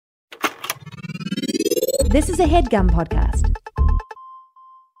This is a HeadGum podcast.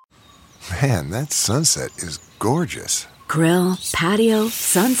 Man, that sunset is gorgeous. Grill, patio,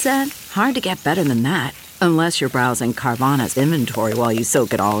 sunset. Hard to get better than that. Unless you're browsing Carvana's inventory while you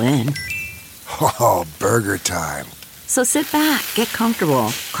soak it all in. Oh, burger time. So sit back, get comfortable.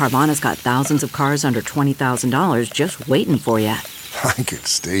 Carvana's got thousands of cars under $20,000 just waiting for you. I could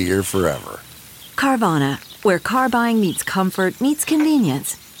stay here forever. Carvana, where car buying meets comfort meets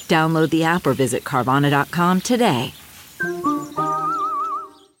convenience. Download the app or visit Carvana.com today.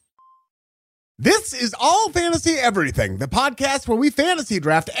 This is All Fantasy Everything, the podcast where we fantasy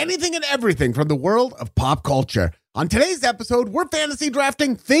draft anything and everything from the world of pop culture. On today's episode, we're fantasy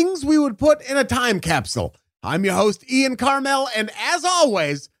drafting things we would put in a time capsule. I'm your host, Ian Carmel, and as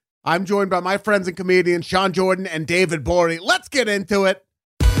always, I'm joined by my friends and comedians, Sean Jordan and David Gborie. Let's get into it.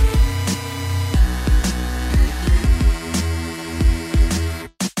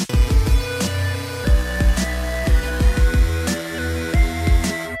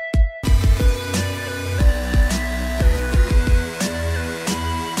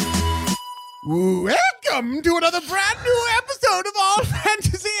 Welcome to another brand new episode of All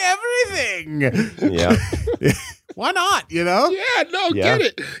Fantasy Everything. Yeah. Why not, you know? Yeah, get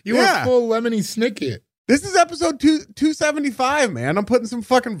it. You want full lemony snicket. This is episode 275, man. I'm putting some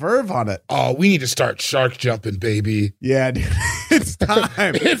fucking verve on it. Oh, we need to start shark jumping, baby. Yeah, dude. It's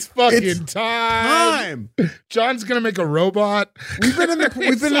time. It's fucking time. John's going to make a robot. We've been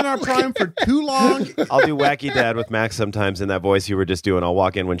in our prime for too long. I'll do Wacky Dad with Max sometimes in that voice you were just doing. I'll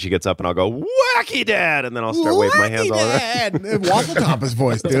walk in when she gets up and I'll go, Wacky Dad! And then I'll start waving my hands all around. Waffle Topper's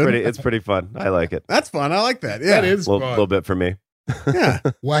voice, dude. It's pretty fun. I like it. That's fun. I like that. Yeah. That is a fun. little bit for me. Yeah.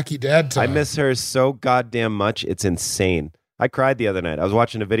 Wacky Dad time. I miss her so goddamn much. It's insane. I cried the other night. I was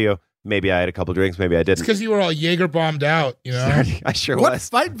watching a video. Maybe I had a couple drinks. Maybe I It's didn't. because you were all Jaeger bombed out, you know? I sure What was.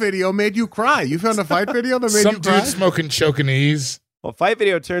 fight video made you cry? You found a fight video that made Some you cry? dude smoking chokinese. Well, fight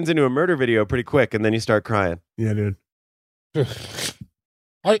video turns into a murder video pretty quick, and then you start crying. Yeah, dude.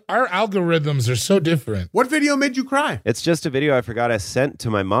 Our algorithms are so different. What video made you cry? It's just a video I forgot I sent to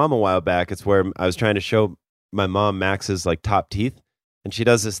my mom a while back. It's where I was trying to show my mom Max's like top teeth. And she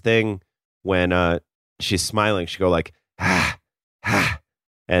does this thing when she's smiling. She go like, ah, ah.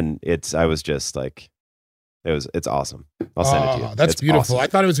 And I was just like, it's awesome. I'll send it to you. That's It's beautiful. awesome. I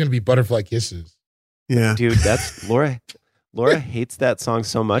thought it was going to be Butterfly Kisses. Yeah. Dude, that's Laura. Laura hates that song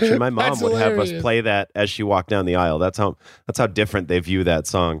so much. And my mom That's would have us hilarious. play that as she walked down the aisle. That's how different they view that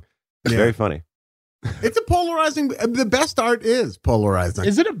song. It's Yeah. very funny. It's a polarizing. The best art is polarizing.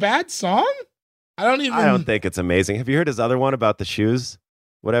 Is it a bad song? I don't think it's amazing. Have you heard his other one about the shoes?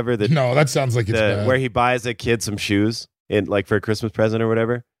 Whatever. No, that sounds like it's bad. Where he buys a kid some shoes for a Christmas present or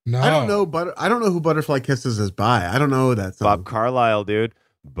whatever. No. I don't know, but I don't know who Butterfly Kisses is by. I don't know that song. Bob Carlyle, dude.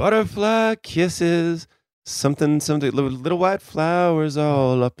 Butterfly kisses, something, little white flowers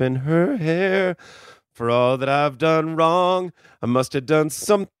all up in her hair. For all that I've done wrong, I must have done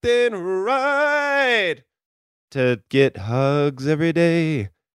something right to get hugs every day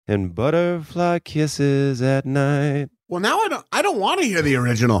and butterfly kisses at night. Well, now I don't want to hear the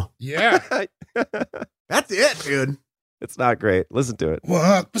original. Yeah. That's it, dude. It's not great. Listen to it.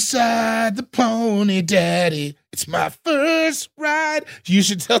 Walk beside the pony, daddy. It's my first ride. You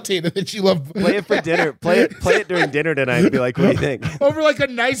should tell Tina that you love. Play it for dinner. Play it during dinner tonight and be like, what do you think? Over like a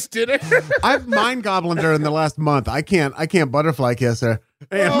nice dinner. I've mind goblined her in the last month. I can't butterfly kiss her.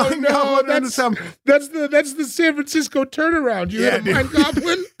 Hey, Oh, mind no, goblin her into that's the San Francisco turnaround. You had a dude. mind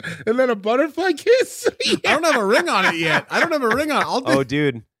goblin and then a butterfly kiss. I don't have a ring on it yet. I'll do. Oh,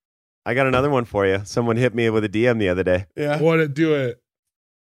 dude. I got another one for you. Someone hit me with a DM the other day. Yeah. Want to do it?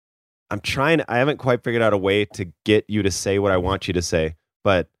 I haven't quite figured out a way to get you to say what I want you to say,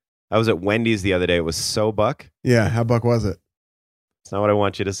 but I was at Wendy's the other day. It was so buck. Yeah. How buck was it? It's not what I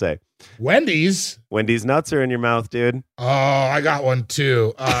want you to say. Wendy's. Wendy's nuts are in your mouth, dude. Oh, I got one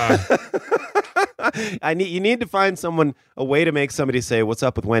too. You need to find a way to make somebody say, what's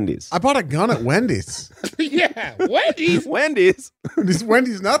up with Wendy's? I bought a gun at Wendy's. Yeah, Wendy's. Wendy's. These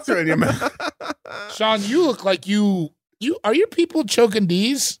Wendy's nuts are in your mouth. Sean, you look like you are your people choking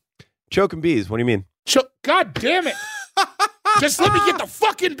D's? Choking bees. What do you mean? God damn it. Just let me get the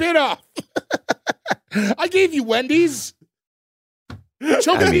fucking bit off. I gave you Wendy's.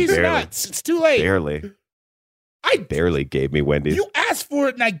 Choking D's barely. nuts. It's too late. Barely. I Barely gave me Wendy's. You asked for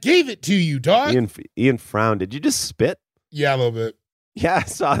it and I gave it to you, dog. Ian frowned. Did you just spit? Yeah, a little bit. Yeah, I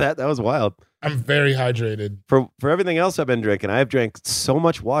saw that. That was wild. I'm very hydrated. For everything else I've been drinking, I've drank so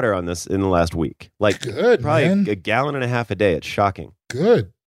much water on this in the last week. Like Good, probably man. a gallon and a half a day. It's shocking.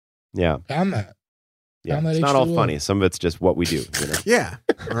 Good. Yeah. Found that. Yeah. Found that It's not all H2O. funny. Some of it's just what we do. You know? Yeah.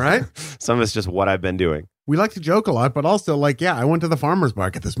 All right. Some of it's just what I've been doing. we like to joke a lot, but also like, yeah, I went to the farmer's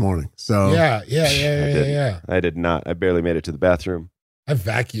market this morning. So Yeah. I did not. I barely made it to the bathroom. I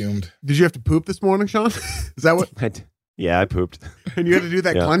vacuumed. Did you have to poop this morning, Sean? Is that what? I pooped. And you had to do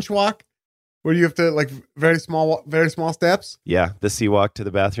that Yeah. clench walk where you have to like very small steps? Yeah, the sea walk to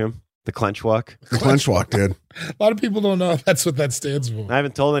the bathroom. The clench walk. The clench walk, dude. A lot of people don't know that's what that stands for. I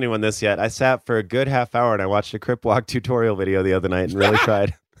haven't told anyone this yet. I sat for a good half hour and I watched a crip walk tutorial video the other night and really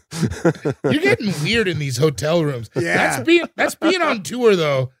tried. You're getting weird in these hotel rooms. Yeah. That's being on tour,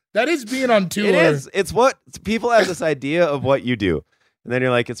 though. That is being on tour. It is. It's what people have this idea of what you do. And then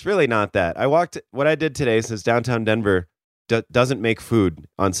you're like, it's really not that. What I did today, since downtown Denver doesn't make food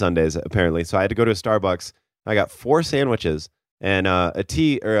on Sundays, apparently. So I had to go to a Starbucks. I got 4 sandwiches and a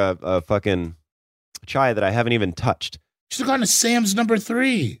tea or a fucking chai that I haven't even touched. You should have gone to Sam's number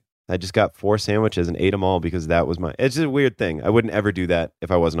 3. I just got 4 sandwiches and ate them all because that was it's just a weird thing. I wouldn't ever do that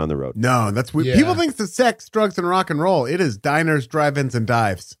if I wasn't on the road. No, that's weird. Yeah. People think it's sex, drugs, and rock and roll. It is diners, drive-ins, and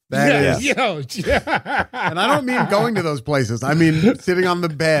dives. That is. Yeah. And I don't mean going to those places. I mean sitting on the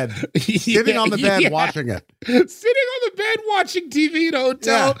bed. Sitting on the bed watching it. Sitting on the bed watching TV in a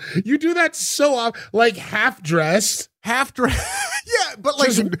hotel. Yeah. You do that so often. Like half-dressed. Half-dressed. Yeah, but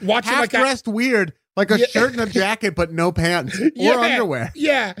like watching half-dressed weird. Like a shirt and a jacket, but no pants or underwear.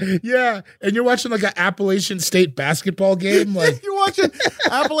 Yeah. And you're watching like an Appalachian State basketball game. Like you're watching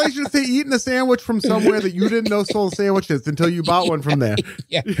Appalachian State eating a sandwich from somewhere that you didn't know sold sandwiches until you bought one from there.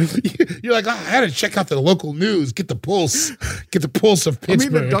 Yeah. You're like, I had to check out the local news, get the pulse of Pittsburgh. I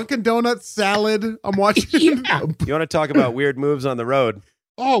mean, the Dunkin' Donuts salad I'm watching. Yeah. You want to talk about weird moves on the road?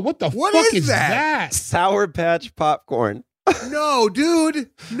 Oh, what the fuck is that? Sour Patch popcorn. No, dude.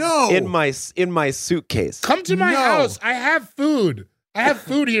 No. In my suitcase. Come to my house. I have food. I have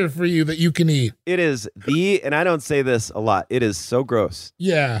food here for you that you can eat. It is and I don't say this a lot, it is so gross.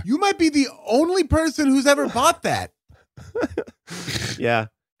 Yeah. You might be the only person who's ever bought that. Yeah.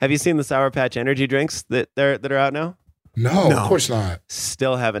 Have you seen the Sour Patch energy drinks that are out now? No, of course not.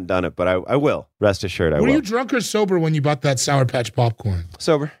 Still haven't done it, but I will. Rest assured, I will. Were you drunk or sober when you bought that Sour Patch popcorn?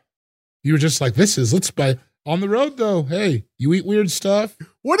 Sober. You were just like, let's buy. On the road, though, hey, you eat weird stuff.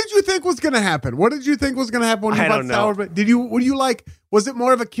 What did you think was going to happen? What did you think was going to happen when you bought Sour Patch? Were you like, was it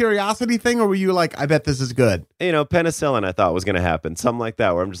more of a curiosity thing or were you like, I bet this is good? You know, penicillin I thought was going to happen. Something like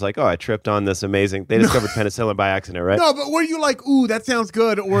that where I'm just like, oh, I tripped on this amazing. They discovered penicillin by accident, right? No, but were you like, ooh, that sounds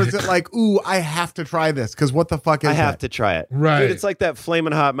good? Or is it like, ooh, I have to try this? Because what the fuck is I have to try it. Right. Dude, it's like that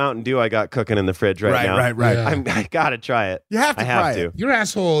flaming hot Mountain Dew I got cooking in the fridge right now. Right. Yeah. I got to try it. You have to try it. Your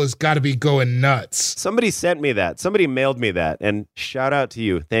asshole has got to be going nuts. Somebody sent me that. Somebody mailed me that. And shout out to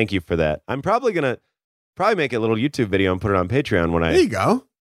you. Thank you for that. I'm probably going to make a little YouTube video and put it on Patreon There you go.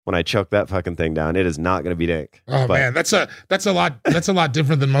 when I choke that fucking thing down. It is not going to be dank. Oh man, that's a lot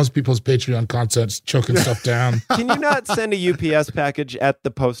different than most people's Patreon content, choking stuff down. Can you not send a UPS package at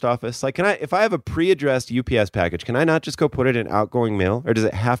the post office? Like, if I have a pre-addressed UPS package, can I not just go put it in outgoing mail, or does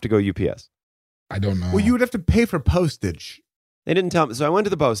it have to go UPS? I don't know. Well, you would have to pay for postage. They didn't tell me. So I went to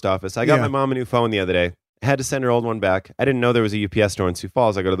the post office. I got my mom a new phone the other day. I had to send her old one back. I didn't know there was a UPS store in Sioux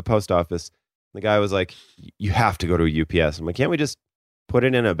Falls. I go to the post office. The guy was like, you have to go to a UPS. I'm like, can't we just put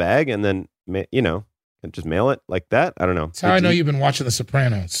it in a bag and then, just mail it like that? I don't know. That's how I know you've been watching The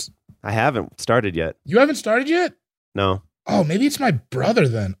Sopranos. I haven't started yet. You haven't started yet? No. Oh, maybe it's my brother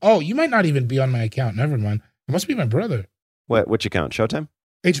then. Oh, you might not even be on my account. Never mind. It must be my brother. Which account? Showtime?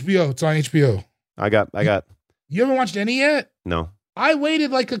 HBO. It's on HBO. I got. You haven't watched any yet? No. I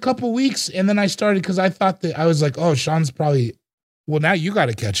waited like a couple weeks and then I started because I thought that I was like, oh, Sean's probably. Well, now you got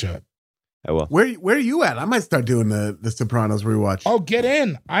to catch up. I will. Where are you at? I might start doing the Sopranos rewatch. Oh, get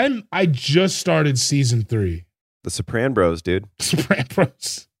in. I just started season 3. The Sopran Bros, dude.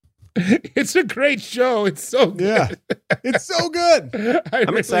 Sopranos. It's a great show. It's so good. Yeah. It's so good.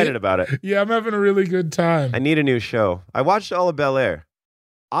 I'm excited about it. Yeah, I'm having a really good time. I need a new show. I watched all of Bel-Air.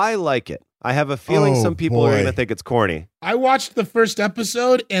 I like it. I have a feeling some people are going to think it's corny. I watched the first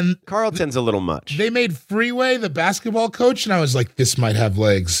episode and Carlton's a little much. They made Freeway the basketball coach and I was like, this might have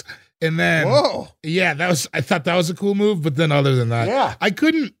legs. And then, yeah, I thought that was a cool move. But then other than that,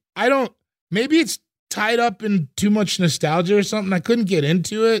 maybe it's tied up in too much nostalgia or something. I couldn't get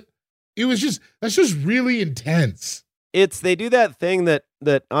into it. That's just really intense. They do that thing that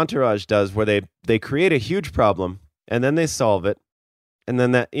Entourage does where they create a huge problem and then they solve it. And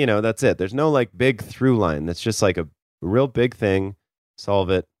then that's it. There's no like big through line. That's just like a real big thing. Solve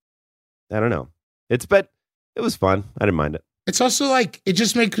it. I don't know. But it was fun. I didn't mind it. It's also like,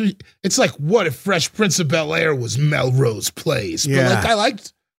 it's like, what if Fresh Prince of Bel-Air was Melrose Place? Yeah. But like, I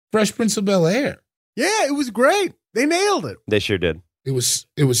liked Fresh Prince of Bel-Air. Yeah, it was great. They nailed it. They sure did. It was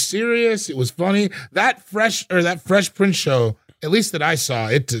serious. It was funny. That Fresh Prince show, at least that I saw,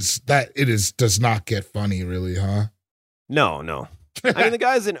 does not get funny, really, huh? No. I mean, the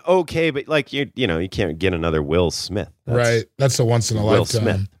guy's an okay, but like you can't get another Will Smith. Right. That's a once in a Will lifetime.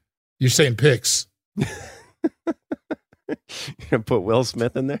 Smith. You're saying picks. You're gonna put Will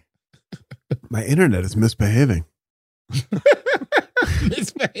Smith in there? My internet is misbehaving.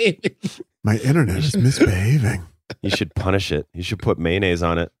 Misbehaving. My internet is misbehaving. You should punish it. You should put mayonnaise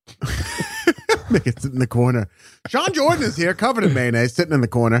on it. Make it sit in the corner. Sean Jordan is here, covered in mayonnaise, sitting in the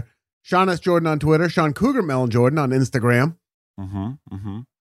corner. Sean S. Jordan on Twitter. Sean Cougar Melon Jordan on Instagram.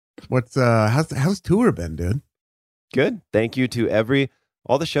 What's how's tour been, dude? Good. Thank you to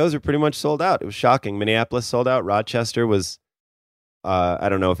all the shows are pretty much sold out. It was shocking. Minneapolis sold out. Rochester was I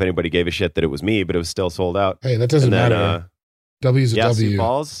don't know if anybody gave a shit that it was me, but it was still sold out. Hey, that doesn't matter. W's a W. Sioux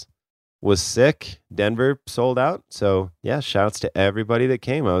Falls was sick. Denver sold out. So yeah, shouts to everybody that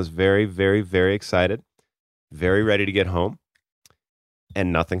came. I was very, very, very excited. Very ready to get home.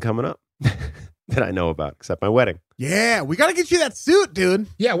 And nothing coming up that I know about except my wedding. Yeah, we got to get you that suit, dude.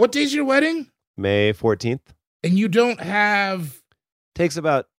 Yeah, what day's your wedding? May 14th. And you don't have... Takes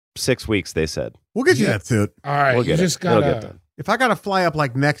about 6 weeks, they said. We'll get you that suit. All right, we'll you just got to get done. If I got to fly up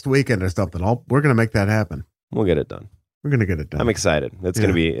like next weekend or something, we're going to make that happen. We'll get it done. We're going to get it done. I'm excited. It's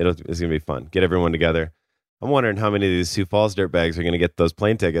going to be fun. Get everyone together. I'm wondering how many of these Sioux Falls dirtbags are going to get those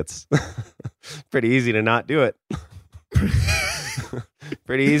plane tickets. Pretty easy to not do it.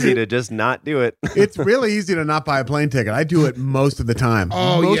 Pretty easy to just not do it. It's really easy to not buy a plane ticket. I do it most of the time.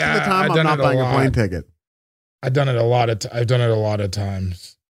 Oh, most yeah. of the time, I'm not buying a plane ticket. I've done it a lot of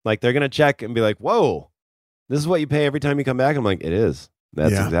times. Like they're going to check and be like, whoa, this is what you pay every time you come back. I'm like, it is.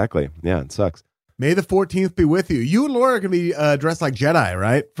 That's exactly. Yeah, it sucks. May the 14th be with you. You and Laura are going to be dressed like Jedi,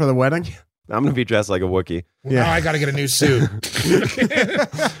 right? For the wedding? I'm going to be dressed like a Wookiee. Well, now I got to get a new suit.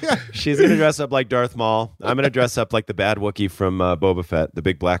 She's going to dress up like Darth Maul. I'm going to dress up like the bad Wookiee from Boba Fett, the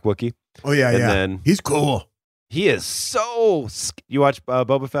big black Wookiee. Oh, yeah, and then he's cool. He is so... You watch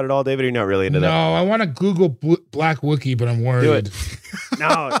Boba Fett at all, David? Or you're not really into that? No, I want to Google black Wookiee, but I'm worried. Do it.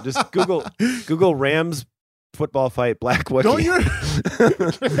 No, just Google Rams football fight black Wookiee. Don't you...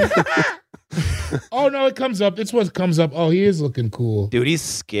 Oh, no, it comes up. It's what comes up. Oh, he is looking cool. Dude, he's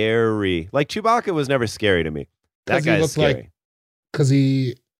scary. Like, Chewbacca was never scary to me. That guy's scary. Because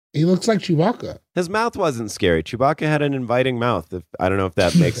he looks like Chewbacca. His mouth wasn't scary. Chewbacca had an inviting mouth. I don't know if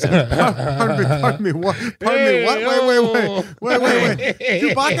that makes sense. Pardon me. What? Wait.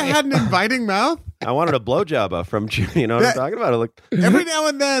 Chewbacca had an inviting mouth? I wanted a blowjob from Chew. You know what I'm talking about? Every now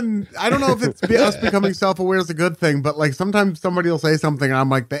and then, I don't know if it's us becoming self-aware is a good thing, but like sometimes somebody will say something and I'm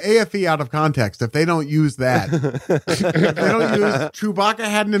like, the AFE out of context, if they don't use that, if they don't use Chewbacca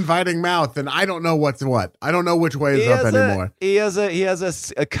had an inviting mouth, then I don't know what's what. I don't know which way is up anymore. He has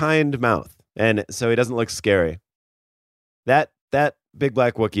a kind mouth. And so he doesn't look scary. That big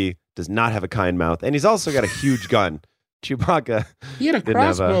black Wookiee does not have a kind mouth. And he's also got a huge gun. Chewbacca. He had a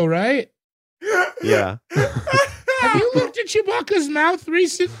crossbow, right? Yeah. Have you looked at Chewbacca's mouth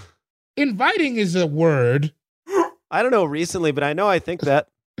recently? Inviting is a word. I don't know recently, but I think that.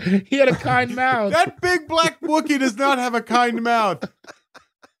 He had a kind mouth. That big black Wookiee does not have a kind mouth.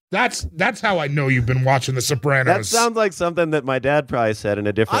 That's how I know you've been watching The Sopranos. That sounds like something that my dad probably said in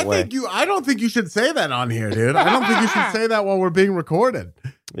a different way. I don't think you should say that on here, dude. I don't think you should say that while we're being recorded.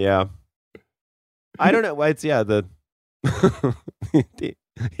 Yeah. I don't know. It's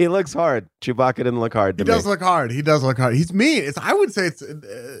he looks hard. Chewbacca didn't look hard to me. He does look hard. He's mean. I would say it's.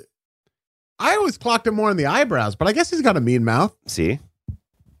 I always clocked him more in the eyebrows, but I guess he's got a mean mouth. See,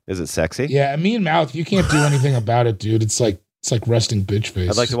 is it sexy? Yeah, a mean mouth. You can't do anything about it, dude. It's like resting bitch face.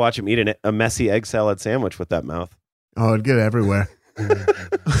 I'd like to watch him eat a messy egg salad sandwich with that mouth. Oh, it'd get everywhere.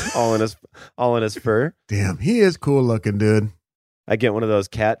 all in his fur. Damn, he is cool looking, dude. I get one of those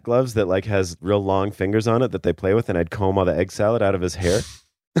cat gloves that like has real long fingers on it that they play with, and I'd comb all the egg salad out of his hair.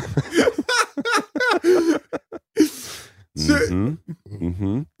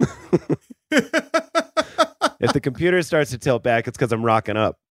 If the computer starts to tilt back, it's because I'm rocking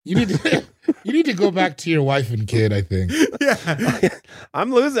up. You need to go back to your wife and kid, I think. Yeah.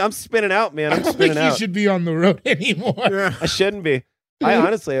 I'm spinning out, man. I don't think you should be on the road anymore. Yeah. I shouldn't be.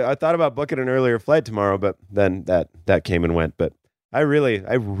 I thought about booking an earlier flight tomorrow, but then that came and went. But I really,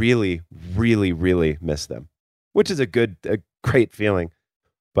 really miss them, which is a great feeling.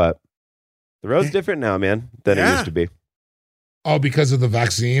 But the road's different now, man, than it used to be. Oh, because of the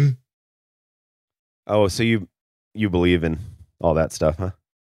vaccine? Oh, so you believe in all that stuff, huh?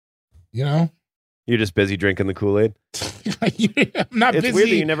 You know? You're just busy drinking the Kool-Aid. I'm not It's busy. weird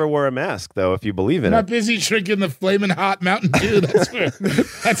that you never wore a mask, though, if you believe in I'm it. not busy drinking the flaming hot Mountain Dew.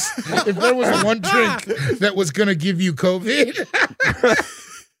 That's if there was one drink that was gonna give you COVID.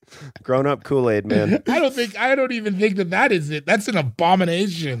 Grown-up Kool-Aid, man. I don't even think that is it. That's an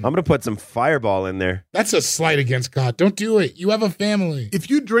abomination. I'm going to put some Fireball in there. That's a slight against God. Don't do it. You have a family. If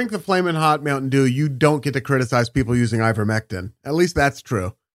you drink the Flamin' Hot Mountain Dew, you don't get to criticize people using ivermectin. At least that's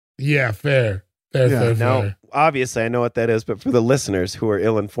true. Yeah, fair. Fair. Now, obviously, I know what that is, but for the listeners who are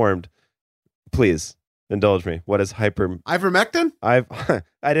ill-informed, please indulge me. What is Ivermectin? I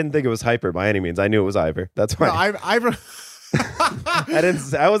didn't think it was hyper by any means. I knew it was Ivor. That's why. No,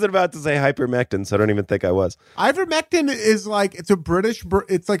 I wasn't about to say hypermectin, so I don't even think I was. Ivermectin is like it's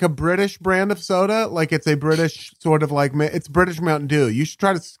like a British brand of soda. Like it's a British sort of like it's British Mountain Dew. You should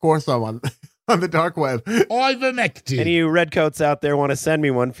try to score someone on the dark web. Ivermectin. Any of you redcoats out there want to send me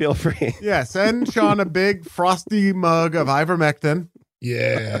one? Feel free. Yeah, send Sean a big frosty mug of ivermectin.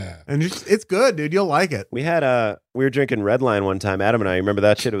 Yeah, and it's good, dude. You'll like it. We were drinking Redline one time. Adam and I, remember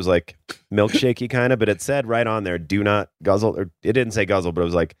that shit? It was like milkshakey kind of, but it said right on there, "Do not guzzle." Or it didn't say guzzle, but it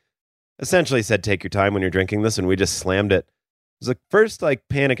was like essentially said, "Take your time when you're drinking this." And we just slammed it. It was the first like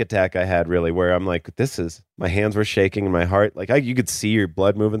panic attack I had, really, where I'm like, my hands were shaking and my heart, like you could see your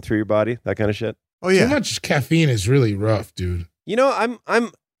blood moving through your body, that kind of shit. Oh yeah, too much caffeine is really rough, dude. You know,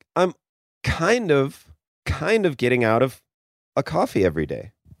 I'm kind of getting out of a coffee every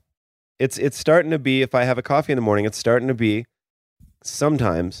day. It's starting to be, if I have a coffee in the morning, it's starting to be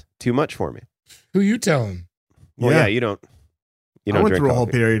sometimes too much for me. Who you telling? Well, yeah, you don't I went drink through a whole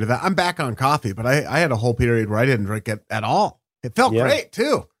coffee. period of that. I'm back on coffee, but I had a whole period where I didn't drink it at all. It felt great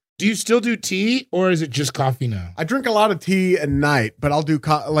too. Do you still do tea or is it just coffee now? I drink a lot of tea at night, but I'll do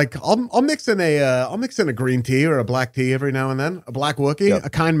I'll mix in a green tea or a black tea every now and then. A black Wookie, a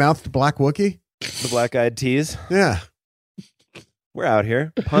kind mouthed black Wookie. The black eyed teas. Yeah. We're out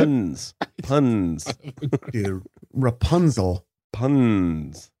here. Puns. Dude, Rapunzel.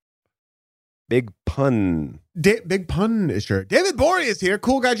 Puns. Big pun. Big pun is sure. David Gborie is here.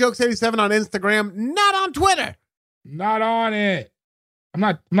 Cool Guy Jokes 87 on Instagram, not on Twitter. Not on it. I'm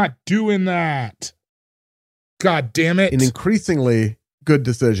not doing that. God damn it. An increasingly good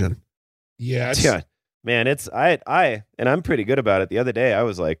decision. Yes. Yeah. Man, it's and I'm pretty good about it. The other day I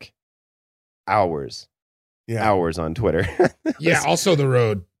was like hours on Twitter. Yeah, also the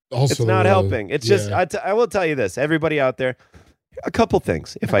road. It's not helping. It's just, I will tell you this, everybody out there, a couple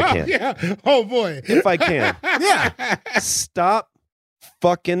things, if I can. Yeah. Oh, boy. If I can. Yeah. Stop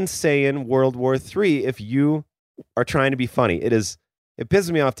fucking saying World War III if you are trying to be funny. It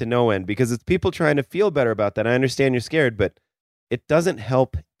pisses me off to no end because it's people trying to feel better about that. I understand you're scared, but it doesn't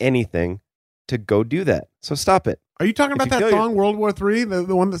help anything to go do that. So stop it. Are you talking about that song, World War III?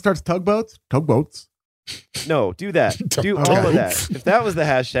 The one that starts tugboats? Tugboats. No, do that. Do all of that. If that was the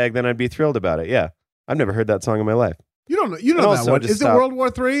hashtag, then I'd be thrilled about it. Yeah. I've never heard that song in my life. You don't know that one. Is it World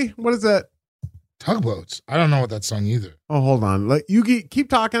War III? What is that? Tugboats. I don't know what that song either. Oh, hold on. You keep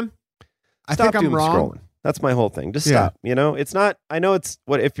talking. I Stop think I'm wrong. scrolling. That's my whole thing. Just stop. You know, it's not, I know it's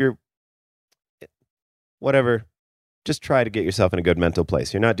if you're, whatever, just try to get yourself in a good mental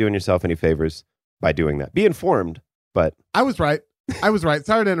place. You're not doing yourself any favors by doing that. Be informed, but. I was right.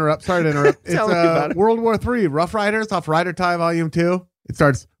 Sorry to interrupt. It's World War III, Rough Riders off Rider Tie Volume 2. It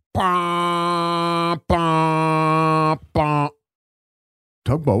starts. Bah, bah, bah.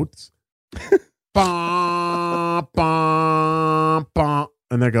 Tugboats. Bah, bah, bah.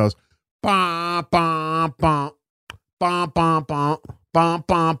 And there goes. Bah, bah, bah. Bah, bah, bah. Bah,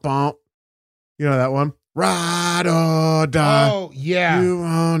 bah, bah. You know that one? Ride or die. Oh, yeah. You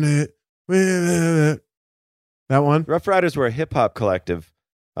own it. That one? Rough Riders were a hip hop collective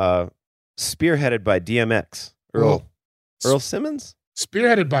spearheaded by DMX. Earl Simmons?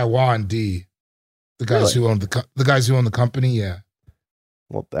 Spearheaded by Wah and D. The guys who own the company, yeah.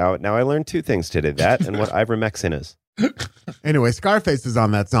 Well, now I learned two things today. That and what ivermectin is. Anyway, Scarface is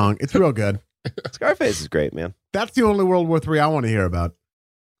on that song. It's real good. Scarface is great, man. That's the only World War III I want to hear about.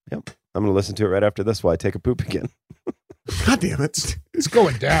 Yep. I'm going to listen to it right after this while I take a poop again. God damn it. It's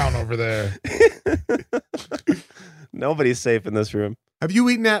going down over there. Nobody's safe in this room. Have you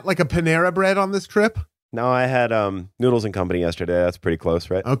eaten at like a Panera Bread on this trip? No, I had Noodles and Company yesterday. That's pretty close,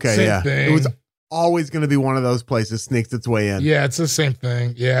 right? Okay, Same thing. It was always going to be one of those places sneaks its way in. Yeah, it's the same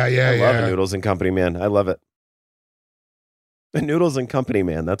thing. Yeah. I love a Noodles and Company, man. I love it. A Noodles and Company,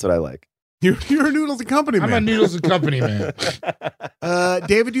 man. That's what I like. You're a Noodles and Company man. I'm a Noodles and Company man.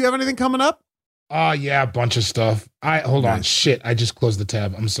 David, do you have anything coming up? Yeah, a bunch of stuff. Hold on. Shit, I just closed the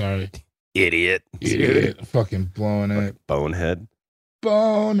tab. I'm sorry. Idiot. Fucking blowing it. Bonehead.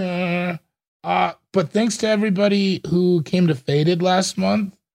 Boner. But thanks to everybody who came to Faded last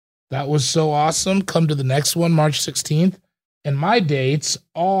month. That was so awesome. Come to the next one, March 16th. And my dates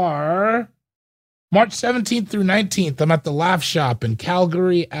are March 17th through 19th. I'm at the Laugh Shop in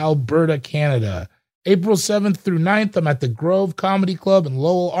Calgary, Alberta, Canada. April 7th through 9th, I'm at the Grove Comedy Club in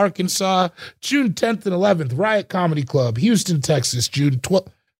Lowell, Arkansas. June 10th and 11th, Riot Comedy Club, Houston, Texas.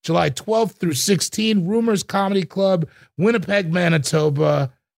 July 12th through 16th, Rumors Comedy Club, Winnipeg,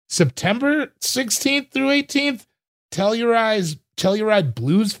 Manitoba. September 16th through 18th, Telluride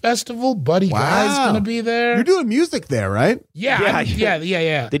Blues Festival. Buddy Guy's going to be there. You're doing music there, right? Yeah.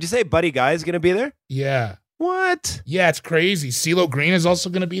 Did you say Buddy Guy's going to be there? Yeah. What? Yeah, it's crazy. CeeLo Green is also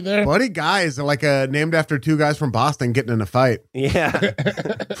going to be there. Buddy Guy is like named after two guys from Boston getting in a fight. Yeah.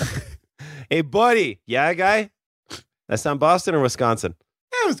 Hey, Buddy. Yeah, guy? That's on Boston or Wisconsin?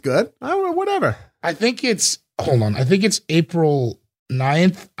 Yeah, it was good. Whatever. I think it's April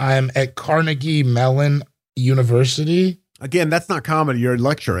 9th. I'm at Carnegie Mellon University. Again, that's not comedy. You're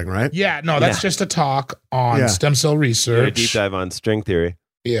lecturing, right? Yeah, no, that's just a talk on stem cell research. A deep dive on string theory.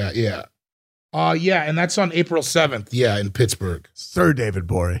 Yeah. And that's on April 7th. Yeah, in Pittsburgh. Sir David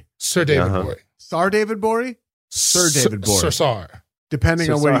Gborie. Sir David Gborie. Sir David Gborie? Sir David Gborie. Sir.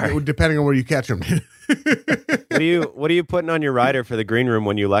 Depending on where you catch him. What are you putting on your rider for the green room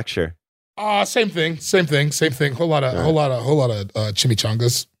when you lecture? Same thing. Whole lot of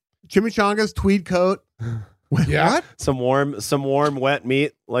chimichangas. Chimichangas, tweed coat. Yeah. What? Some warm wet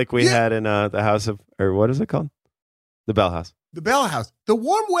meat like we had in the house of, or what is it called? The Bell House. The Bell House. The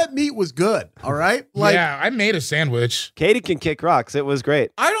warm wet meat was good. All right. I made a sandwich. Katie can kick rocks. It was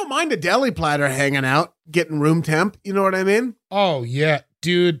great. I don't mind a deli platter hanging out, getting room temp. You know what I mean? Oh yeah,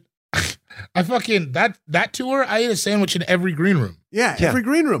 dude. I fucking that tour. I ate a sandwich in every green room. Yeah, every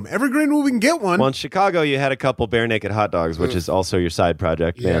green room. Every green room we can get one. Well, in Chicago, you had a couple bare naked hot dogs, which is also your side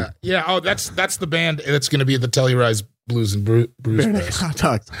project. Yeah, band. yeah. Oh, that's the band that's going to be at the Telluride Blues and Brews bare naked Fest. hot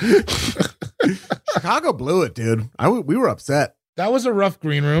dogs. Chicago blew it, dude. We were upset. That was a rough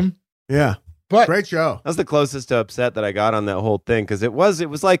green room. Yeah, but great show. That was the closest to upset that I got on that whole thing because it was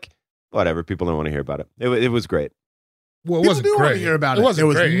like whatever. People don't want to hear about it. It was great. Well, it People wasn't do great. want to hear about it. Wasn't There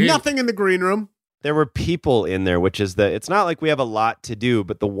was great. nothing in the green room. There were people in there, which is it's not like we have a lot to do,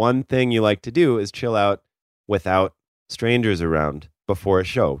 but the one thing you like to do is chill out without strangers around before a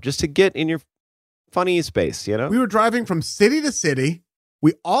show, just to get in your funny space, you know? We were driving from city to city.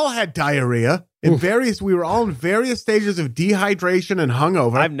 We all had diarrhea. We were all in various stages of dehydration and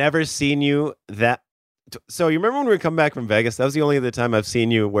hungover. I've never seen you that. So you remember when we were coming back from Vegas? That was the only other time I've seen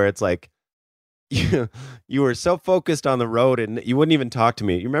you where it's like, you were so focused on the road and you wouldn't even talk to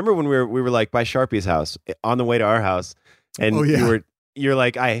me. You remember when we were like by Sharpie's house on the way to our house, and you're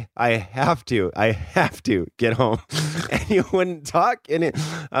like, I have to get home, and you wouldn't talk. And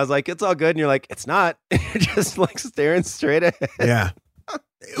I was like, it's all good, and you're like, it's not. You're just like staring straight ahead. Yeah.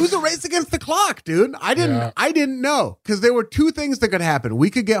 It was a race against the clock, dude. I didn't know because there were two things that could happen. We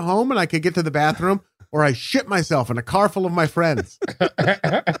could get home and I could get to the bathroom, or I shit myself in a car full of my friends.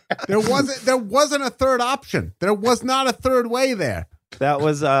 There wasn't a third option. There was not a third way there. That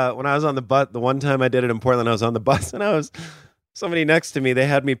was when I was on the bus. The one time I did it in Portland, I was on the bus and somebody next to me, they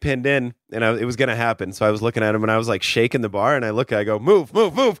had me pinned in and it was going to happen. So I was looking at him and I was like shaking the bar and I go, move,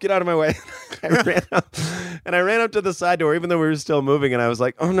 get out of my way. I ran up to the side door, even though we were still moving. And I was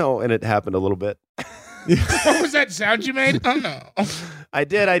like, oh no. And it happened a little bit. What was that sound you made? Oh no. I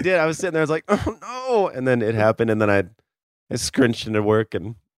did. I was sitting there. I was like, oh no. And then it happened. And then I scrunched into work.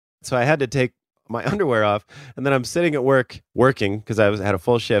 And so I had to take my underwear off. And then I'm sitting at work working because I had a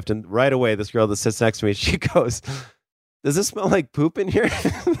full shift. And right away, this girl that sits next to me, she goes, does this smell like poop in here?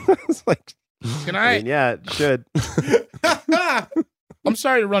 I was like, I mean, yeah, it should. I'm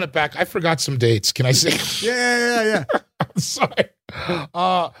sorry to run it back. I forgot some dates. Can I say? Yeah. I'm sorry.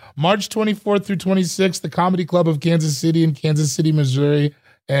 March 24th through 26th, the Comedy Club of Kansas City in Kansas City, Missouri,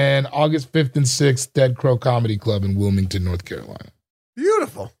 and August 5th and 6th, Dead Crow Comedy Club in Wilmington, North Carolina.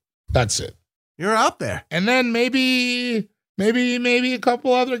 Beautiful. That's it. You're out there. And then maybe a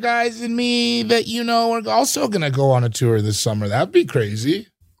couple other guys and me that are also going to go on a tour this summer. That'd be crazy.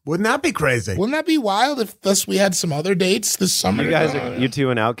 Wouldn't that be crazy? Wouldn't that be wild if thus we had some other dates this summer? You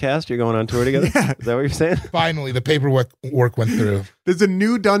two and Outcast, you're going on tour together? Yeah. Is that what you're saying? Finally, the paperwork went through. There's a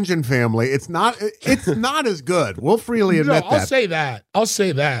new Dungeon Family. It's not as good. We'll freely admit that. I'll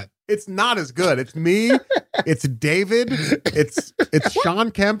say that. It's not as good. It's me. It's David. It's Sean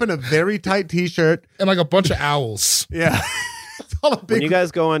Kemp in a very tight t-shirt. And like a bunch of owls. Yeah. It's all a big. When you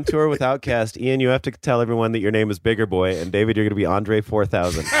guys go on tour with Outkast, Ian, you have to tell everyone that your name is Bigger Boy, and David, you're going to be Andre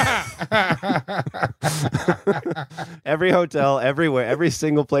 4000. Every hotel, everywhere, every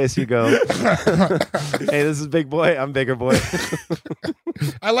single place you go. Hey, this is Big Boy. I'm Bigger Boy.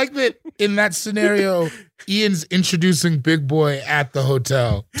 I like that in that scenario, Ian's introducing Big Boy at the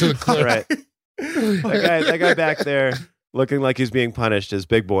hotel to the clerk. Right. That guy back there looking like he's being punished is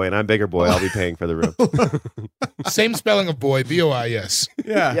Big Boy, and I'm Bigger Boy. I'll be paying for the room. Same spelling of boy, B-O-I-S.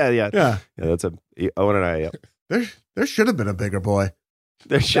 Yeah. That's a Owen and I. Yep. There should have been a Bigger Boy.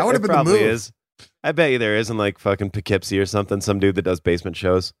 There would have been probably the move. is. I bet you there is in like fucking Poughkeepsie or something. Some dude that does basement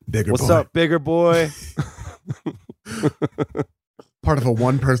shows. Bigger What's Boy. up, Bigger Boy? Part of a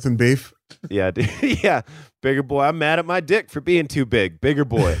one-person beef. Yeah, dude. Yeah. Bigger Boy. I'm mad at my dick for being too big. Bigger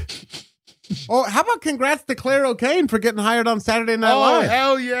Boy. Oh, how about congrats to Claire O'Kane for getting hired on Saturday Night Oh, Live?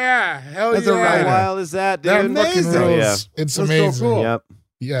 hell yeah. Hell As a yeah. writer. How wild is that, dude? That Amazing. fucking rules. Oh, yeah. It's That's so amazing. cool. Yep.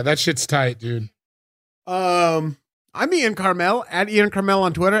 Yeah, that shit's tight, dude. I'm Ian Carmel, at Ian Carmel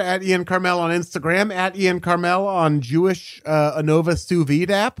on Twitter, at Ian Carmel on Instagram, at Ian Carmel on Jewish Anova Sous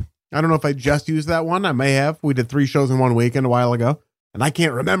Vide app. I don't know if I just used that one. I may have. We did 3 shows in one weekend a while ago, and I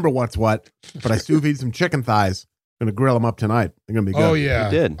can't remember what's what, but I sous vide some chicken thighs. I'm going to grill them up tonight. They're going to be good. Oh, yeah.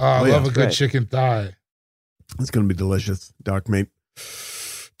 You did. Oh, I Oh, yeah. love a good Great. chicken thigh. It's going to be delicious. Dark meat.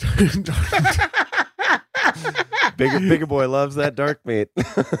 Bigger Boy loves that dark meat.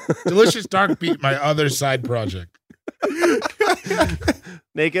 Delicious Dark Beat, my other side project.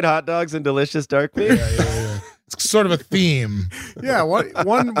 Naked hot dogs and delicious dark meat. Yeah. It's sort of a theme. Yeah, one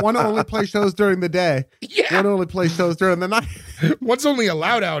only play shows during the day. Yeah. One only play shows during the night. What's only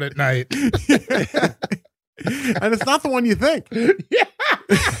allowed out at night? And it's not the one you think.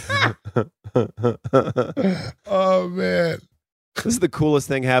 Oh, man. This is the coolest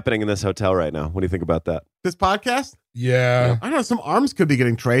thing happening in this hotel right now. What do you think about that? This podcast? Yeah. I don't know, some arms could be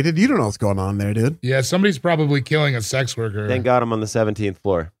getting traded. You don't know what's going on there, dude. Yeah, somebody's probably killing a sex worker. Thank God I'm on the 17th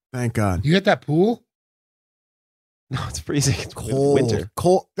floor. Thank God. You hit that pool? No, it's freezing. It's Cold. winter.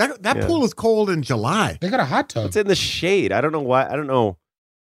 Cold. That Yeah. pool is cold in July. They got a hot tub. It's in the shade. I don't know why. I don't know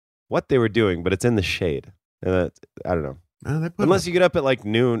what they were doing, but it's in the shade. I don't know. They put Unless you get up at like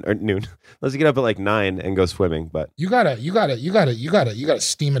noon. Unless you get up at like 9 and go swimming. But You gotta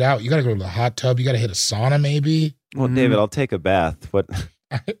steam it out. You gotta go to the hot tub. You gotta hit a sauna, maybe. well, David, I'll take a bath. What?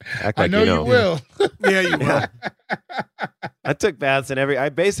 Act I like know you will. Yeah, you will. I took baths in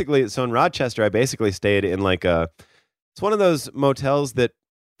so in Rochester, I basically stayed in like it's one of those motels that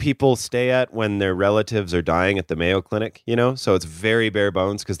people stay at when their relatives are dying at the Mayo Clinic, so it's very bare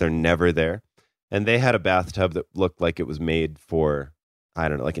bones because they're never there. And they had a bathtub that looked like it was made for, I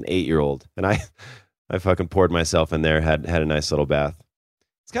don't know, like an 8-year-old. And I fucking poured myself in there, had a nice little bath.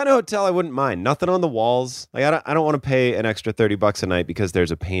 It's kind of hotel I wouldn't mind. Nothing on the walls. Like I don't want to pay an extra $30 a night because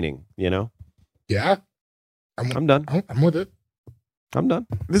there's a painting, Yeah. I'm done. I'm with it. I'm done.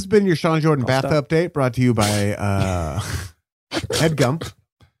 This has been your Sean Jordan I'll bath stop. update brought to you by Headgum.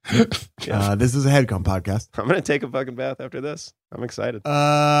 This is a Headgum podcast. I'm going to take a fucking bath after this. I'm excited.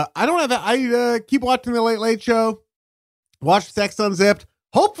 I don't have that. I keep watching the Late Late Show. Watch Sex Unzipped.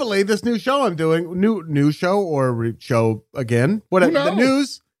 Hopefully, this new show I'm doing, new show or show again, whatever, the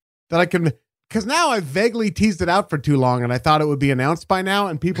news that I can, because now I've vaguely teased it out for too long, and I thought it would be announced by now,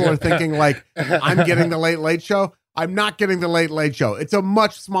 and people are thinking like I'm getting the Late Late Show. I'm not getting the Late Late Show. It's a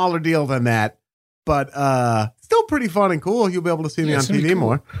much smaller deal than that, but still pretty fun and cool. You'll be able to see me on it's gonna be TV cool.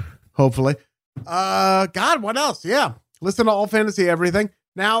 more, hopefully. God, what else? Yeah, listen to All Fantasy Everything.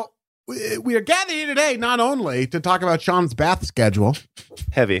 Now, we are gathered here today not only to talk about Sean's bath schedule,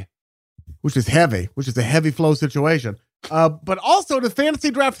 Heavy. which is a heavy flow situation, but also to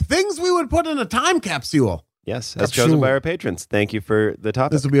fantasy draft things we would put in a time capsule. Yes, as Capsule. chosen by our patrons. Thank you for the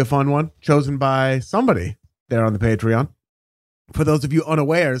topic. This will be a fun one, chosen by somebody there on the Patreon. For those of you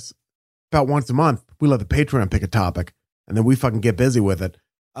unawares, about once a month, we let the Patreon pick a topic, and then we fucking get busy with it.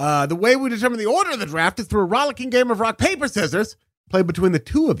 The way we determine the order of the draft is through a rollicking game of rock, paper, scissors, played between the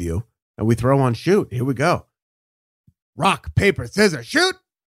two of you, and we throw on shoot. Here we go. Rock, paper, scissors, shoot!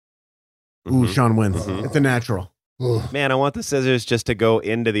 Ooh, Mhm. Sean wins. Mhm. It's a natural. Ugh. Man, I want the scissors just to go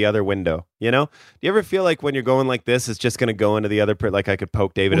into the other window. Do you ever feel like when you're going like this, it's just going to go into the other, like I could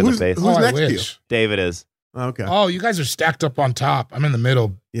poke David in the face? Who's Oh, I next to you? wish. David is. Okay. Oh, you guys are stacked up on top. I'm in the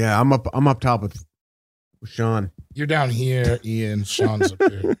middle. Yeah, I'm up top with Sean. You're down here, Ian. Sean's up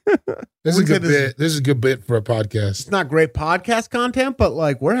here. This is a Wouldn't say good bit. This is a good bit for a podcast. It's not great podcast content, but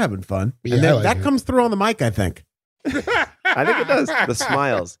like we're having fun. Yeah, and I that, like that it. comes through on the mic, I think. I think it does. The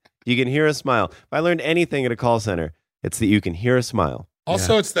smiles. You can hear a smile. If I learned anything at a call center, it's that you can hear a smile.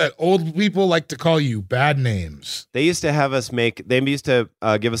 Also, it's that old people like to call you bad names. They used to have us they used to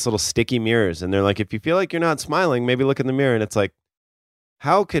give us little sticky mirrors. And they're like, if you feel like you're not smiling, maybe look in the mirror. And it's like,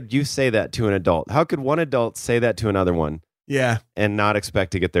 how could you say that to an adult? How could one adult say that to another one? Yeah. And not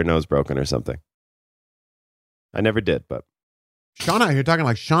expect to get their nose broken or something? I never did, but. Sean out here talking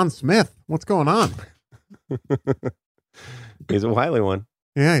like Sean Smith. What's going on? He's a wily one.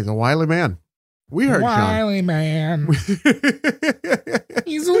 Yeah, he's a wily man. We heard wily man.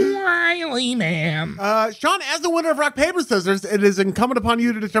 He's a wily man. Sean, as the winner of Rock, Paper, Scissors, it is incumbent upon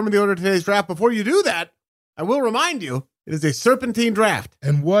you to determine the order of today's draft. Before you do that, I will remind you, it is a serpentine draft.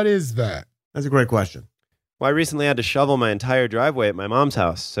 And what is that? That's a great question. Well, I recently had to shovel my entire driveway at my mom's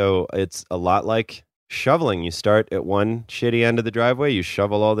house. So it's a lot like shoveling. You start at one shitty end of the driveway. You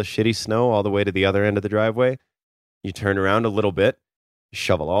shovel all the shitty snow all the way to the other end of the driveway. You turn around a little bit. You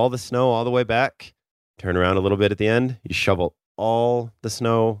shovel all the snow all the way back. Turn around a little bit at the end. You shovel all the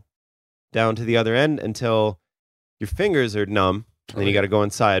snow down to the other end until your fingers are numb. And then you got to go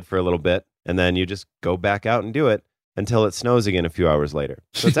inside for a little bit. And then you just go back out and do it until it snows again a few hours later.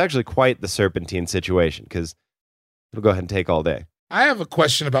 So it's actually quite the serpentine situation because it'll go ahead and take all day. I have a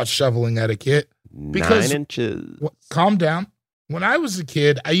question about shoveling etiquette. 9 inches. Calm down. When I was a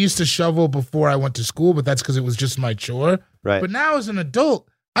kid, I used to shovel before I went to school, but that's because it was just my chore. Right. But now as an adult,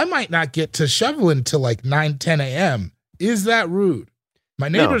 I might not get to shovel until like 9, 10 a.m. Is that rude? My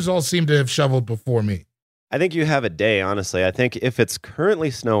neighbors all seem to have shoveled before me. I think you have a day, honestly. I think if it's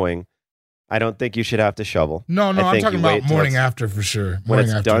currently snowing, I don't think you should have to shovel. No, I'm talking about morning after for sure. When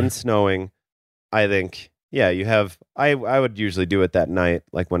it's done snowing, I think, yeah, you have, I would usually do it that night,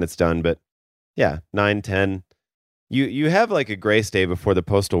 like when it's done, but yeah, 9, 10. You have like a grace day before the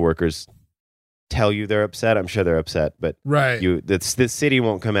postal workers tell you they're upset. I'm sure they're upset, but right. The city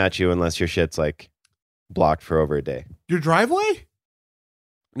won't come at you unless your shit's like blocked for over a day. Your driveway?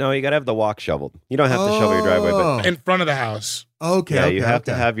 No, you got to have the walk shoveled. You don't have to shovel your driveway, but in front of the house. Okay. Yeah, you have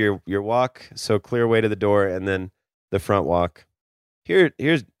to have your walk, so clear way to the door, and then the front walk. Here's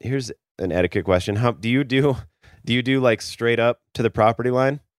an etiquette question. How do you do like straight up to the property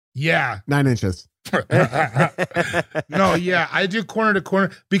line? Yeah. 9 inches. No, yeah, I do corner to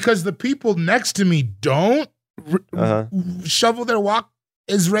corner because the people next to me don't shovel their walk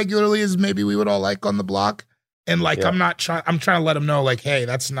as regularly as maybe we would all like on the block. And like, I'm trying to let them know like, hey,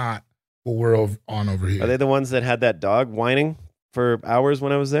 that's not what we're on over here. Are they the ones that had that dog whining for hours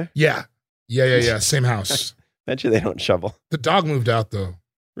when I was there? Yeah. Same house. Bet you they don't shovel. The dog moved out though.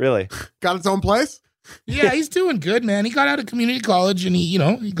 Really? Got its own place? Yeah, he's doing good, man. He got out of community college and he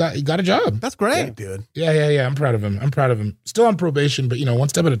got a job. That's great, dude. Yeah. I'm proud of him. Still on probation, but one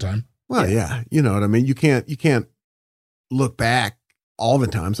step at a time. Well, yeah. You know what I mean? You can't look back all the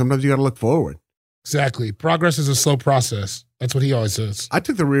time. Sometimes you got to look forward. Exactly. Progress is a slow process. That's what he always says. I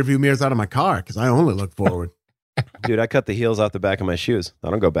took the rearview mirrors out of my car because I only look forward. Dude, I cut the heels off the back of my shoes.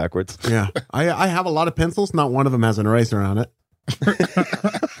 I don't go backwards. Yeah. I have a lot of pencils. Not one of them has an eraser on it.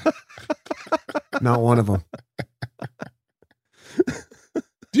 Not one of them.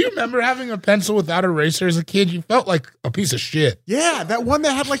 Do you remember having a pencil without eraser as a kid? You felt like a piece of shit. Yeah, that one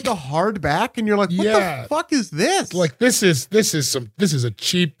that had like the hard back, and you're like, what the fuck is this? Like this is a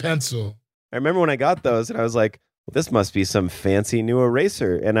cheap pencil. I remember when I got those, and I was like, well, this must be some fancy new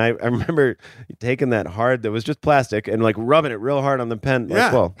eraser. And I remember taking that hard that was just plastic and like rubbing it real hard on the pen. Like,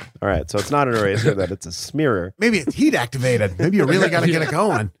 Yeah. well, all right, so it's not an eraser, that it's a smearer. Maybe it's heat activated. Maybe you really got to get it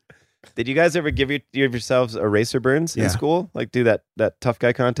going. Did you guys ever give yourselves eraser burns in school? Like do that tough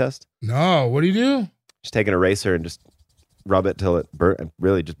guy contest? No, what do you do? Just take an eraser and just rub it till it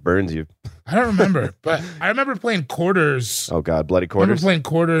really just burns you. I don't remember, but I remember playing quarters. Oh God, bloody I quarters. remember playing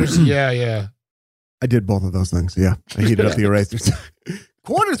quarters. Yeah. I did both of those things. Yeah. I heated up the erasers.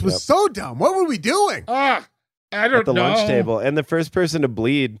 Quarters was so dumb. What were we doing? I don't know. At the lunch table. And the first person to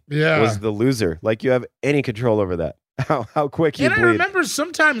bleed was the loser. Like you have any control over that. How quick you bleed. And I remember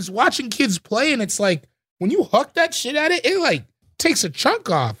sometimes watching kids play and it's like, when you huck that shit at it, it like takes a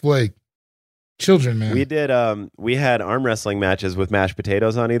chunk off. Like children, man. We had arm wrestling matches with mashed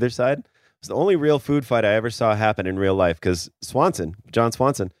potatoes on either side. It was the only real food fight I ever saw happen in real life because John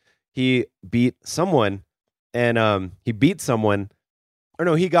Swanson, he beat someone and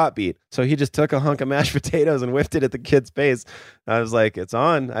he got beat. So he just took a hunk of mashed potatoes and whipped it at the kid's face. I was like, it's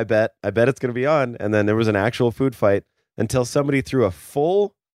on. I bet it's going to be on. And then there was an actual food fight until somebody threw a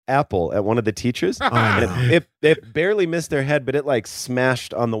full apple at one of the teachers. And it barely missed their head, but it like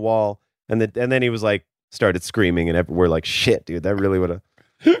smashed on the wall. And then he was like, started screaming and we're like, shit, dude, that really would have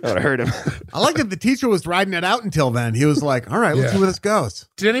hurt him. I like that the teacher was riding it out until then. He was like, all right, let's see where this goes.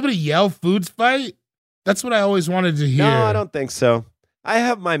 Did anybody yell foods fight? That's what I always wanted to hear. No, I don't think so. I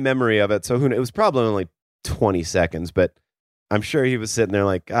have my memory of it, so it was probably only 20 seconds, but I'm sure he was sitting there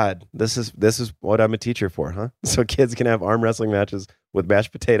like, God, this is what I'm a teacher for, huh? So kids can have arm wrestling matches with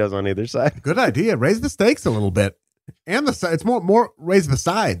mashed potatoes on either side. Good idea. Raise the stakes a little bit. And it's more raise the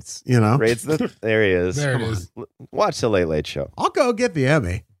sides, There he is. There it is. Watch the Late Late Show. I'll go get the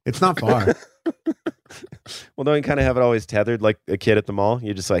Emmy. It's not far. Well, don't you kind of have it always tethered like a kid at the mall?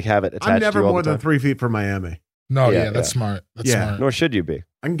 You just like have it attached I'm never to you all more the than time? 3 feet from my Emmy. No, Yeah, that's smart. That's Yeah. smart. Nor should you be.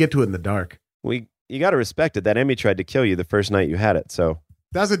 I can get to it in the dark. You got to respect it. That Emmy tried to kill you the first night you had it. So,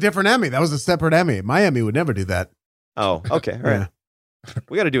 That was a different Emmy. That was a separate Emmy. My Emmy would never do that. oh, okay, all right.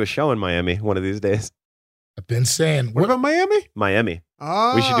 We got to do a show in Miami one of these days. I've been saying. What about Miami? Miami.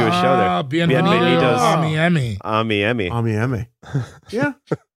 Oh, We should do a show there. Bienvenidos Bienvenidos. a Miami. Miami. Emmy. Yeah.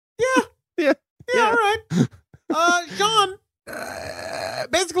 Yeah. Yeah, all right. Sean,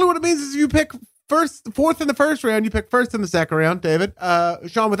 basically what it means is you pick fourth in the first round, you pick first in the second round, David.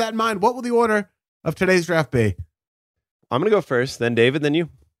 Sean, with that in mind, what will the order of today's draft be? I'm going to go first, then David, then you.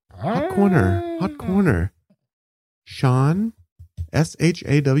 Hot corner. Sean,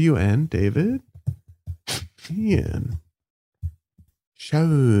 SHAWN, David, Ian,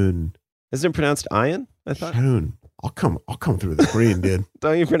 Sean. Isn't it pronounced Ian? I thought. Sean. I'll come through the screen, dude.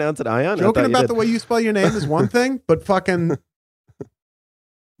 Don't you pronounce it Ion? Joking about the way you spell your name is one thing, but fucking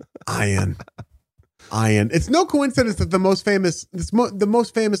Ian. It's no coincidence that the most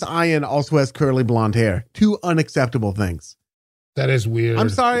famous Ian also has curly blonde hair. Two unacceptable things. That is weird. I'm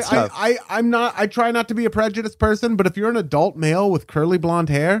sorry. It's tough. I'm not. I try not to be a prejudiced person, but if you're an adult male with curly blonde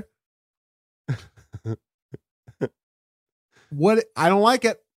hair, I don't like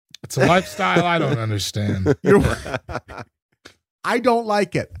it. It's a lifestyle I don't understand. I don't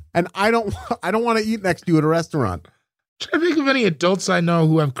like it, and I don't want to eat next to you at a restaurant. Trying to think of any adults I know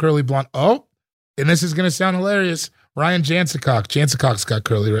who have curly blonde. Oh, and this is going to sound hilarious. Ryan Jansecock. Jansecock's got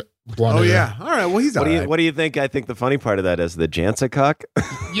curly blonde Oh hair. yeah. All right. Well, he's all right. What do you think? I think the funny part of that is the Jansecock.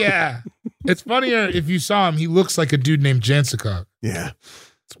 Yeah. It's funnier if you saw him. He looks like a dude named Jansecock. Yeah.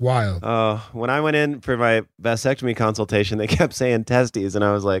 It's wild. When I went in for my vasectomy consultation, they kept saying testes, and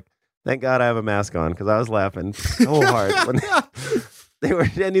I was like, thank God I have a mask on, because I was laughing so hard when they were.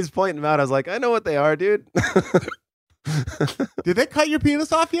 And he's pointing them out. I was like, I know what they are, dude. Did they cut your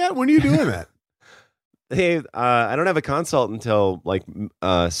penis off yet? When are you doing that? Hey, I don't have a consult until like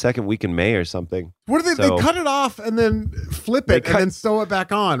second week in May or something. What do they? So- They cut it off and then flip it and then sew it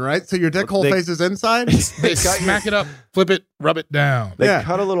back on, right? So your dick hole faces inside. They smack it up, flip it, rub it down. They Yeah.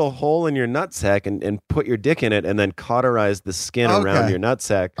 cut a little hole in your nutsack and put your dick in it, and then cauterize the skin around your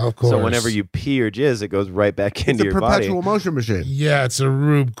nutsack. Of course. So whenever you pee or jizz, it goes right back It's into a your perpetual body. motion machine. Yeah, it's a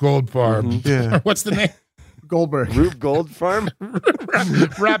Rube Goldfarb. Yeah. What's the name? Goldberg. Rube Gold Farm.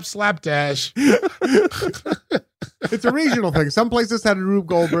 Rap Slapdash. It's a regional thing. Some places had Rube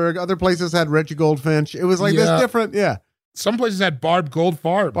Goldberg. Other places had Reggie Goldfinch. It was like this different. Yeah. Some places had Barb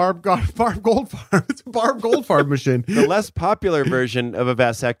Goldfarb. Barb Goldfarb. It's a Barb Goldfarb machine. The less popular version of a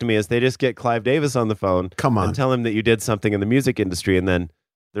vasectomy is they just get Clive Davis on the phone. Come on. And tell him that you did something in the music industry, and then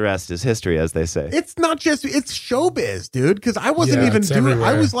the rest is history, as they say. It's not just, it's showbiz, dude. Because I wasn't even it's doing, everywhere.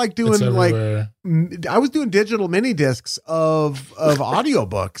 I was like doing It's like, everywhere. I was doing digital mini discs of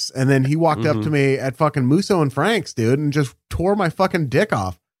audiobooks. And then he walked up to me at fucking Musso and Frank's, dude, and just tore my fucking dick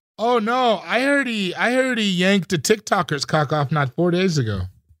off. Oh no! I heard he yanked a TikToker's cock off not 4 days ago.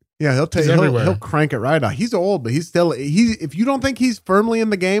 Yeah, he'll He's everywhere. he'll crank it right out. He's old, but he's still, if you don't think he's firmly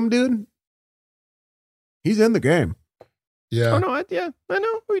in the game, dude, he's in the game. Yeah. Oh, no, I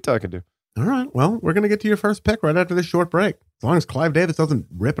know. Who are you talking to? All right. Well, we're going to get to your first pick right after this short break. As long as Clive Davis doesn't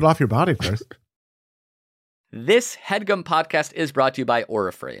rip it off your body first. This HeadGum podcast is brought to you by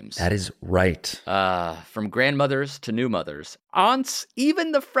Auriframes. That is right. From grandmothers to new mothers, aunts,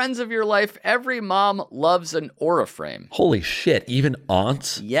 even the friends of your life, every mom loves an Auriframe. Holy shit, even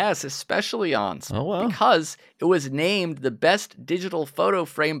aunts? Yes, especially aunts. Oh, wow. Because it was named the best digital photo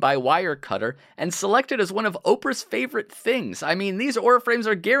frame by Wirecutter and selected as one of Oprah's favorite things. I mean, these Auriframes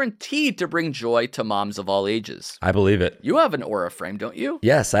are guaranteed to bring joy to moms of all ages. I believe it. You have an Auriframe, don't you?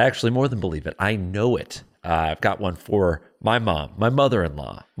 Yes, I actually more than believe it. I know it. I've got one for my mom, my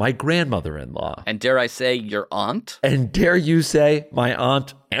mother-in-law, my grandmother-in-law. And dare I say, your aunt? And dare you say, my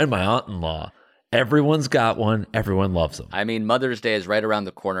aunt and my aunt-in-law. Everyone's got one. Everyone loves them. I mean, Mother's Day is right around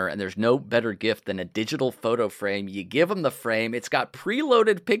the corner, and there's no better gift than a digital photo frame. You give them the frame, it's got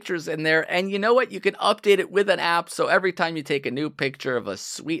preloaded pictures in there, and you know what? You can update it with an app, so every time you take a new picture of a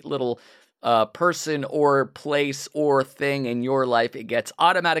sweet little person or place or thing in your life, it gets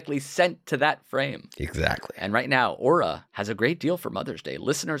automatically sent to that frame. Exactly. And right now, Aura has a great deal for Mother's Day.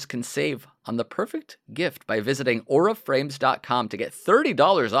 Listeners can save on the perfect gift by visiting auraframes.com to get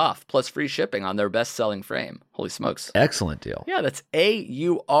 $30 off plus free shipping on their best-selling frame. Holy smokes. Excellent deal. Yeah, that's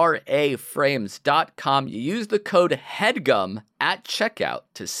auraframes.com. You use the code HEADGUM at checkout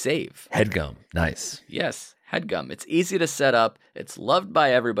to save. Headgum. Nice. Yes, HEADGUM. It's easy to set up. It's loved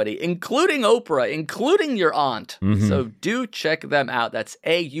by everybody, including Oprah, including your aunt. So do check them out. That's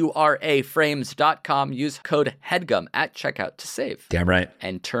auraframes.com. Use code HEADGUM at checkout to save. Damn right.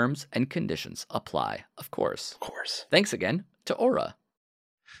 And terms and conditions apply, of course. Of course. Thanks again to Aura.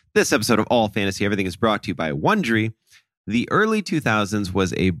 This episode of All Fantasy Everything is brought to you by Wondery. The early 2000s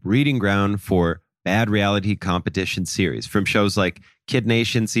was a breeding ground for bad reality competition series, from shows like Kid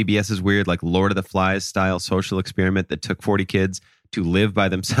Nation, CBS's weird like Lord of the Flies style social experiment that took 40 kids to live by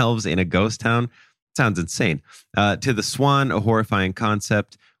themselves in a ghost town. Sounds insane. To The Swan, a horrifying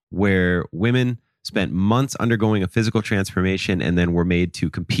concept where women spent months undergoing a physical transformation and then were made to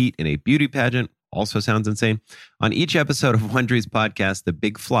compete in a beauty pageant. Also sounds insane. On each episode of Wondery's podcast, The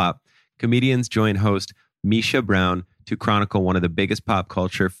Big Flop, comedians join host Misha Brown to chronicle one of the biggest pop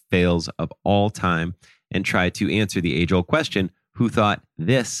culture fails of all time and try to answer the age-old question, who thought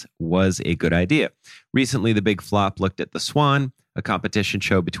this was a good idea? Recently, The Big Flop looked at The Swan, a competition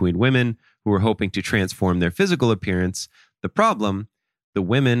show between women who were hoping to transform their physical appearance. The problem, the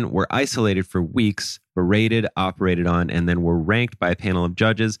women were isolated for weeks, berated, operated on, and then were ranked by a panel of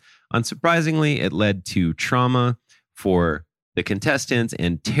judges. Unsurprisingly, it led to trauma for the contestants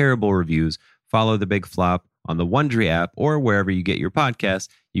and terrible reviews. Follow The Big Flop on the Wondery app or wherever you get your podcasts.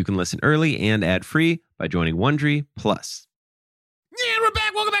 You can listen early and ad-free by joining Wondery Plus. And we're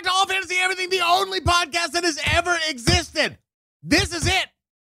back. Welcome back to All Fantasy Everything, the only podcast that has ever existed. This is it.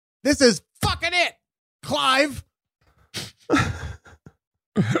 This is fucking it. Clive. All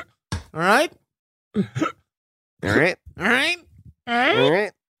right? All right. All right? All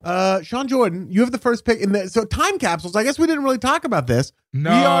right. Sean Jordan, you have the first pick in the so time capsules. I guess we didn't really talk about this.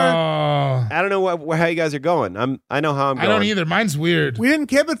 No. I don't know how you guys are going. I know how I'm going. I don't either. Mine's weird. We didn't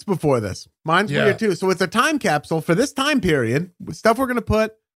kibitz before this. Mine's weird too. So it's a time capsule for this time period. Stuff we're going to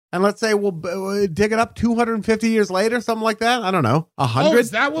put, and let's say we'll dig it up 250 years later, something like that. I don't know. 100? Oh,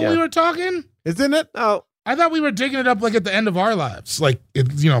 is that what we were talking? Isn't it? Oh, I thought we were digging it up like at the end of our lives, like,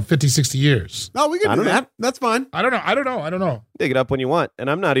 50, 60 years. No, we can do that. That's fine. I don't know. dig it up when you want. And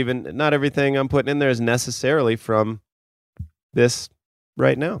not everything I'm putting in there is necessarily from this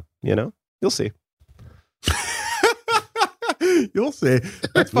right now. You'll see. You'll see.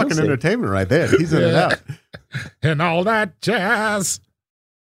 That's fucking entertainment right there. He's in it out. And all that jazz.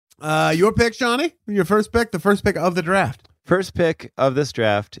 Your pick, Shawnee? Your first pick? The first pick of the draft. First pick of this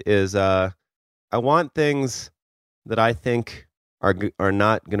draft is I want things that I think are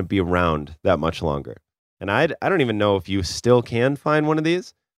not going to be around that much longer. And I don't even know if you still can find one of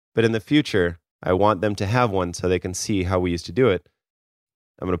these, but in the future, I want them to have one so they can see how we used to do it.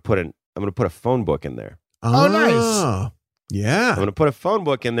 I'm going to put a phone book in there. Oh, nice. Yeah. I'm going to put a phone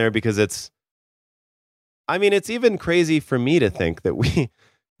book in there because it's even crazy for me to think that we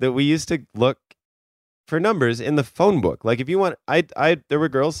used to look for numbers in the phone book. Like if you want, there were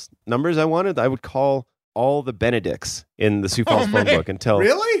girls' numbers I wanted. I would call all the Benedicts in the Sioux Falls phone book until.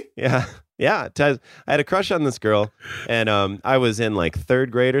 Really? Yeah. Yeah. I had a crush on this girl, and I was in like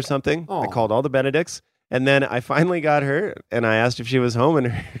third grade or something. Aww. I called all the Benedicts, and then I finally got her, and I asked if she was home, and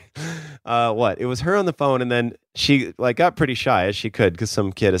it was her on the phone, and then she got pretty shy as she could because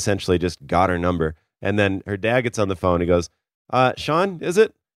some kid essentially just got her number, and then her dad gets on the phone. He goes, "Sean, is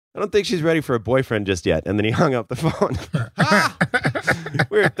it? I don't think she's ready for a boyfriend just yet." And then he hung up the phone.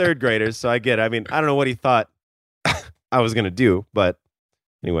 We were third graders, so I get it. I don't know what he thought I was going to do, but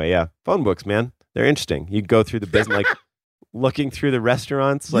anyway, yeah. Phone books, man. They're interesting. You go through the business, looking through the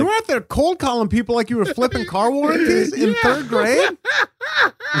restaurants. You were out there cold calling people like you were flipping car warranties in third grade?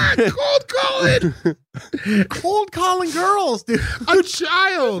 Cold calling. Cold calling girls, dude. A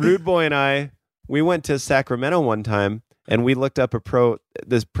child. Rude Boy and we went to Sacramento one time, and we looked up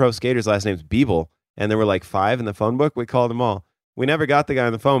this pro skater's last name's Beeble, and there were like 5 in the phone book. We called them all. We never got the guy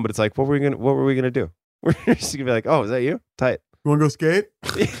on the phone, but it's like, what were we gonna do? We're just gonna be like, oh, is that you? Tight. You want to go skate?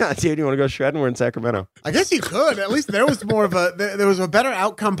 Yeah, dude, you want to go shredding? We're in Sacramento. I guess you could. At least there was more of there was a better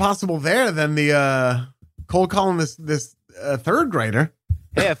outcome possible there than the cold calling this third grader.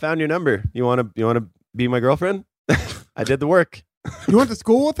 Hey, I found your number. You want to be my girlfriend? I did the work. You went to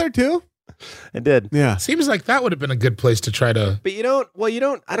school with her too? I did. Yeah. Seems like that would have been a good place to try to. But you don't,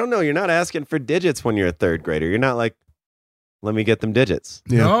 I don't know. You're not asking for digits when you're a third grader. You're not like, let me get them digits.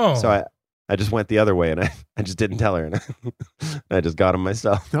 Yeah. No. So I just went the other way, and I just didn't tell her, and I just got him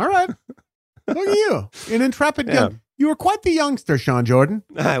myself. All right. Look at you. An intrepid young. You were quite the youngster, Sean Jordan.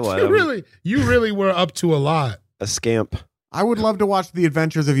 I was. You really were up to a lot. A scamp. I would love to watch the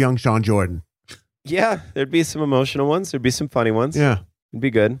adventures of young Sean Jordan. Yeah, there'd be some emotional ones. There'd be some funny ones. Yeah. It'd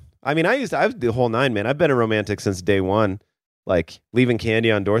be good. I mean, I was the whole nine, man. I've been a romantic since day one. Like leaving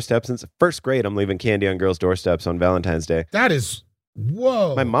candy on doorsteps. Since first grade, I'm leaving candy on girls' doorsteps on Valentine's Day. That is,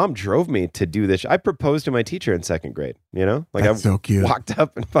 whoa. My mom drove me to do this. I proposed to my teacher in second grade, you know? Like That's so cute. Walked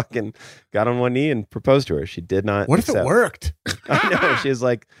up and fucking got on one knee and proposed to her. She did not What if it worked? I know. She was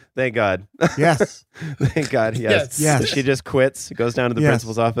like, thank God. Yes. Thank God. Yes. Yes. She just quits, goes down to the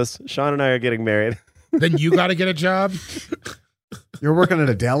principal's office. Sean and I are getting married. Then you got to get a job? You're working at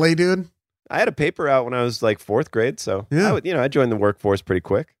a deli, dude? I had a paper out when I was like fourth grade, so Yeah. I joined the workforce pretty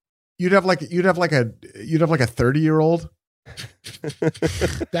quick. You'd have like a 30-year-old.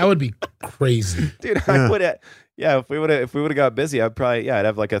 That would be crazy. Dude, I would have if we would have got busy, I'd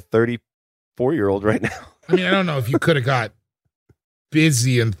have like a 34-year-old right now. I mean, I don't know if you could have got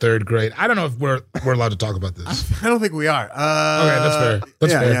busy in third grade. I don't know if we're allowed to talk about this. I don't think we are. Okay, that's fair.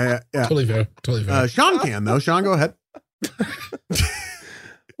 That's fair. Yeah. Totally fair. Sean can though. Sean, go ahead.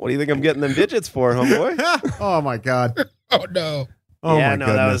 What do you think I'm getting them digits for, homeboy? Oh my God. Oh no. Oh yeah, my no,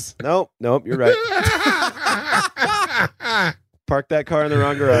 goodness. that was nope, you're right. Park that car in the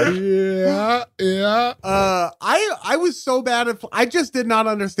wrong garage. Yeah. I was so bad at I just did not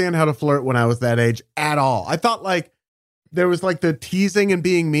understand how to flirt when I was that age at all. I thought like there was like the teasing and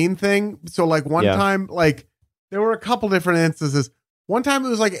being mean thing. So like one time, like there were a couple different instances. One time it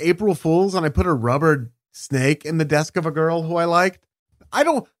was like April Fool's and I put a rubber snake in the desk of a girl who I liked. I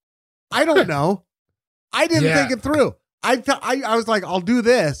don't know. I didn't think it through. I was like, I'll do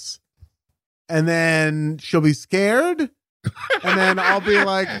this. And then she'll be scared. And then I'll be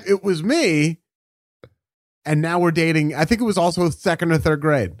like, it was me. And now we're dating. I think it was also second or third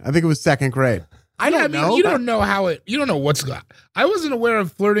grade. I think it was second grade. I don't know. You don't know you don't know what's going on. I wasn't aware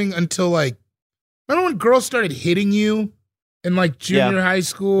of flirting until like, remember when girls started hitting you in like junior high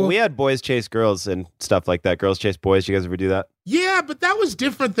school? We had boys chase girls and stuff like that. Girls chase boys. You guys ever do that? Yeah, but that was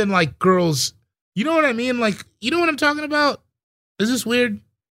different than like girls. You know what I mean? Like, you know what I'm talking about? Is this weird?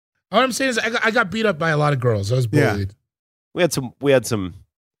 All I'm saying is I got beat up by a lot of girls. I was bullied. Yeah. We had some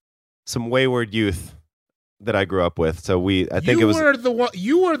wayward youth that I grew up with. So you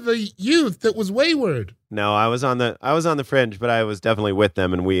were the youth that was wayward. No, I was on the fringe, but I was definitely with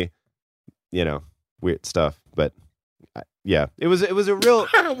them, and we, weird stuff. But yeah, it was a real.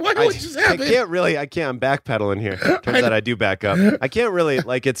 What just happened? I can't. I'm backpedaling here. Turns out I do back up. I can't really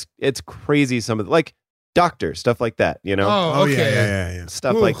like. It's crazy. Some of like doctor stuff like that. Oh, okay. Yeah.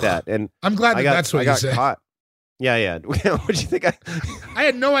 Stuff like that. And I'm glad that's what you said. Caught. Yeah. What'd you think? I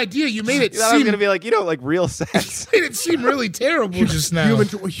had no idea. You made it seem. I was gonna be like, like real sex. You made it seem really terrible just now.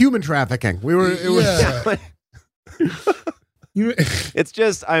 Human trafficking. It's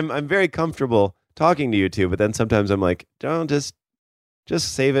just I'm very comfortable talking to you two, but then sometimes I'm like, don't just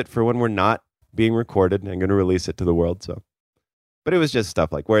save it for when we're not being recorded. I'm going to release it to the world. So, but it was just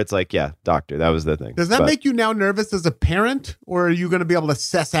stuff like where it's like, yeah, doctor, that was the thing. Does that make you now nervous as a parent, or are you going to be able to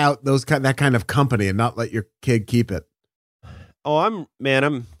suss out that kind of company and not let your kid keep it? Oh, I'm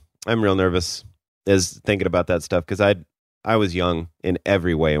real nervous as thinking about that stuff because I was young in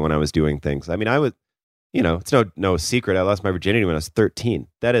every way when I was doing things. I mean, I was, it's no secret. I lost my virginity when I was 13.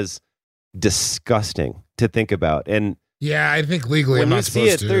 That is disgusting to think about. And yeah, I think legally when I'm you not see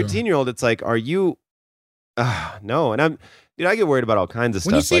a supposed to. 13-year-old, it's like, are you? No, and I get worried about all kinds of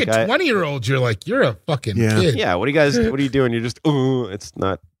stuff. When you see a 20-year-old, you're like, you're a fucking kid. Yeah. What are you doing? You're just, it's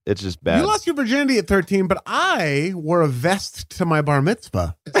not. It's just bad. You lost your virginity at 13, but I wore a vest to my bar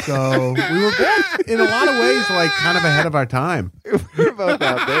mitzvah. So we were both, in a lot of ways, like kind of ahead of our time. We're both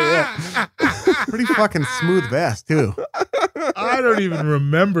out there, yeah. Pretty fucking smooth vest, too. I don't even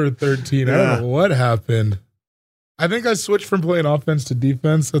remember 13. I don't know what happened. I think I switched from playing offense to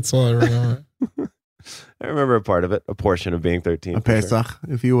defense. That's all I remember. I remember a part of it, a portion of being 13. A Pesach,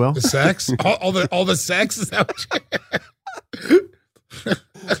 if you will. The sex? all the sex? Is that what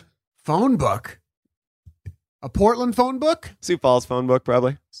Phone book. A Portland phone book? Sioux Falls phone book,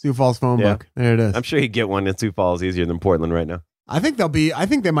 probably. Sioux Falls phone book. There it is. I'm sure you get one in Sioux Falls easier than Portland right now. I think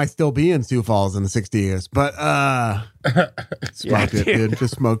they might still be in Sioux Falls in the 60 years, but smoked it, dude.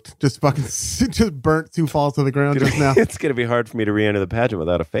 Just burnt Sioux Falls to the ground just now. It's gonna be hard for me to re-enter the pageant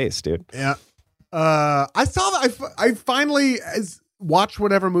without a face, dude. Yeah. I saw that. I finally watched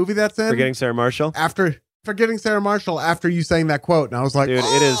whatever movie that's in. Forgetting Sarah Marshall? Forgetting Sarah Marshall after you saying that quote, and I was like, dude,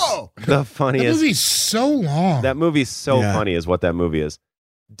 oh! It is the funniest. That movie's so long. That movie's so funny is what that movie is.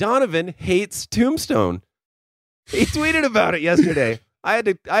 Donovan hates Tombstone. He tweeted about it yesterday. I had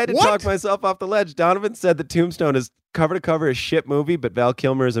to talk myself off the ledge. Donovan said that Tombstone is cover to cover a shit movie, but Val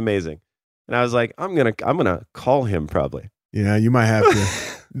Kilmer is amazing. And I was like, I'm gonna call him probably. Yeah, you might have to.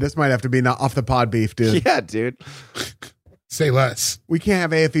 This might have to be off the pod beef, dude. Yeah, dude. Say less. We can't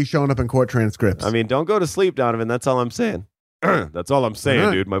have AFE showing up in court transcripts. I mean, don't go to sleep, Donovan. That's all I'm saying. That's all I'm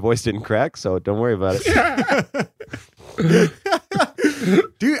saying, dude. My voice didn't crack, so don't worry about it.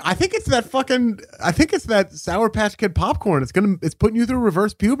 Dude, I think it's that Sour Patch Kid popcorn. It's putting you through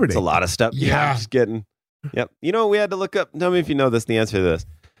reverse puberty. It's a lot of stuff. Yeah. I'm just getting. Yep. You know what we had to look up? Tell me if you know this. The answer to this.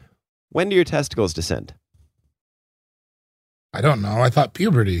 When do your testicles descend? I don't know. I thought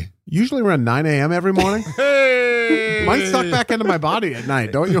puberty. Usually around 9 a.m. every morning. Hey! Mine suck back into my body at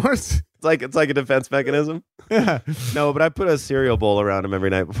night. Don't yours? It's like a defense mechanism. Yeah. No, but I put a cereal bowl around them every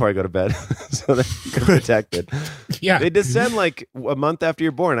night before I go to bed, so they're protected. Yeah. They descend like a month after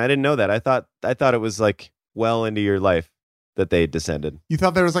you're born. I didn't know that. I thought it was like well into your life that they descended. You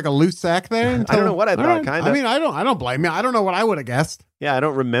thought there was like a loose sack there? I don't know what I thought. Right. Kind of. I mean, I don't blame you. I don't know what I would have guessed. Yeah, I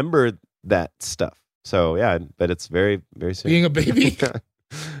don't remember that stuff. So yeah, but it's very, very soon. Being a baby?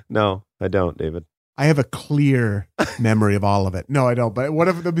 No, I don't, David. I have a clear memory of all of it. No, I don't. But what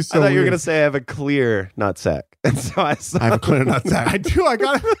if that'd be so I thought you were weird. going to say I have a clear nut sack. And so I have a clear nut sack. I do. I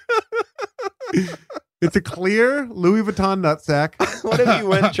got it. It's a clear Louis Vuitton nut sack. What if you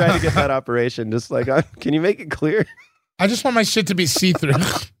went and tried to get that operation? Just like, can you make it clear? I just want my shit to be see-through.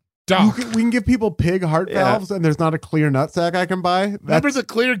 We can give people pig heart valves, and there's not a clear nut sack I can buy. Remember the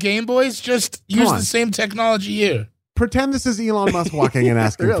clear Game Boys? Just use the same technology here. Pretend this is Elon Musk walking and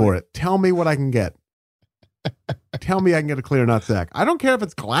asking for it. Tell me what I can get. Tell me I can get a clear nut sack. I don't care if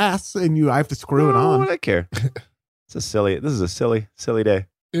it's glass and I have to screw it on. What do I care? This is a silly day.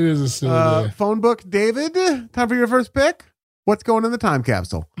 It is a silly day. Phone book, David. Time for your first pick. What's going in the time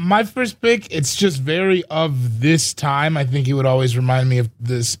capsule? My first pick, it's just very of this time. I think it would always remind me of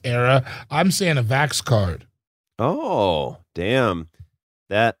this era. I'm saying a Vax card. Oh, damn.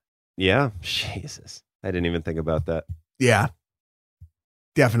 Jesus. I didn't even think about that. Yeah.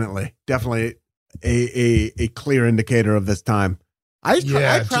 Definitely a clear indicator of this time. I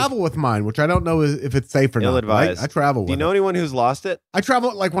travel with mine, which I don't know if it's safe or not. Ill-advised. I travel with it. Do you know anyone who's lost it? I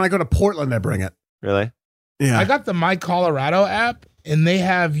travel, like when I go to Portland, I bring it. Really? Yeah. I got the My Colorado app, and they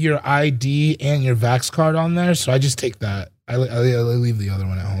have your ID and your Vax card on there, so I just take that. I leave the other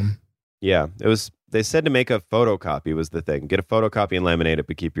one at home. Yeah. They said to make a photocopy was the thing. Get a photocopy and laminate it,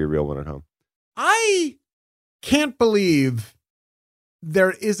 but keep your real one at home. I can't believe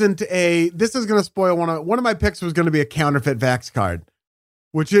there isn't this is going to spoil one of my picks was going to be a counterfeit Vax card,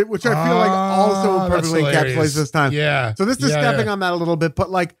 which I feel like also perfectly encapsulates this time. Yeah. So this is stepping on that a little bit,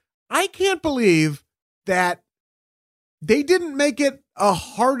 but like, I can't believe that they didn't make it a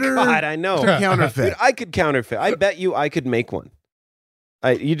harder God, I know. to counterfeit. Dude, I could counterfeit. I bet you I could make one.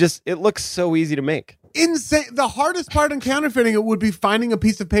 It looks so easy to make. Insane. The hardest part in counterfeiting it would be finding a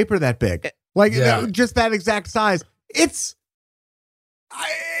piece of paper that big. Like just that exact size.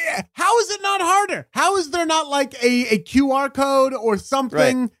 How is it not harder? How is there not like a QR code or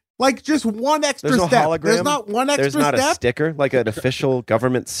something? Right. Like just one extra There's no step. hologram. There's not one extra step. There's not a sticker, like an official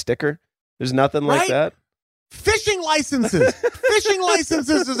government sticker. There's nothing like that. Fishing licenses. Fishing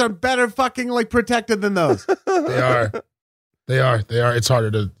licenses are better fucking like protected than those. They are. It's harder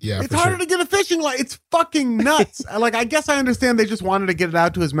to, It's harder to get a fishing license. It's fucking nuts. Like, I guess I understand they just wanted to get it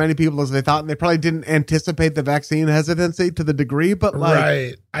out to as many people as they thought, and they probably didn't anticipate the vaccine hesitancy to the degree, but like.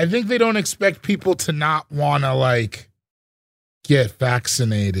 Right. I think they don't expect people to not want to, like, get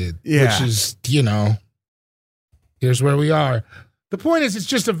vaccinated. Yeah. Which is, here's where we are. The point is, it's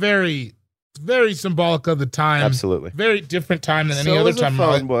just a very symbolic of the time. Absolutely. Very different time than any other time. So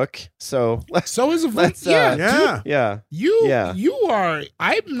is a phone book. So is a phone. Yeah. You are.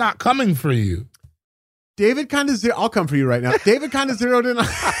 I'm not coming for you. David kind of I'll come for you right now. David kind of zeroed in on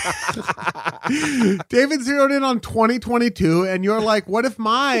David zeroed in on 2022, and you're like, what if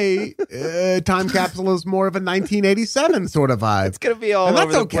my time capsule is more of a 1987 sort of vibe? It's gonna be all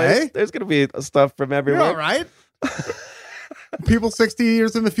over the place. There's gonna be stuff from everywhere. You're all right. People 60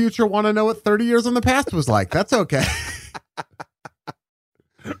 years in the future want to know what 30 years in the past was like. That's okay.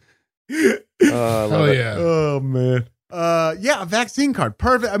 Oh, yeah. Oh, man. A vaccine card.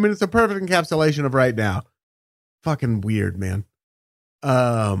 Perfect. I mean, it's a perfect encapsulation of right now. Fucking weird, man.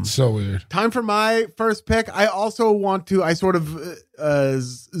 So weird. Time for my first pick. I also want to, I sort of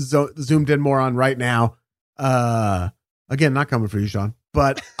zoomed in more on right now. Again, not coming for you, Sean.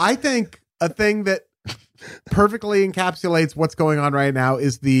 But I think a thing that perfectly encapsulates what's going on right now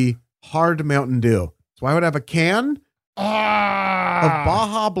is the hard Mountain Dew. So I would have a can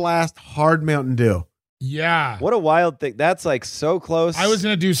Baja Blast Hard Mountain Dew. Yeah. What a wild thing. That's like so close. I was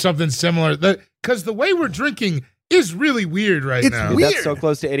going to do something similar. Because the way we're drinking is really weird right now. It's weird. That's so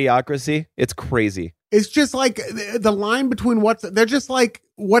close to idiocracy. It's crazy. It's just like the line between they're just like,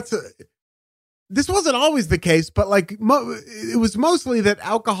 this wasn't always the case, but like it was mostly that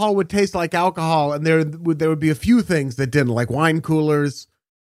alcohol would taste like alcohol, and there would be a few things that didn't, like wine coolers,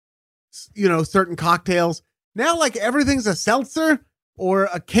 certain cocktails. Now, like everything's a seltzer or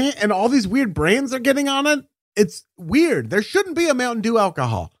a can, and all these weird brands are getting on it. It's weird. There shouldn't be a Mountain Dew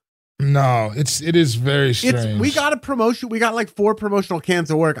alcohol. No, it is very strange. We got a promotion. We got like 4 promotional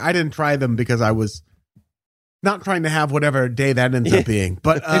cans at work. I didn't try them because I was not trying to have whatever day that ends up being.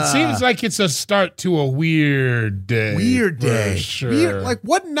 But it seems like it's a start to a weird day. Weird day. Sure. Weird, like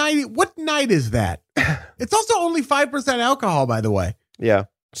what night is that? It's also only 5% alcohol, by the way. Yeah.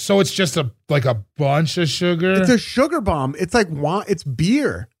 So it's just a bunch of sugar. It's a sugar bomb. It's like it's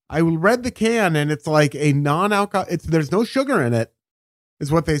beer. I read the can and it's like a non-alcohol. There's no sugar in it,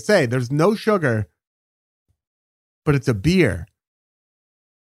 is what they say. There's no sugar, but it's a beer.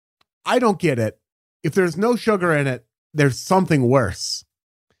 I don't get it. If there's no sugar in it, there's something worse.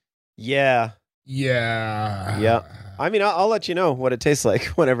 Yeah. Yeah. I mean, I'll let you know what it tastes like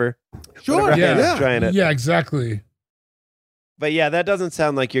whenever. Sure. Whenever I end up trying it. Yeah, exactly. But yeah, that doesn't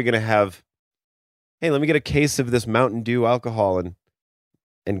sound like you're going to have, hey, let me get a case of this Mountain Dew alcohol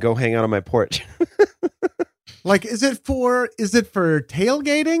and go hang out on my porch. Like, is it for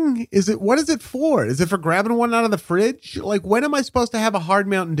tailgating? What is it for? Is it for grabbing one out of the fridge? Like, when am I supposed to have a hard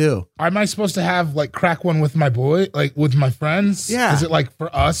Mountain Dew? Am I supposed to have crack one with my boy, with my friends? Yeah. Is it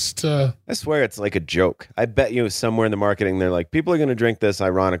for us to? I swear it's like a joke. I bet you somewhere in the marketing, they're like, people are going to drink this,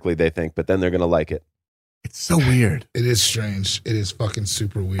 ironically, they think, but then they're going to like it. It's so weird. It is strange. It is fucking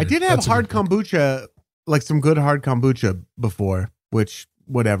super weird. I did have hard kombucha, like some good hard kombucha before, which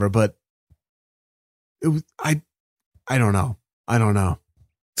whatever, but it was I don't know.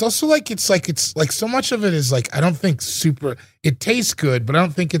 It's also it's so much of it is I don't think super. It tastes good, but I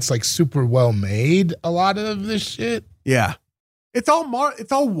don't think it's super well made. A lot of this shit. Yeah, it's all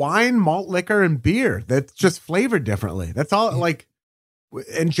wine, malt liquor, and beer that's just flavored differently. That's all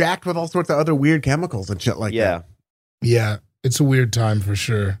and jacked with all sorts of other weird chemicals and shit like that. Yeah, it's a weird time for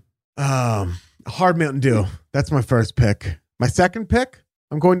sure. Hard Mountain Dew. That's my first pick. My second pick,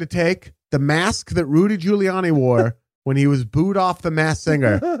 I'm going to take the mask that Rudy Giuliani wore when he was booed off The Masked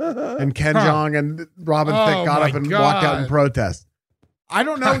Singer and Ken Jeong and Robin Thicke got up and walked out in protest. I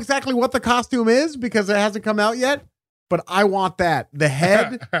don't know exactly what the costume is because it hasn't come out yet, but I want that. The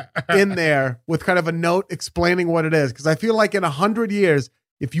head in there with kind of a note explaining what it is. Because I feel like in 100 years,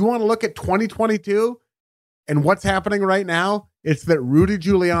 if you want to look at 2022 and what's happening right now, it's that Rudy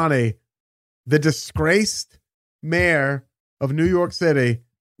Giuliani, the disgraced mayor of New York City,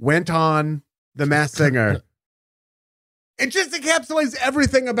 went on The Masked Singer. It just encapsulates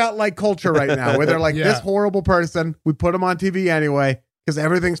everything about culture right now, where they're this horrible person. We put him on TV anyway because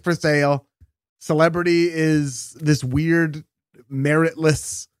everything's for sale. Celebrity is this weird,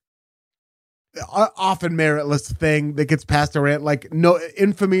 meritless, often meritless thing that gets passed around. No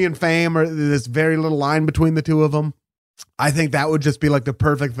infamy and fame, or this very little line between the two of them. I think that would just be the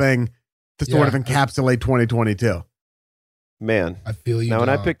perfect thing to sort of encapsulate 2022. Man, I feel you. Now, when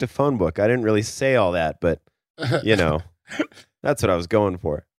I picked a phone book, I didn't really say all that, but that's what I was going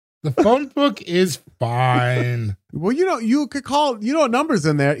for. The phone book is fine. Well, you could call, what number's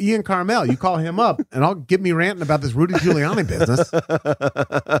in there? Ian Carmel. You call him up and I'll get me ranting about this Rudy Giuliani business.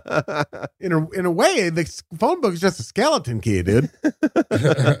 In a way, the phone book is just a skeleton key, dude.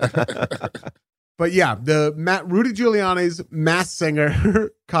 But yeah, Rudy Giuliani's Masked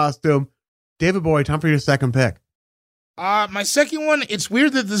Singer costume. David Gborie, time for your second pick. My second one, it's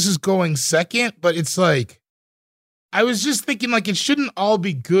weird that this is going second, but it's I was just thinking it shouldn't all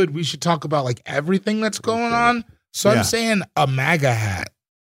be good. We should talk about everything that's going on. So I'm saying a MAGA hat.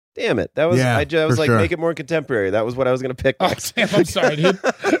 Damn it. That was, I was sure. make it more contemporary. That was what I was going to pick. Oh, damn, I'm sorry, dude.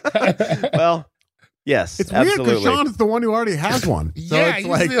 Well, yes, it's absolutely. weird because Sean is the one who already has one. So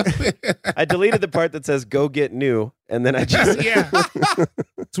it's I deleted the part that says "Go get new," and then I just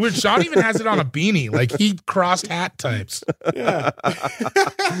It's weird. Sean even has it on a beanie. He crossed hat types. Yeah.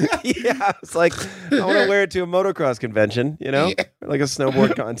 Yeah, it's I want to wear it to a motocross convention, like a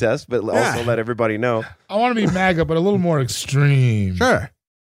snowboard contest, but also let everybody know. I want to be MAGA, but a little more extreme. Sure.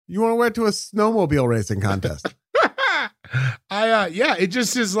 You want to wear it to a snowmobile racing contest? It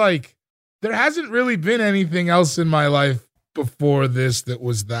just is there hasn't really been anything else in my life before this that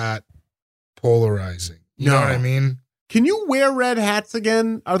was that polarizing. You know what I mean? Can you wear red hats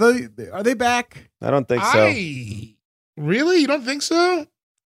again? Are they back? I don't think so. Really? You don't think so?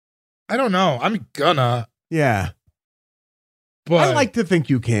 I don't know. I'm gonna. Yeah. But I like to think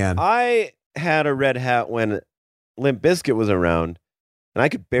you can. I had a red hat when Limp Bizkit was around, and I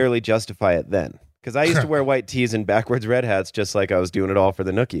could barely justify it then. Because I used to wear white tees and backwards red hats just like I was doing it all for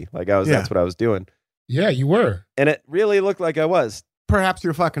the nookie. That's what I was doing. Yeah, you were. And it really looked like I was. Perhaps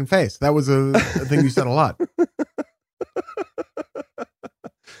your fucking face. That was a thing you said a lot.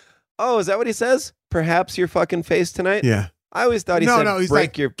 Oh, is that what he says? Perhaps your fucking face tonight? Yeah. I always thought he said, he's break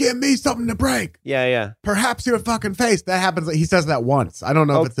like, your... give me something to break. Yeah, yeah. Perhaps your fucking face. That happens. He says that once. I don't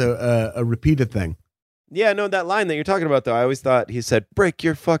know if it's a repeated thing. Yeah, no, that line that you're talking about, though, I always thought he said, break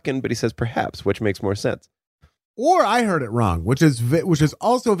your fucking, but he says perhaps, which makes more sense. Or I heard it wrong, which is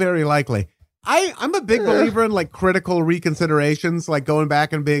also very likely. I'm a big believer in like critical reconsiderations, like going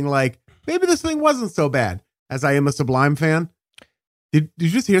back and being like, maybe this thing wasn't so bad, as I am a Sublime fan. Did you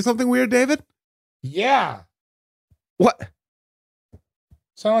just hear something weird, David? Yeah. What?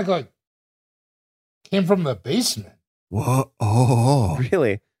 Sound like came from the basement. What? Oh.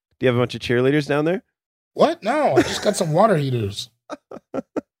 Really? Do you have a bunch of cheerleaders down there? What? No, I just got some water heaters.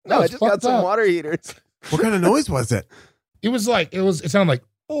 No, I it's just got fucked some up. water heaters. What kind of noise was it? It sounded like,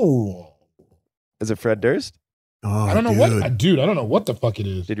 oh. Is it Fred Durst? Oh, I don't know dude. I don't know what the fuck it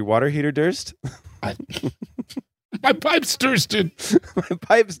is. Did your water heater Durst? My pipe's thirsted. My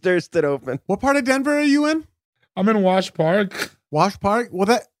pipe's Dursted open. What part of Denver are you in? I'm in Wash Park. Wash Park?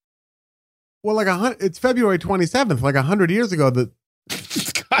 It's February 27th, like 100 years ago. God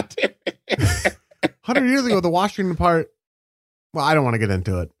damn it. 100 years ago, the Washington part. Well, I don't want to get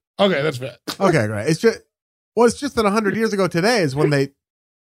into it. Okay, that's fair. Okay, great. It's just that 100 years ago today is when they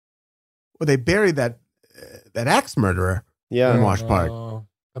buried that axe murderer Yeah. in Wash Park.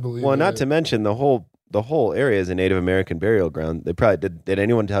 I believe Well, it. not to mention the whole area is a Native American burial ground. They probably did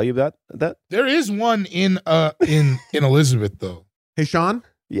anyone tell you about that? There is one in Elizabeth though. Hey, Sean,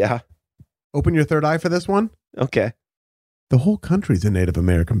 Yeah. open your third eye for this one. Okay. The whole country's a Native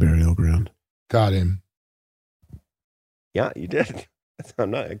American burial ground. Got him. Yeah, you did.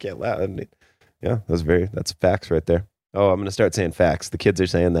 I can't laugh. Yeah, that's facts right there. Oh, I'm going to start saying facts. The kids are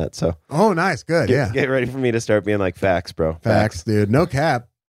saying that. So Oh, nice. Good. get ready for me to start being like facts, bro. Facts, dude. No cap.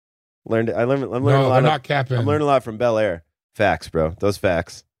 I'm learning a No, lot. they're not capping. I'm learning a lot from Bel Air. Facts, bro. Those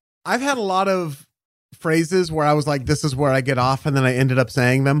facts. I've had a lot of phrases where I was like, this is where I get off, and then I ended up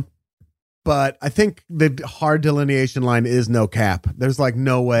saying them. But I think the hard delineation line is no cap. There's like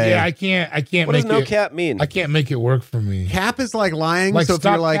no way. Yeah, I can't What make does no it. cap mean? I can't make it work for me. Cap is like lying. Like so if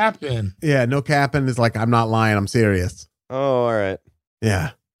stop you're like, capping. yeah, no capping is like, I'm not lying. I'm serious. Oh, all right.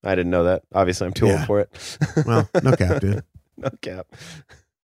 Yeah. I didn't know that. Obviously, I'm too old Yeah. for it. Well, no cap, dude. No cap.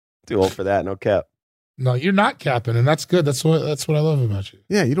 Too old for that. No cap. No, you're not capping, and that's good. That's what I love about you.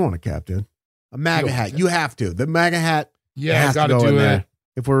 Yeah, you don't want to cap, dude. A MAGA You don't hat. You have to. The MAGA hat Yeah, has got to to go in do there it.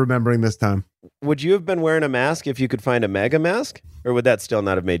 if we're remembering this time. Would you have been wearing a mask if you could find a MAGA mask? Or would that still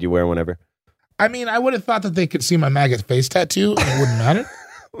not have made you wear one ever? I mean, I would have thought that they could see my maggot face tattoo, and it wouldn't matter.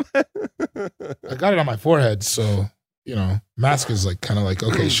 I got it on my forehead, so mask is like kind of like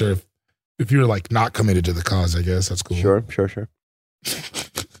okay, sure. If you're like not committed to the cause, I guess that's cool. Sure.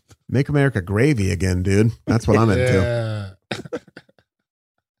 Make America gravy again, dude. That's what I'm into. Yeah.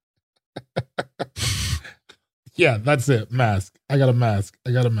 Yeah, that's it. Mask. I got a mask.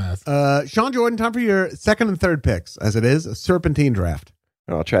 Sean Jordan, time for your second and third picks, as it is a serpentine draft.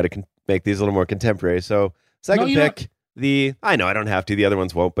 I'll try to make these a little more contemporary. So, second pick, I know I don't have to. The other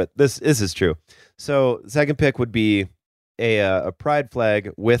ones won't, but this is true. So, second pick would be a pride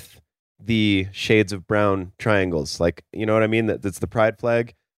flag with the shades of brown triangles. Like, you know what I mean? That's the pride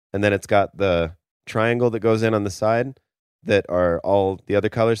flag, and then it's got the triangle that goes in on the side that are all the other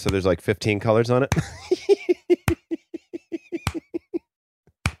colors. So there's like 15 colors on it.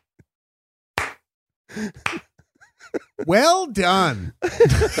 Well done.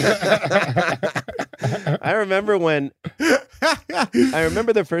 I remember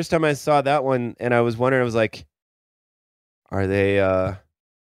the first time I saw that one, and I was wondering, I was like, are they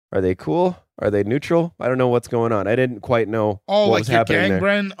cool? Are they neutral? I don't know what's going on. I didn't quite know what like was your happening gang there.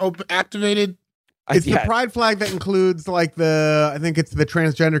 brand activated. It's the pride flag that includes like I think it's the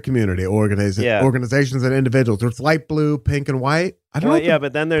transgender community organizations and individuals. So it's light blue, pink, and white. I don't know. Yeah,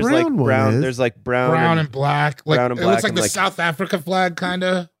 but then there's like brown one brown. is. There's like brown and black. Like brown and it looks black like and the like- South Africa flag, kind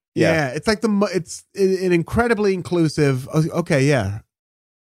of. Yeah, it's like it's an incredibly inclusive. Okay, yeah.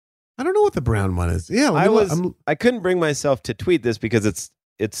 I don't know what the brown one is. Yeah, I couldn't bring myself to tweet this because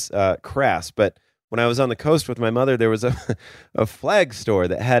it's crass. But when I was on the coast with my mother, there was a flag store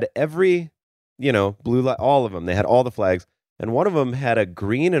that had every blue light, all of them. They had all the flags, and one of them had a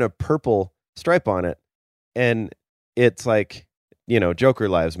green and a purple stripe on it, and it's like, Joker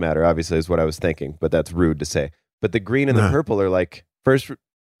lives matter, obviously, is what I was thinking, but that's rude to say. But the green and the purple are like first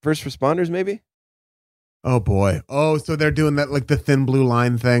responders, maybe? Oh, boy. Oh, so they're doing that, like the thin blue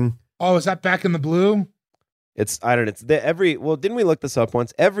line thing? Oh, is that back in the blue? I don't know. Well, didn't we look this up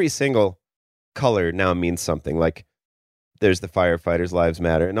once? Every single color now means something. Like, there's the firefighters' lives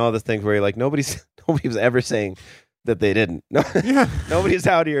matter and all the things where you're like, nobody was ever saying that they didn't. No, nobody's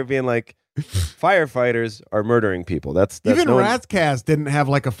out here being like, firefighters are murdering people. That's even Razzcast didn't have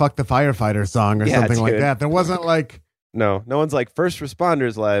like a "fuck the firefighter" song or something like that. There wasn't like no one's like first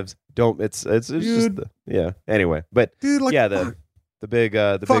responders' lives don't. It's just Anyway, but dude, like the big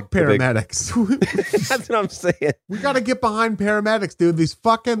paramedics. That's what I'm saying. We got to get behind paramedics, dude. These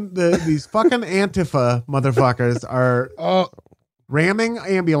fucking Antifa motherfuckers are ramming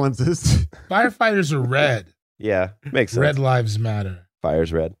ambulances. Firefighters are red. Yeah, makes sense. Red lives matter.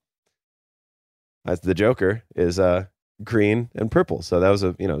 Fire's red. As the Joker is green and purple. So that was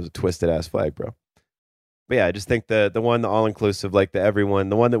a twisted ass flag, bro. But yeah, I just think the one, the all inclusive, like the everyone,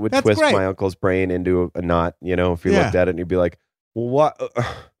 the one that would twist my uncle's brain into a knot. If you looked at it and you'd be like, well, what? And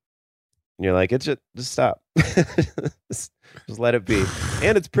you're like, it's just stop, just let it be,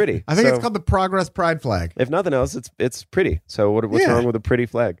 and it's pretty. I think it's called the Progress Pride flag. If nothing else, it's pretty. So what's wrong with a pretty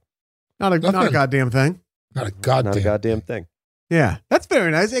flag? Not a goddamn thing. Not a goddamn thing. Yeah, that's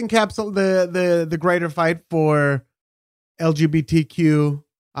very nice. Encapsulate the greater fight for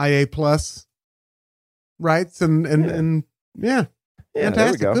LGBTQIA plus rights and yeah, fantastic.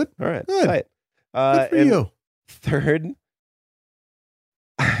 There we go. Good. All right, good. Tight. Good for you. Third,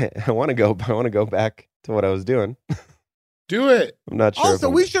 I want to go back to what I was doing. Do it. I'm not sure. Also,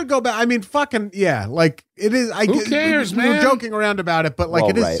 we should go back. I mean, fucking yeah. Like it is. Who cares, man? We were joking around about it, but like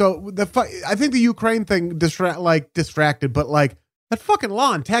it is right. So I think the Ukraine thing distracted, but like that fucking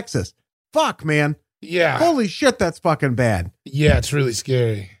law in Texas. Fuck, man. Yeah. Holy shit, that's fucking bad. Yeah, it's really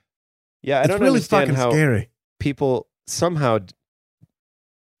scary. Yeah, I don't really understand fucking how scary. People somehow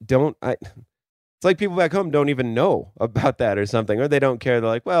don't. It's like people back home don't even know about that or something, or they don't care. They're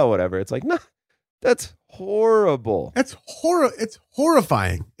like, well, whatever. It's like, no, that's horrible. It's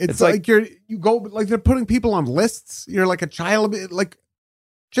horrifying. It's like you go like they're putting people on lists. You're like a child, like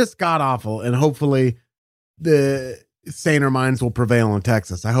just god awful. And hopefully the saner minds will prevail in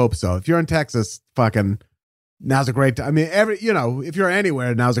Texas. I hope so. If you're in Texas, fucking now's a great time. I mean, if you're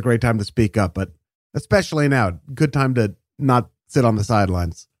anywhere, now's a great time to speak up, but especially now, good time to not sit on the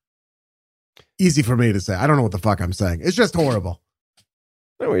sidelines. Easy for me to say. I don't know what the fuck I'm saying. It's just horrible.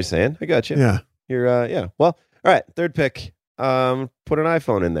 I know what you're saying. I got you. Yeah. You're yeah. Well, all right. Third pick. Put an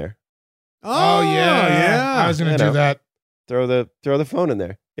iPhone in there. Oh yeah. I was gonna do that. Throw the phone in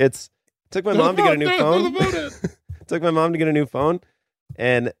there. It took my mom to get a new phone. It took my mom to get a new phone.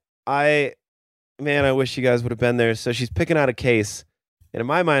 And I wish you guys would have been there. So she's picking out a case. And in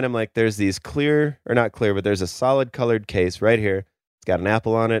my mind, I'm like, there's these clear, or not clear, but there's a solid colored case right here. It's got an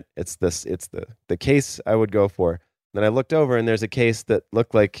apple on it. It's the case I would go for. Then I looked over and there's a case that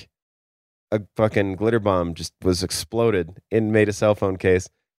looked like a fucking glitter bomb just was exploded and made a cell phone case.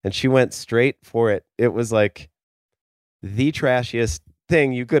 And she went straight for it. It was like the trashiest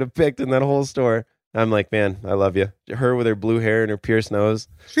thing you could have picked in that whole store. I'm like, man, I love you. Her with her blue hair and her pierced nose.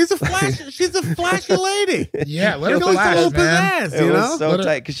 She's a flashy lady. Yeah, let her flash, man. It was so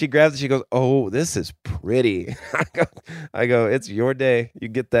tight because she grabs it. She goes, "Oh, this is pretty." I go, "It's your day. You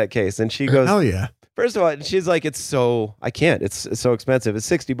get that case." And she goes, "Hell yeah!" First of all, she's like, I can't. It's so expensive. It's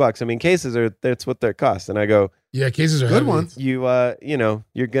 $60. I mean, cases that's what they cost. And I go, yeah, cases are good heavy. ones.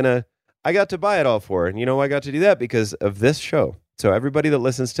 You're gonna. I got to buy it all for her. And I got to do that because of this show. So everybody that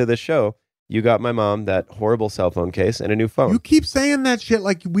listens to this show. You got my mom that horrible cell phone case and a new phone. You keep saying that shit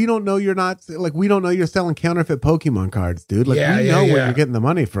like we don't know you're you're selling counterfeit Pokemon cards, dude. Like we know where you're getting the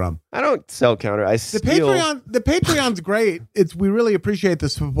money from. I don't sell counter. I steal. The Patreon's great. We really appreciate the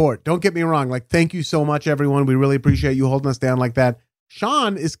support. Don't get me wrong. Like, thank you so much, everyone. We really appreciate you holding us down like that.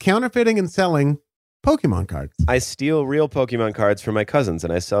 Sean is counterfeiting and selling Pokemon cards. I steal real Pokemon cards from my cousins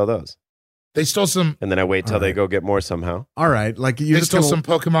and I sell those. They stole some, and then I wait till they go get more somehow. All right, like they stole some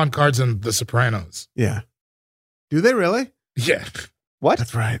Pokemon cards in The Sopranos. Yeah, do they really? Yeah. What?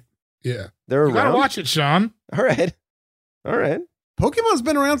 That's right. Yeah, they're around. You gotta watch it, Sean. All right. Pokemon's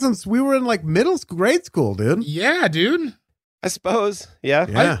been around since we were in like grade school, dude. Yeah, dude. I suppose.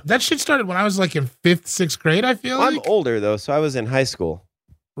 Yeah. That shit started when I was like in 5th, 6th grade. I feel like I'm older though, so I was in high school.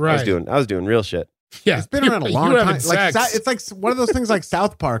 Right. I was doing real shit. Yeah, it's been around a long time. Like it's like one of those things like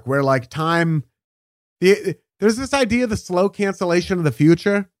South Park, where like time. There's this idea of the slow cancellation of the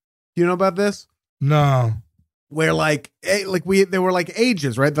future. Do you know about this? No. Where there were like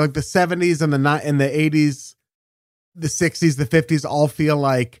ages, right? Like the 70s and the 80s the 60s, the 50s all feel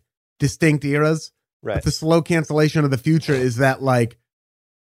like distinct eras. Right. But the slow cancellation of the future is that like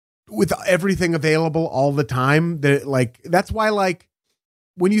with everything available all the time, that like that's why like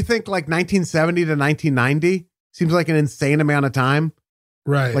when you think like 1970 to 1990 seems like an insane amount of time.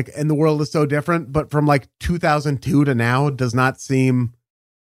 Right. Like, and the world is so different, but from like 2002 to now does not seem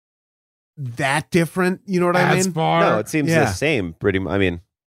that different. You know what I As mean? far. No, it seems the same. Pretty. I mean,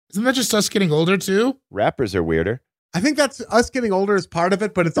 Isn't that just us getting older too? rappers are weirder. I think that's us getting older is part of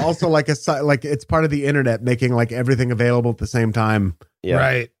it, but it's also like like it's part of the internet making like everything available at the same time. Yeah.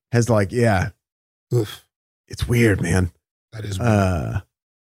 Right. Has like, Oof. it's weird, man. That is weird.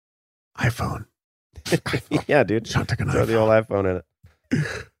 iPhone. Yeah, dude. Sean took an Throw the iPhone. old iPhone in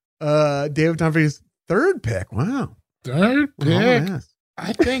it. David Humphreys' third pick. Wow. Third Oh, pick. yes.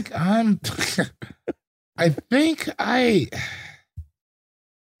 I think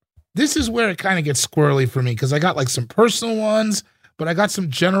this is where it kind of gets squirrely for me because I got like some personal ones, but I got some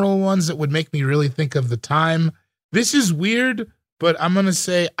general ones that would make me really think of the time. This is weird, but I'm going to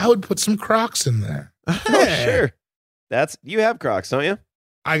say I would put some Crocs in there. Oh, sure. You have Crocs, don't you?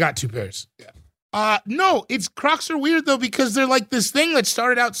 I got 2 pairs. Yeah. No, Crocs are weird though because they're like this thing that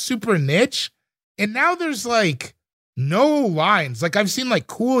started out super niche and now there's like no lines. Like I've seen like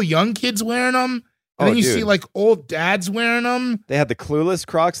cool young kids wearing them. And then you see like old dads wearing them. They had the Clueless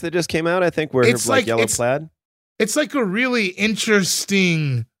Crocs that just came out, I think, where It's like like- yellow it's- plaid. It's like a really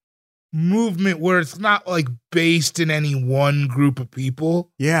interesting movement where it's not like based in any one group of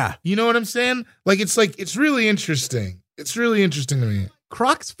people. Yeah. You know what I'm saying? Like it's really interesting. It's really interesting to me.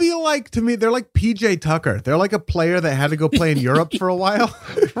 Crocs feel like, to me, they're like PJ Tucker. They're like a player that had to go play in Europe for a while.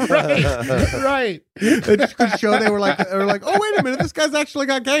 Right. They just could show they were like, oh, wait a minute, this guy's actually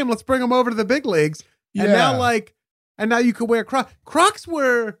got game. Let's bring him over to the big leagues. And now you could wear Crocs. Crocs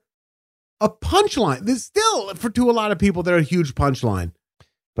were a punchline. There's still, to a lot of people, they're a huge punchline.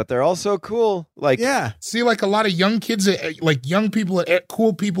 But they're also cool. Like, Yeah. See like a lot of young kids, like young people,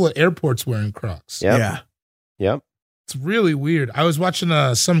 cool people at airports wearing Crocs. Yep. Yeah. Yep. It's really weird. I was watching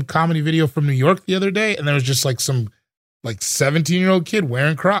some comedy video from New York the other day, and there was just like some like 17-year-old kid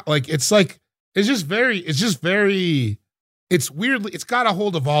wearing Crocs. Like it's just very, it's weirdly, it's got a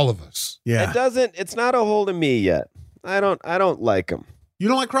hold of all of us. Yeah. It's not a hold of me yet. I don't like them. You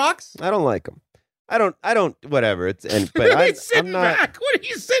don't like Crocs? I don't like them. I don't, whatever. But I'm not. Back. What are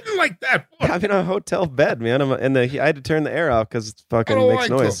you sitting like that for? I'm in a hotel bed, man. I had to turn the air off because it fucking I don't makes like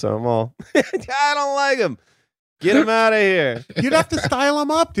noise. them. So I'm all, I don't like them. Get them out of here. You'd have to style them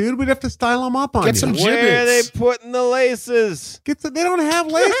up, dude. We'd have to style them up on Get you. some Where are they gibbets. putting the laces? They don't have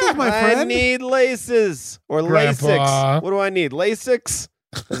laces, my friend. I need laces or Grandpa. Lasix. What do I need? Lasix?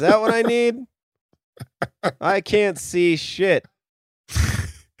 Is that what I need? I can't see shit.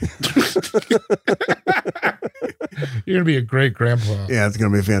 You're gonna be a great grandpa. Yeah, it's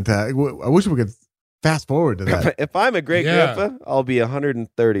going to be fantastic. I wish we could fast forward to that. If I'm a great Yeah. grandpa, I'll be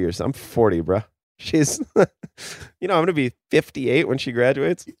 130 or something. I'm 40, bro. She's, I'm going to be 58 when she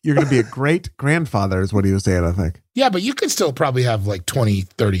graduates. You're going to be a great grandfather is what he was saying, I think. Yeah, but you could still probably have like 20,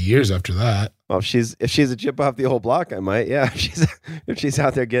 30 years after that. Well, if she's a chip off the old block, I might. Yeah, if she's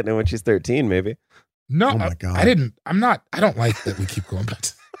out there getting it when she's 13, maybe. No, Oh my God. I don't like that we keep going back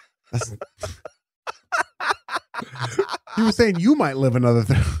to He was saying you might live another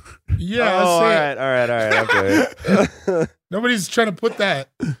thing. Yeah, Oh, all I right. Okay. nobody's trying to put that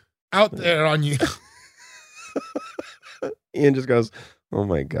out there on you. Ian just goes, "Oh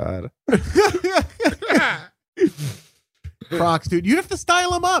my god." Crocs, dude. You have to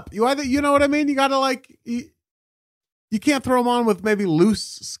style them up. You know what I mean? You got to like, you can't throw them on with maybe loose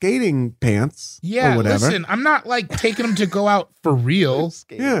skating pants Yeah, or whatever. listen, I'm not like taking them to go out for real,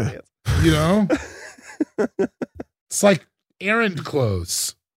 Yeah. you know? It's like errand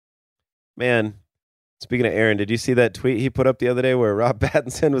clothes. Man, speaking of Aaron, did you see that tweet he put up the other day where Rob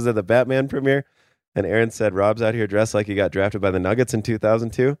Pattinson was at the Batman premiere? And Aaron said, Rob's out here dressed like he got drafted by the Nuggets in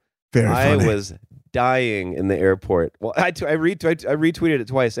 2002. Very I funny. was dying in the airport. Well, I retweeted it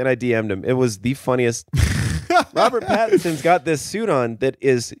twice and I DM'd him. It was the funniest. Robert Pattinson's got this suit on that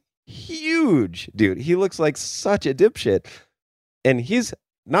is huge, dude. He looks like such a dipshit. And he's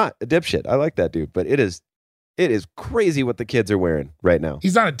not a dipshit. I like that dude, but it is crazy what the kids are wearing right now.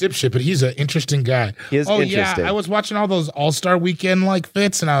 He's not a dipshit, but he's an interesting guy. He is Oh interesting. yeah, I was watching all those All-Star Weekend like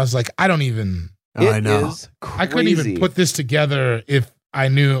fits, and I was like, I don't even. Oh, I know. Is I couldn't even crazy. put this together if I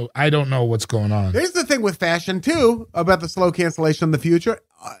knew. I don't know what's going on. Here's the thing with fashion, too, about the slow cancellation in the future.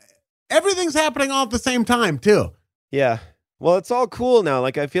 Everything's happening all at the same time, too. Yeah. Well, it's all cool now.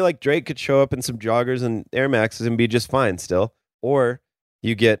 Like, I feel like Drake could show up in some joggers and Air Maxes and be just fine still. Or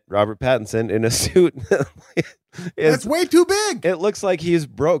you get Robert Pattinson in a suit It's way too big. It looks like he's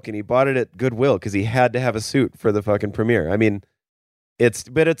broke and he bought it at Goodwill because he had to have a suit for the fucking premiere. I mean,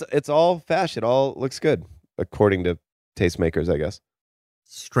 it's all fashion. It all looks good according to tastemakers, I guess.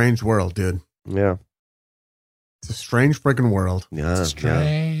 Strange world, dude. Yeah. It's a strange freaking world. Yeah.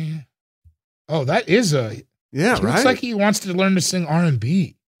 Strange. Oh, that is a... Yeah, It right? looks like he wants to learn to sing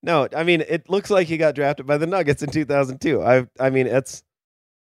R&B. No, I mean, it looks like he got drafted by the Nuggets in 2002. I mean, that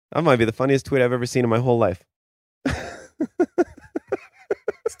might be the funniest tweet I've ever seen in my whole life.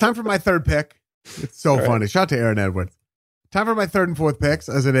 It's time for my third pick. It's so All funny. Shout out to Aaron Edwards. Time for my third and fourth picks,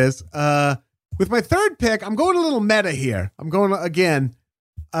 as it is. With my third pick, I'm going a little meta here. I'm going again.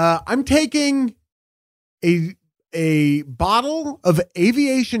 I'm taking a bottle of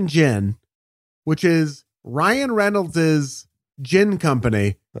aviation gin, which is Ryan Reynolds' gin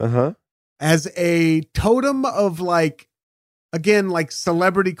company, as a totem of like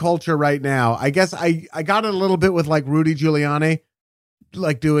celebrity culture right now. I guess I got it a little bit with like Rudy Giuliani,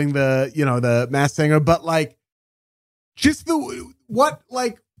 like doing the Masked Singer, but like just what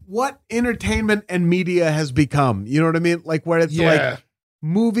entertainment and media has become. You know what I mean? Like where it's like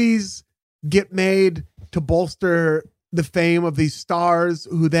movies get made to bolster the fame of these stars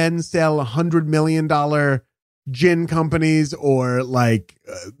who then sell $100 million gin companies or like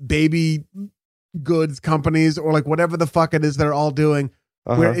baby goods companies or like whatever the fuck it is they're all doing,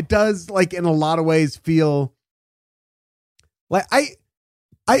 where it does like in a lot of ways feel like I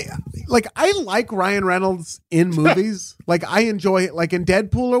like Ryan Reynolds in movies. Like I enjoy it, like in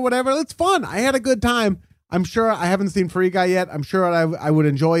Deadpool or whatever. It's fun. I had a good time. I'm sure I haven't seen Free Guy yet. I'm sure I would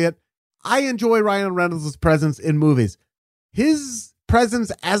enjoy it. I enjoy Ryan Reynolds' presence in movies. His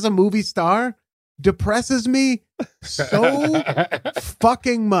presence as a movie star depresses me so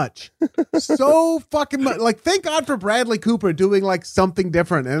fucking much. So fucking much. Like, thank God for Bradley Cooper doing like something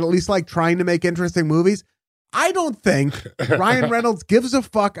different and at least like trying to make interesting movies. I don't think Ryan Reynolds gives a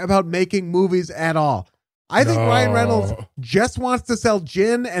fuck about making movies at all. I think Ryan Reynolds just wants to sell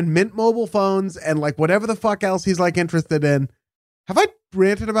gin and Mint mobile phones and like whatever the fuck else he's like interested in. Have I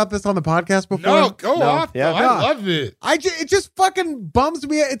ranted about this on the podcast before? No, go off. Yeah. I love it. It just fucking bums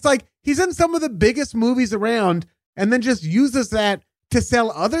me. It's like he's in some of the biggest movies around and then just uses that to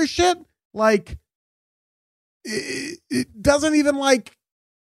sell other shit. Like it doesn't even like,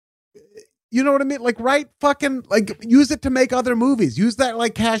 you know what I mean? Like, right? Fucking like use it to make other movies. Use that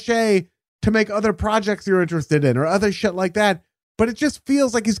like cachet to make other projects you're interested in or other shit like that. But it just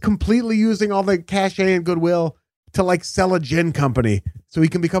feels like he's completely using all the cachet and goodwill to like sell a gin company so he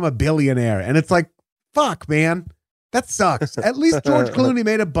can become a billionaire. And it's like, fuck, man, that sucks. At least George Clooney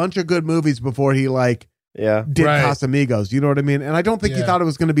made a bunch of good movies before he like did Casamigos. You know what I mean? And I don't think he thought it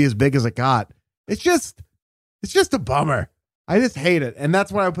was going to be as big as it got. It's just a bummer. I just hate it. And that's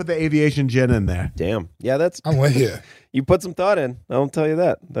why I put the aviation gin in there. Damn. Yeah, I'm with you. You put some thought in. I'll tell you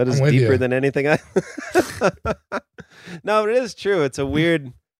that. That is deeper than anything I... No, but it is true. It's a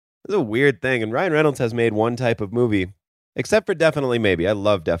weird thing. And Ryan Reynolds has made one type of movie, except for Definitely Maybe. I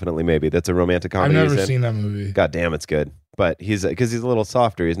love Definitely Maybe. That's a romantic comedy. I've never seen that movie. God damn, it's good. But because he's a little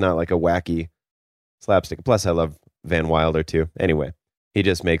softer. He's not like a wacky slapstick. Plus, I love Van Wilder too. Anyway, he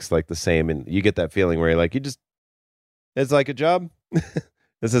just makes like the same. And you get that feeling where you're like, it's like a job.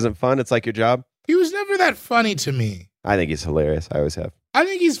 This isn't fun. It's like your job. He was never that funny to me. I think he's hilarious. I always have. I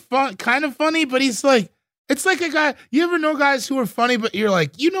think he's fun, kind of funny, but he's like, it's like a guy. You ever know guys who are funny, but you're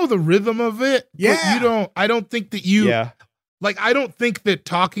like, you know the rhythm of it. Yeah. But you don't. I don't think that you. Yeah. Like, I don't think that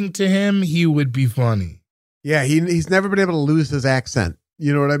talking to him, he would be funny. Yeah, he's never been able to lose his accent.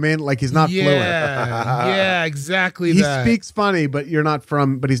 You know what I mean? Like he's not fluent. Yeah, exactly. He speaks funny, but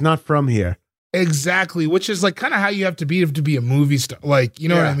he's not from here. Exactly, which is like kind of how you have to be a movie star. Like, you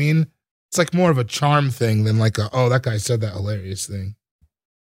know what I mean? It's like more of a charm thing than like that guy said that hilarious thing.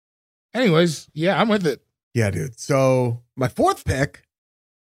 Anyways, yeah, I'm with it. Yeah, dude. So my fourth pick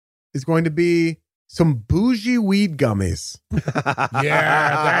is going to be some bougie weed gummies. Yeah,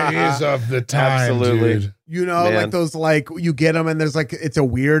 that is of the time, Absolutely. dude. You know, Man. like those, like you get them and there's like, it's a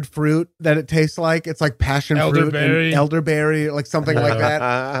weird fruit that it tastes like. It's like passion fruit and elderberry, like something like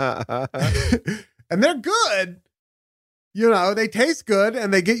that. And they're good. You know, they taste good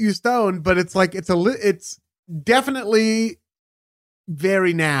and they get you stoned, but it's like, it's definitely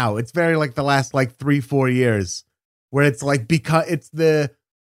very now. It's very like the last like 3-4 years where it's like, because it's the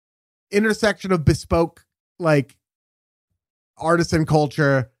intersection of bespoke, like artisan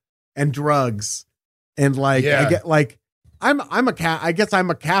culture and drugs. And like, I get like, I guess I'm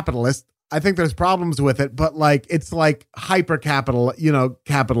a capitalist. I think there's problems with it, but like, it's like hyper capital,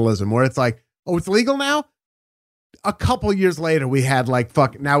 capitalism where it's like, oh, it's legal now. A couple years later, we had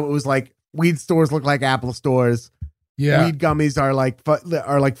like, now it was like weed stores look like Apple stores. Yeah. Weed gummies are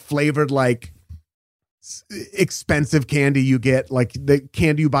like flavored like expensive candy you get, like the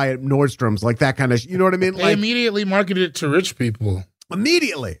candy you buy at Nordstrom's, like that kind of, you know what I mean? They Like immediately marketed it to rich people.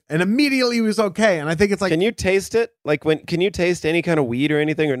 immediately it was okay. And I think it's like, Can you taste it? Like can you taste any kind of weed or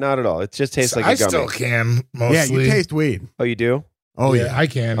anything, or not at all? It just tastes like a I gummy. still can mostly. yeah, you taste weed. Oh, you do? Oh yeah. I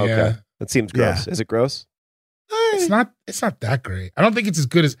can. Okay. Yeah. That seems gross. Is it gross? It's not that great. I don't think it's as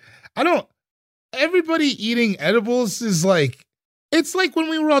good as everybody eating edibles is like, it's like when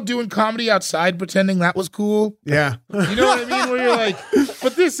we were all doing comedy outside pretending that was cool. Yeah. You know what I mean? Where you're like,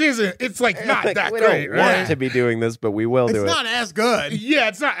 but this isn't. It's like not Like, that we great, don't right? want to be doing this, but we will It's do it. not as good. Yeah,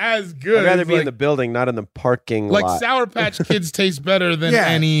 it's not as good. I'd rather It's be in like, the building, not in the parking like lot. Sour Patch Kids taste better than Yeah.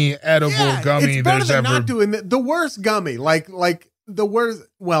 any edible gummy it's better there's than ever. not doing the worst gummy. Like the worst.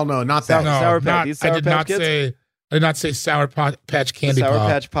 Well, no, not that. No, Sour Patch- not, these I Sour did Patch not Kids? say. I did not say Sour Patch Candy Sour Pop.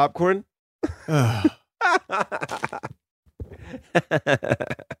 Patch popcorn? Ugh.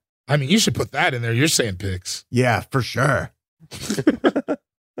 I mean, you should put that in there. You're saying pics. Yeah, for sure.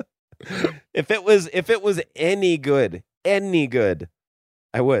 If it was any good,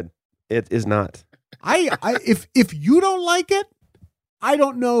 I would. It is not. If you don't like it, I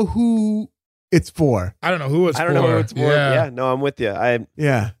don't know who it's for. I don't know who it's for. I don't know who it's for. Yeah. Yeah, no, I'm with you. I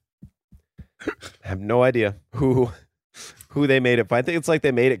Yeah. have no idea who they made it for. I think it's like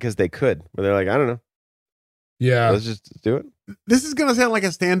they made it because they could. Where they're like, I don't know. Yeah. Let's just do it. This is gonna sound like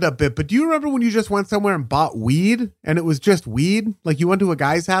a stand-up bit, but do you remember when you just went somewhere and bought weed and it was just weed? Like you went to a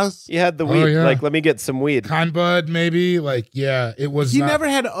guy's house? You had the Oh, weed. yeah. Like, let me get some weed. Con bud, maybe. Like, yeah, it was. He not- never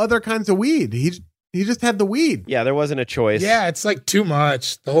had other kinds of weed. He just had the weed. Yeah, there wasn't a choice. Yeah, it's like too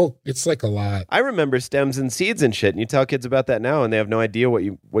much. It's like a lot. I remember stems and seeds and shit, and you tell kids about that now, and they have no idea what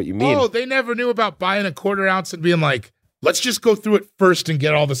you mean. Oh, they never knew about buying a quarter ounce and being like, let's just go through it first and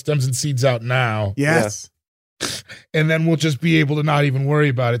get all the stems and seeds out now. Yes. And then we'll just be able to not even worry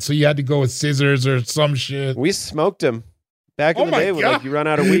about it. So you had to go with scissors or some shit. We smoked them back in Oh the my day. Like God. you run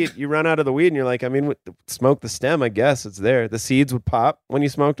out of weed, you run out of the weed, and you're like, I mean, smoke the stem. I guess it's there. The seeds would pop when you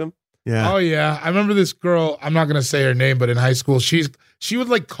smoked them. Yeah. Oh yeah, I remember this girl. I'm not gonna say her name, but in high school, she would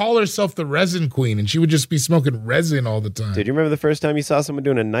like call herself the resin queen, and she would just be smoking resin all the time. Did you remember the first time you saw someone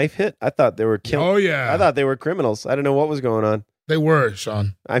doing a knife hit? I thought they were killing. Oh yeah, I thought they were criminals. I didn't know what was going on. they were,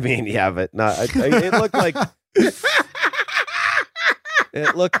 Sean. I mean, yeah, but not. It looked like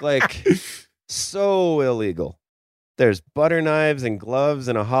it looked like so illegal. There's butter knives and gloves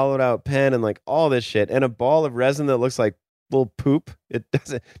and a hollowed out pen and like all this shit and a ball of resin that looks like little poop. It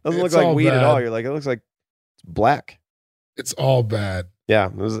doesn't look It's like all weed at all. bad. You're like, it looks like it's black. It's all bad. Yeah,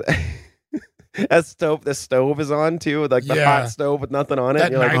 it was. The stove is on too, with like the Yeah. hot stove with nothing on it.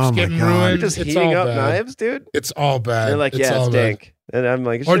 That You're like, knife's oh my getting God. ruined. you're just It's heating all up bad. knives, dude. It's all bad. They're like, It's yeah, all it's bad. dank. And I'm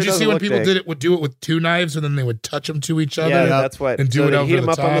like, Or did you see when people would do it with two knives and then they would touch them to each other? Yeah, that's what. And do so it they'd over heat the them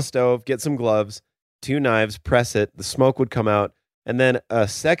up on the top? stove, get some gloves, 2 knives, press it. The smoke would come out, and then a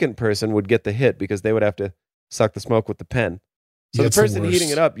second person would get the hit because they would have to suck the smoke with the pen. So Yeah, the it's the person worst. heating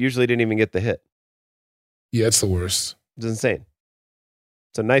it up usually didn't even get the hit. Yeah, it's the worst. It's insane.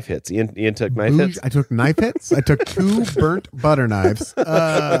 So knife hits. Ian took knife Bougie- hits. I took knife hits. I took 2 burnt butter knives.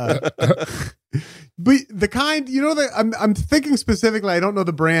 But the kind, you know, I'm thinking specifically, I don't know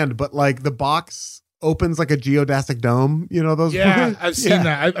the brand, but like the box opens like a geodesic dome. You know those? Yeah, I've seen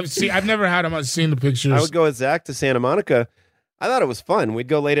Yeah. that. I've never had them. I've seen the pictures. I would go with Zach to Santa Monica. I thought it was fun. We'd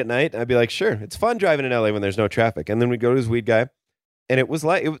go late at night. I'd be like, sure, it's fun driving in LA when there's no traffic. And then we'd go to his weed guy, and it was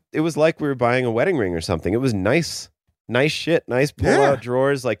like it was like we were buying a wedding ring or something. It was nice shit, nice pull Yeah. out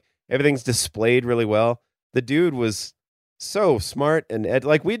drawers. Like everything's displayed really well. The dude was so smart and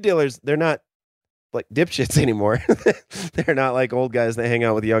like weed dealers. They're not like dipshits anymore. They're not like old guys that hang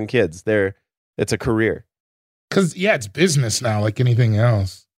out with young kids. It's a career. Because, yeah, it's business now, like anything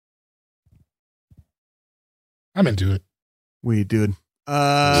else. I'm into it. Weed, dude.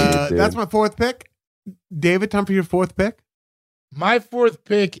 Weed, dude. That's my 4th pick. David, time for your 4th pick. My 4th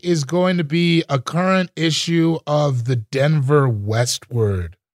pick is going to be a current issue of the Denver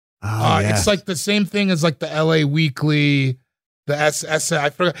Westward. Yes. It's like the same thing as like the LA Weekly, the SS. I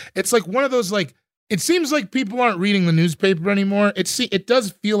forgot. It's like one of those like. It seems like people aren't reading the newspaper anymore. It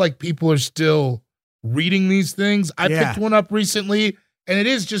does feel like people are still reading these things. I Yeah. picked one up recently, and it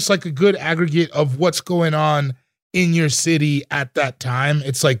is just like a good aggregate of what's going on in your city at that time.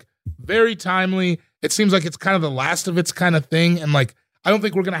 It's like very timely. It seems like it's kind of the last of its kind of thing, and like I don't know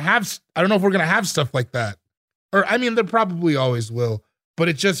if we're gonna have stuff like that, or I mean, there probably always will. But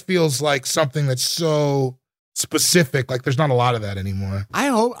it just feels like something that's so specific. Like there's not a lot of that anymore. I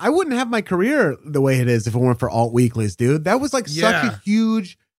hope I wouldn't have my career the way it is if it weren't for alt weeklies, dude. That was like such Yeah. a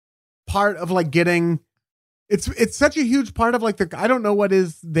huge part of like getting. It's such a huge part of like I don't know what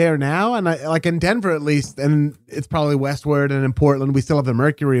is there now, and I like in Denver at least, and it's probably westward, and in Portland we still have the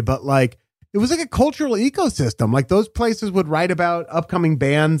Mercury, but like it was like a cultural ecosystem. Like those places would write about upcoming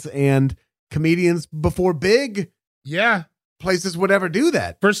bands and comedians before big places would ever do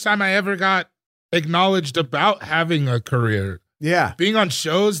that. First time I ever got acknowledged about having a career. Yeah. Being on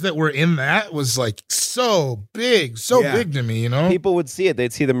shows that were in that was like so big to me, you know? People would see it.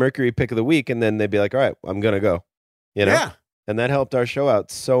 They'd see the Mercury pick of the week, and then they'd be like, all right, I'm going to go. You know? Yeah. And that helped our show out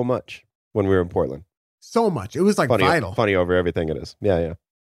so much when we were in Portland. So much. It was like vital. Funny over everything it is. Yeah.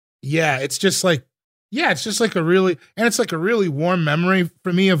 Yeah, it's just like a really warm memory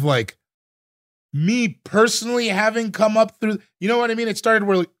for me of like me personally having come up through, you know what I mean? It started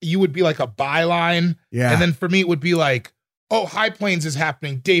where you would be like a byline. Yeah. And then for me, it would be like, oh, High Plains is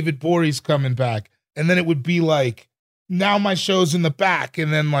happening. David Gborie's coming back. And then it would be like, now my show's in the back.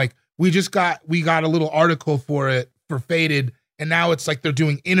 And then like, we got a little article for it for Faded. And now it's like, they're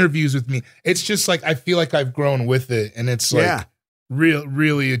doing interviews with me. It's just like, I feel like I've grown with it. And it's like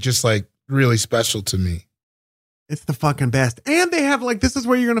really just like really special to me. It's the fucking best. And they have like, this is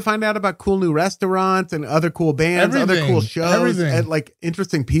where you're going to find out about cool new restaurants and other cool bands, other cool shows, and like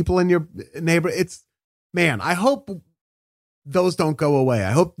interesting people in your neighborhood. I hope those don't go away.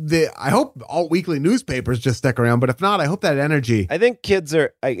 I hope all weekly newspapers just stick around, but if not, I hope that energy. I think kids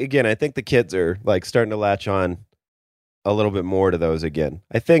are, I think the kids are like starting to latch on a little bit more to those again.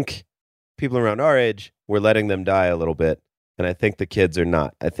 I think people around our age, we're letting them die a little bit, and I think the kids are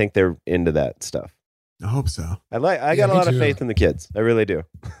not. I think they're into that stuff. I hope so. I got a lot of faith in the kids. I really do.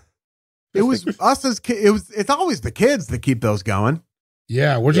 It was us as kids. It's always the kids that keep those going.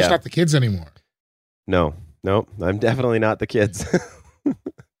 Yeah, we're just not the kids anymore. No, I'm definitely not the kids.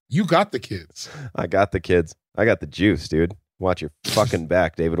 You got the kids. I got the kids. I got the juice, dude. Watch your fucking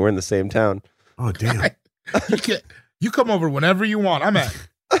back, David. We're in the same town. Oh, damn. You come over whenever you want. I'm at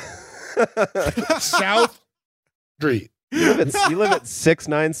South Street. You live at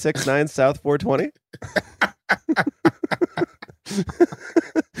 6969 South 420?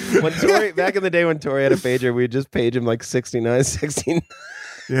 Back in the day when Tori had a pager, we'd just page him like 69, 69.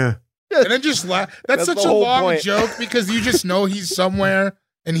 Yeah. And then just laugh. That's such a long joke because you just know he's somewhere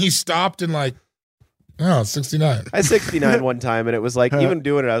and he stopped and like, oh, 69. I 69 one time and it was like, even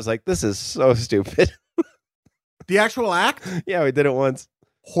doing it, I was like, this is so stupid. The actual act? Yeah, we did it once.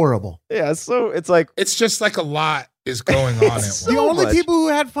 Horrible. Yeah, so it's like, it's just like a lot is going on. The only people who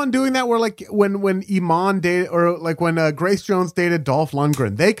had fun doing that were like when Iman dated, or like when Grace Jones dated Dolph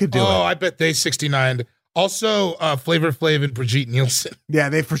Lundgren. They could do it. Oh, I bet they 69'd. Also, Flavor Flav and Brigitte Nielsen. Yeah,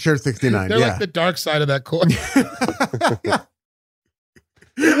 they for sure 69. They're like the dark side of that coin.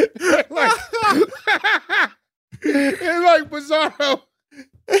 like Bizarro.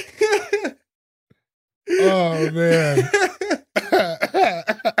 Oh, man.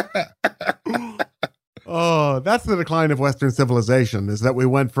 Oh, that's the decline of Western civilization, is that we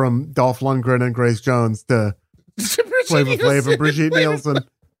went from Dolph Lundgren and Grace Jones to Flavor Flav and Brigitte Nielsen.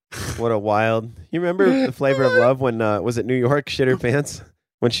 What a wild. You remember The Flavor of Love when, was it New York shit her pants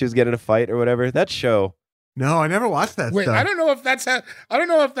when she was getting a fight or whatever? That show. No, I never watched that stuff. I don't know if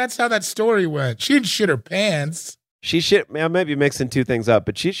that's how that story went. She didn't shit her pants. I might be mixing two things up,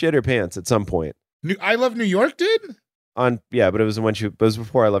 but she shit her pants at some point. I Love New York did? But it was it was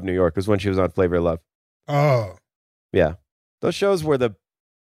before I Love New York. It was when she was on Flavor of Love. Oh. Yeah. Those shows where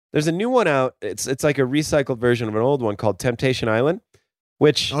there's a new one out. It's like a recycled version of an old one called Temptation Island,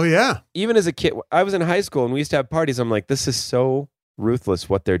 which even as a kid, I was in high school and we used to have parties. I'm like, this is so ruthless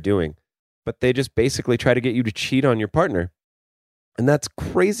what they're doing. But they just basically try to get you to cheat on your partner. And that's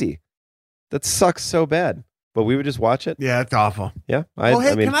crazy. That sucks so bad. But we would just watch it. Yeah, it's awful. Yeah.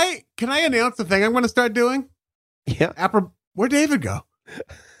 Can I announce the thing I'm going to start doing? Yeah. Where'd David go?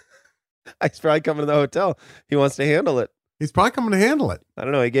 He's probably coming to the hotel. He wants to handle it. He's probably coming to handle it. I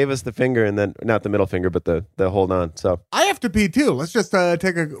don't know. He gave us the finger and then, not the middle finger, but the hold on. So I have to pee too. Let's just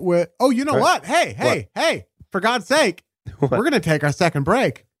take a... Oh, you know what? Hey, for God's sake. We're going to take our second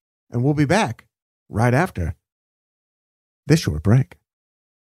break and we'll be back right after this short break.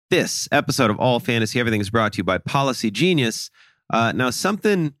 This episode of All Fantasy Everything is brought to you by Policy Genius. Now,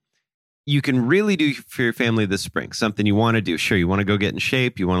 something you can really do for your family this spring, something you want to do. Sure, you want to go get in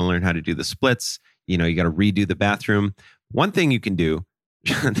shape. You want to learn how to do the splits. You got to redo the bathroom. One thing you can do,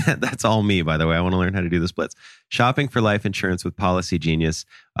 that's all me, by the way. I want to learn how to do the splits. Shopping for life insurance with Policy Genius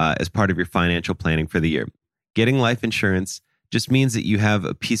as part of your financial planning for the year. Getting life insurance just means that you have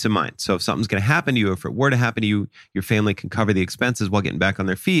a peace of mind. So if something's going to happen to you, if it were to happen to you, your family can cover the expenses while getting back on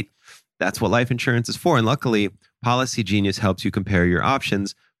their feet. That's what life insurance is for. And luckily, Policy Genius helps you compare your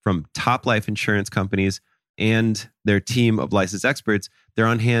options from top life insurance companies and their team of licensed experts. They're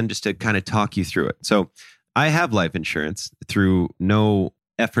on hand just to kind of talk you through it. So I have life insurance through no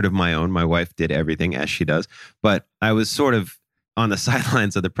effort of my own. My wife did everything as she does, but I was sort of on the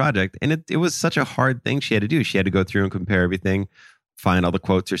sidelines of the project, and it was such a hard thing she had to do. She had to go through and compare everything, find all the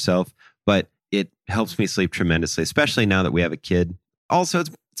quotes herself, but it helps me sleep tremendously, especially now that we have a kid. Also,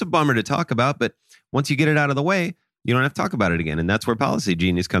 it's a bummer to talk about, but once you get it out of the way, you don't have to talk about it again. And that's where Policy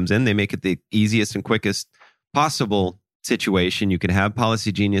Genius comes in. They make it the easiest and quickest possible situation you could have.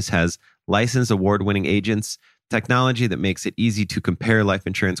 Policy Genius has licensed award-winning agents, technology that makes it easy to compare life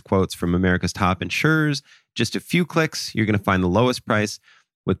insurance quotes from America's top insurers. Just a few clicks, you're going to find the lowest price.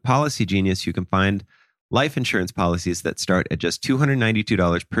 With Policy Genius, you can find life insurance policies that start at just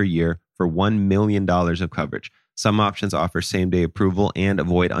 $292 per year for $1 million of coverage. Some options offer same-day approval and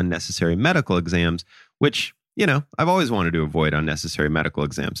avoid unnecessary medical exams, which, you know, I've always wanted to avoid unnecessary medical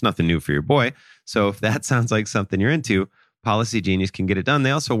exams. Nothing new for your boy. So if that sounds like something you're into, Policy Genius can get it done.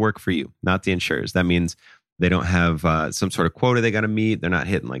 They also work for you, not the insurers. That means they don't have some sort of quota they got to meet. They're not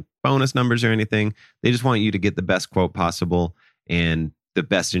hitting like bonus numbers or anything. They just want you to get the best quote possible and the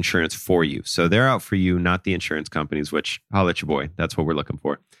best insurance for you. So they're out for you, not the insurance companies, which holla at your boy. That's what we're looking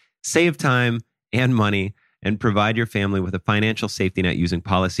for. Save time and money and provide your family with a financial safety net using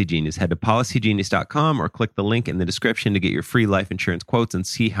Policy Genius. Head to policygenius.com or click the link in the description to get your free life insurance quotes and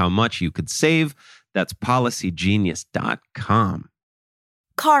see how much you could save. That's policygenius.com.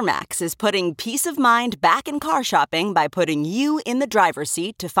 CarMax is putting peace of mind back in car shopping by putting you in the driver's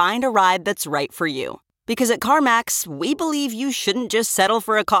seat to find a ride that's right for you. Because at CarMax, we believe you shouldn't just settle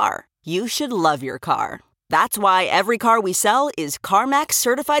for a car. You should love your car. That's why every car we sell is CarMax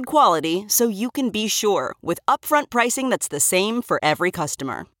certified quality, so you can be sure with upfront pricing that's the same for every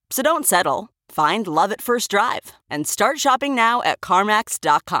customer. So don't settle. Find love at first drive and start shopping now at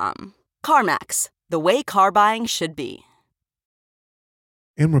CarMax.com. CarMax, the way car buying should be.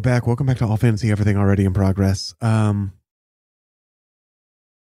 And we're back. Welcome back to All Fantasy Everything Already in Progress. We're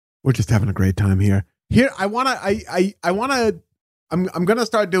just having a great time here. I'm gonna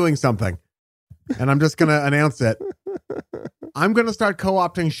start doing something, and I'm just gonna announce it. I'm gonna start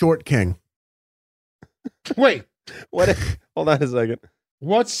co-opting Short King. Wait, What? Hold on a second.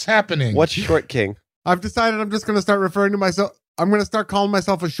 what's happening? What's Short King? I've decided I'm just gonna start referring to myself. I'm gonna start calling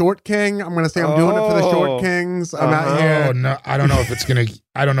myself a Short King. I'm gonna say I'm doing it for the Short Kings. I'm out here. Oh no, I don't know if it's gonna.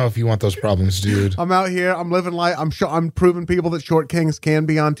 I don't know if you want those problems, dude. I'm out here. I'm living life. I'm proving people that Short Kings can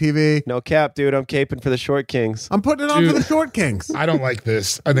be on TV. No cap, dude. I'm caping for the Short Kings. I'm putting it on for the Short Kings. I don't like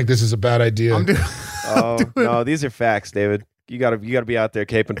this. I think this is a bad idea. No, these are facts, David. You gotta be out there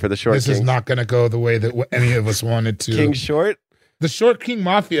caping for the Short This Kings. is not gonna go the way that any of us wanted to. King Short. The Short King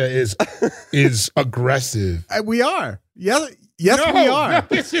Mafia is aggressive. We are. Yes, No, we are. No,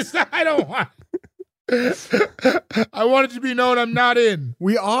 this is. I don't want. I want it to be known I'm not in.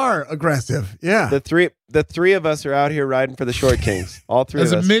 We are aggressive. Yeah. The three of us are out here riding for the Short Kings. All three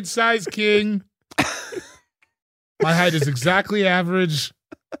As of a us. mid-sized king, my height is exactly average.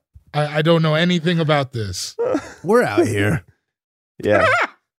 I don't know anything about this. We're out here. Yeah.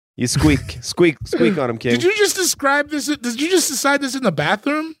 You squeak on him, King. Did you just describe this? Did you just decide this in the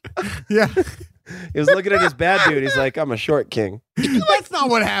bathroom? Yeah. He was looking at his bad dude. He's like, I'm a Short King. That's not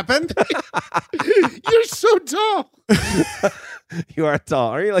what happened. You're so tall. You are tall.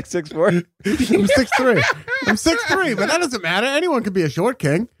 Are you like 6'4"? I'm 6'3". I'm 6'3", but that doesn't matter. Anyone can be a Short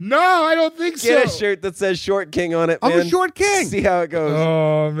King. No, I don't think so. Get a shirt that says Short King on it, man. I'm a Short King. See how it goes.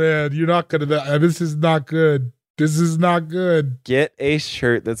 Oh man, you're not gonna. This is not good. This is not good. Get a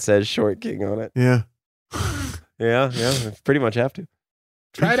shirt that says Short King on it. Yeah. Yeah. Pretty much have to.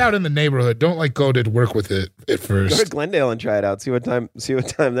 Try it out in the neighborhood. Don't go to work with it at Go to first. Glendale and try it out. See what time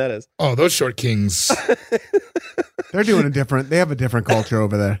that is. Oh, those Short Kings. They're doing they have a different culture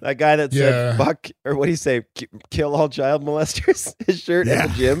over there. That guy that said Yeah. fuck, or what do you say, kill all child molesters, his shirt at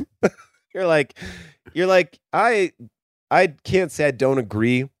the gym. You're like, I can't say I don't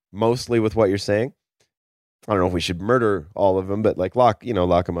agree mostly with what you're saying. I don't know if we should murder all of them, but like lock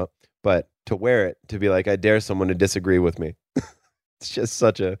them up. But to wear it, to be like, I dare someone to disagree with me. It's just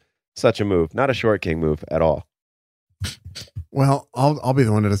such a move. Not a Short King move at all. Well, I'll be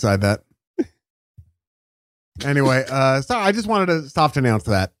the one to decide that. Anyway, so I just wanted to soft announce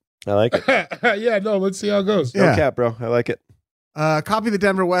that. I like it. Yeah, no, let's see how it goes. No cap, bro. I like it. Copy the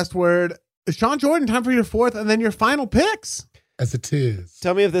Denver Westward. Sean Jordan, time for your fourth and then your final picks. As it is.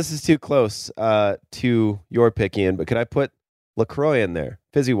 Tell me if this is too close to your pick, Ian, but could I put LaCroix in there?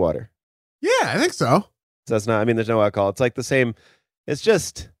 Fizzy water. Yeah, I think so. So that's not, I mean, there's no alcohol. It's like the same. It's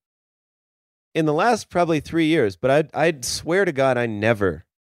just in the last probably 3 years, but I'd swear to God, I never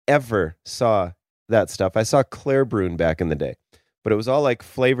ever saw that stuff. I saw Claire Brune back in the day, but it was all like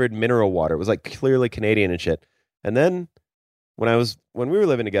flavored mineral water. It was like clearly Canadian and shit. And then when we were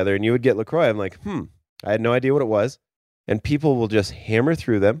living together and you would get LaCroix, I'm like, I had no idea what it was. And people will just hammer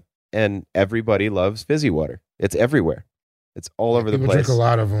through them, and everybody loves fizzy water. It's everywhere. It's all over the place. People drink a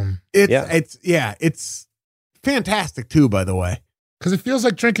lot of them. It's fantastic too, by the way. Because it feels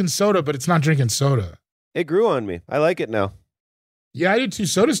like drinking soda, but it's not drinking soda. It grew on me. I like it now. Yeah, I do too.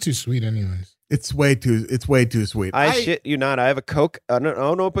 Soda's too sweet anyways. It's way too sweet. I shit you not. I have a Coke, an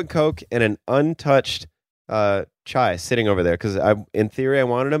unopened Coke, and an untouched chai sitting over there because in theory I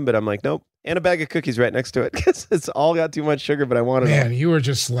wanted them, but I'm like, nope. And a bag of cookies right next to it because it's all got too much sugar, but I wanted them. Man, you were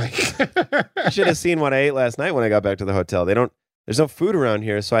just like... You should have seen what I ate last night when I got back to the hotel. There's no food around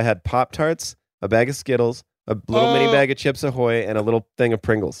here, so I had Pop-Tarts, a bag of Skittles, a little mini bag of Chips Ahoy, and a little thing of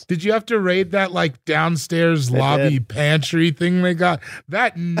Pringles. Did you have to raid that like downstairs lobby pantry thing they got?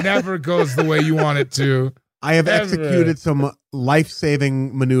 That never goes the way you want it to. I have executed some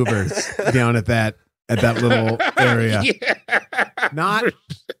life-saving maneuvers down at that little area. Yeah.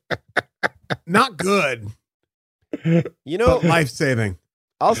 Not good. You know, but life-saving.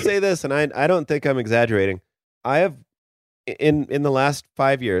 I'll say this, and I don't think I'm exaggerating. I have in the last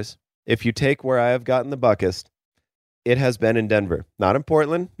 5 years, if you take where I have gotten the buckest, it has been in Denver, not in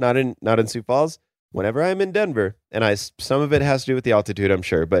Portland, not in Sioux Falls. Whenever I'm in Denver, and some of it has to do with the altitude, I'm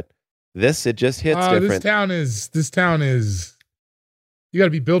sure, but it just hits different. This town is. You got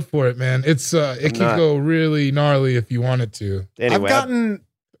to be built for it, man. It can go really gnarly if you want it to. Anyway,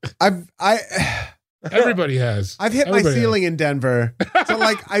 everybody has. I've hit my ceiling in Denver, so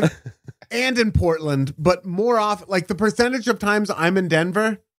like and in Portland, but more often, like the percentage of times I'm in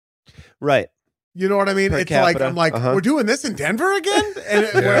Denver. Right. You know what I mean? Per it's capita. like, I'm like, we're doing this in Denver again? And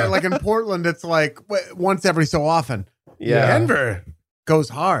where, like in Portland, it's like once every so often. Yeah. Denver goes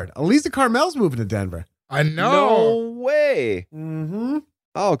hard. Elisa Carmel's moving to Denver. I know. No way. Mm-hmm.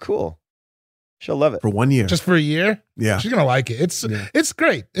 Oh, cool. She'll love it. For 1 year. Just for a year? Yeah. She's going to like it. It's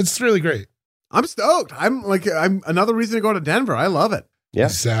great. It's really great. I'm stoked. I'm another reason to go to Denver. I love it. Yeah.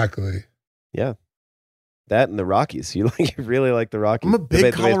 Exactly. Yeah. That and the Rockies. You really like the Rockies. I'm a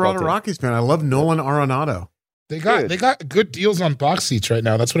big Colorado Rockies fan. I love Nolan Arenado. They got good deals on box seats right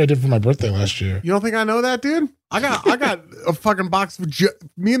now. That's what I did for my birthday last year. You don't think I know that, dude? I got a fucking box for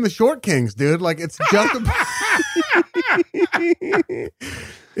me and the Short Kings, dude. Like it's just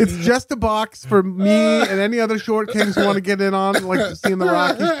it's just a box for me and any other Short Kings who want to get in on like seeing the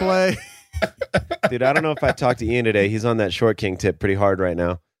Rockies play. Dude, I don't know if I talked to Ian today. He's on that Short King tip pretty hard right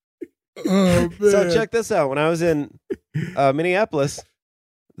now. Oh, man. So check this out. When I was in Minneapolis,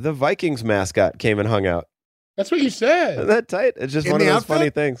 the Vikings mascot came and hung out. That's what you said. Isn't that tight? It's just In one of the those outfit? funny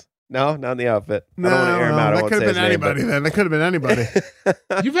things. No, not in the outfit. No, I don't want to air him out. I that won't could say have been his name, anybody. Then that could have been anybody.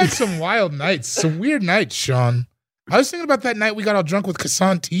 You've had some wild nights, some weird nights, Sean. I was thinking about that night we got all drunk with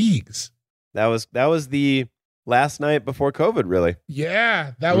Kassan Teagues. That was the last night before COVID, really.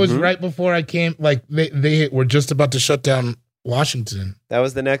 Yeah, that was right before I came. Like they were just about to shut down Washington. That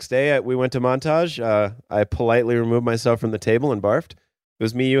was the next day. We went to Montage. I politely removed myself from the table and barfed. It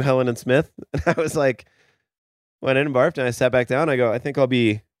was me, you, Helen, and Smith. And I was like, went in and barfed, and I sat back down. I go, I think I'll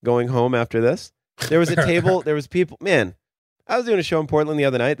be going home after this. There was a table. There was people. Man, I was doing a show in Portland the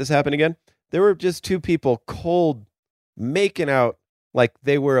other night. This happened again. There were just two people cold making out like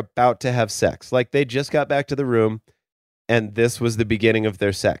they were about to have sex. Like they just got back to the room, and this was the beginning of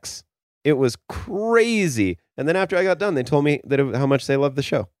their sex. It was crazy. And then after I got done, they told me how much they loved the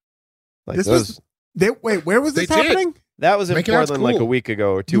show. Like wait, where was this happening? That was in Making out's Portland like cool. a week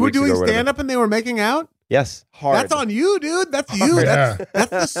ago or 2 You were weeks ago. doing stand up and they were making out? Yes, hard. That's on you, dude. That's you. Yeah. That's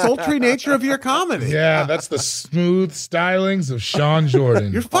the sultry nature of your comedy. Yeah, that's the smooth stylings of Sean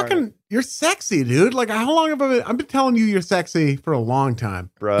Jordan. You're sexy, dude. Like how long have I've been telling you you're sexy for a long time.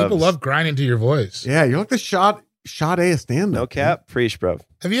 Brubs. People love grinding to your voice. Yeah, you're like the shot A of stand-up. No cap, preach, bro.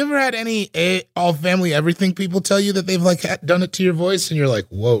 Have you ever had any all family everything people tell you that they've like done it to your voice and you're like,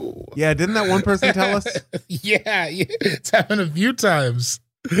 whoa? Yeah, didn't that one person tell us? yeah, it's happened a few times.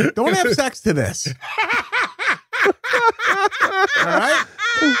 Don't have sex to this. All right?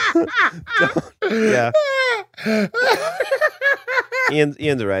 Yeah.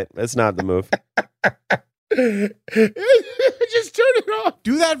 Ian's right. That's not the move. Just turn it off.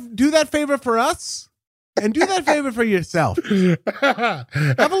 Do that favor for us. And do that favor for yourself. Have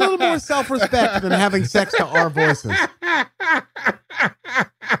a little more self-respect than having sex to our voices.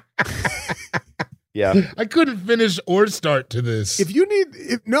 Yeah. I couldn't finish or start to this.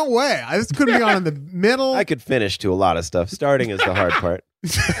 No way. This couldn't be on in the middle. I could finish to a lot of stuff. Starting is the hard part.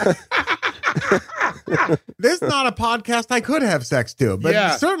 This is not a podcast I could have sex to,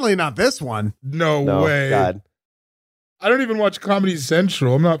 but certainly not this one. No way. God. I don't even watch Comedy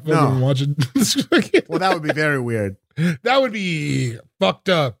Central. I'm not fucking watching this. Well, that would be very weird. That would be fucked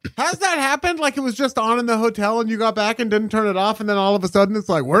up. Has that happened? Like it was just on in the hotel and you got back and didn't turn it off, and then all of a sudden it's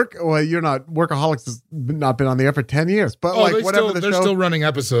like work? Well, you're not. Workaholics has not been on the air for 10 years, but like whatever they're still running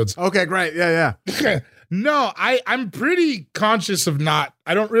episodes. Okay, great. Yeah. No, I'm pretty conscious of not.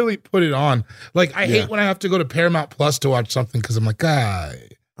 I don't really put it on. Like I hate when I have to go to Paramount Plus to watch something because I'm like,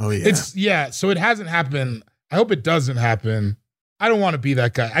 oh yeah. So it hasn't happened. I hope it doesn't happen. I don't want to be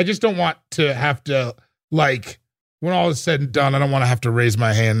that guy. I just don't want to have to, like, when all is said and done, I don't want to have to raise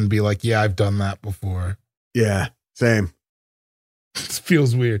my hand and be like, yeah, I've done that before. Yeah, same. It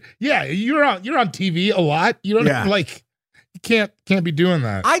feels weird. Yeah, you're on TV a lot. You don't like, you can't be doing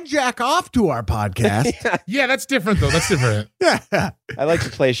that. I jack off to our podcast. Yeah, that's different though. That's different. Yeah. I like to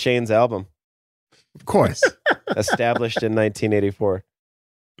play Shane's album. Of course. Established in 1984.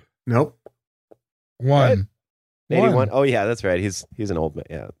 Nope. One. 81. Oh yeah, that's right. He's an old man.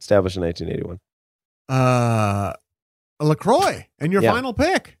 Yeah, established in 1981. LaCroix, and your final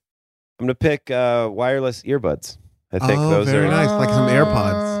pick. I'm gonna pick wireless earbuds. I think those very are nice, like some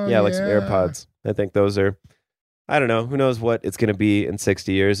AirPods. Yeah, like some AirPods. I think those are. I don't know. Who knows what it's gonna be in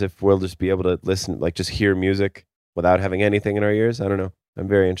 60 years if we'll just be able to listen, like just hear music without having anything in our ears. I don't know. I'm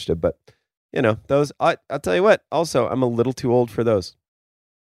very interested, but those. I'll tell you what. Also, I'm a little too old for those.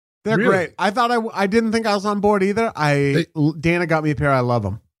 They're great. I thought I didn't think I was on board either. Dana got me a pair. I love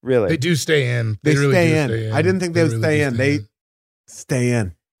them. Really? They do stay in. They really stay do in. stay in. I didn't think they would really stay in. They stay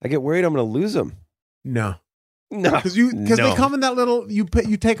in. I get worried I'm going to lose them. No, because they come in that little. You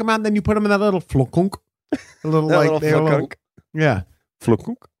take them out and then you put them in that little flokunk. A little that like little flokunk. Yeah,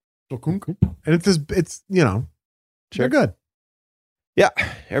 flokunk. And it's they're good. Yeah,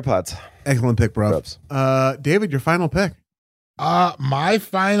 AirPods. Excellent pick, bro. David, your final pick. My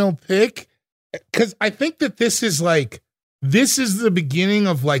final pick, because I think that this is the beginning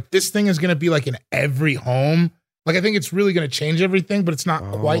of like, this thing is going to be like in every home. Like, I think it's really going to change everything, but it's not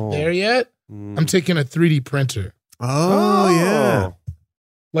quite there yet. I'm taking a 3D printer. Oh, yeah.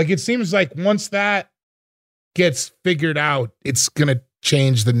 Like, it seems like once that gets figured out, it's going to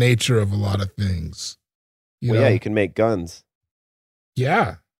change the nature of a lot of things. You know? Yeah, you can make guns.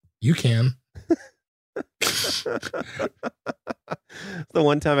 Yeah, you can. The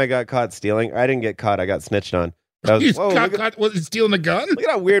one time I got caught stealing, I didn't get caught. I got snitched on. You got caught stealing a gun? Look at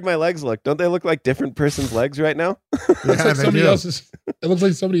how weird my legs look. Don't they look like different person's legs right now? It looks like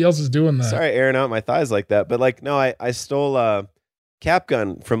somebody else is doing that. Sorry, airing out my thighs like that. But like, no, I stole a cap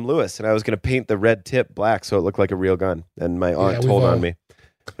gun from Lewis, and I was going to paint the red tip black so it looked like a real gun. And my aunt told on me.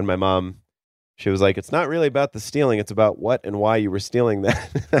 And my mom, she was like, "It's not really about the stealing. It's about what and why you were stealing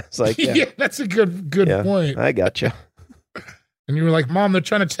that." I was like, yeah, that's a good point. I gotcha. And you were like, "Mom, they're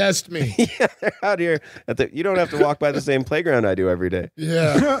trying to test me." Yeah, they're out here. You don't have to walk by the same playground I do every day.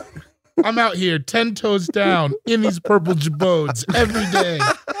 Yeah. I'm out here 10 toes down in these purple jabots every day.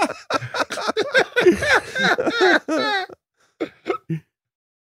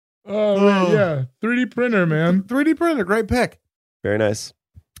 Man, yeah. 3D printer, man. 3D printer, great pick. Very nice.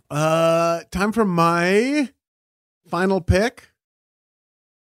 Time for my final pick.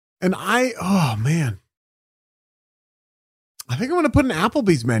 And man. I think I'm going to put an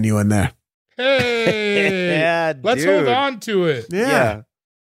Applebee's menu in there. Hey, yeah, let's hold on to it. Yeah.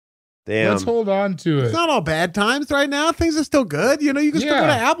 Damn. Let's hold on to it. It's not all bad times right now. Things are still good. You can still go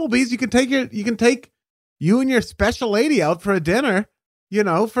to Applebee's. You can take you and your special lady out for a dinner,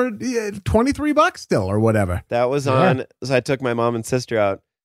 for $23 still or whatever. That was on. So I took my mom and sister out.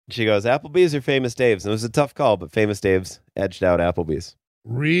 She goes, Applebee's or Famous Dave's? And it was a tough call, but Famous Dave's edged out Applebee's.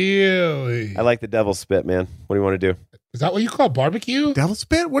 Really? I like the devil's spit, man. What do you want to do? Is that what you call barbecue? Devil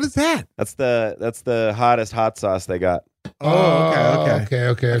spit? What is that? That's the hottest hot sauce they got. Oh, okay.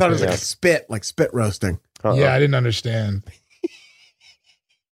 I thought it was like spit roasting. Yeah, I didn't understand.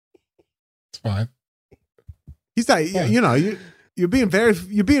 It's fine. He's like, you're being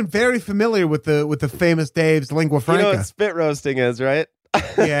very familiar with the Famous Dave's lingua franca. You know what spit roasting is, right?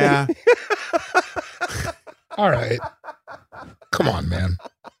 Yeah. All right. Come on, man.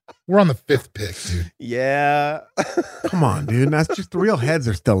 We're on the 5th pick, dude. Yeah. Come on, dude. That's just the real heads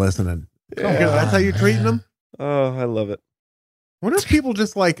are still listening. That's how you're treating them? Oh, I love it. I wonder if people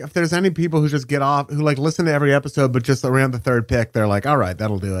just if there's any people who just get off, who listen to every episode, but just around the 3rd pick, they're like, all right,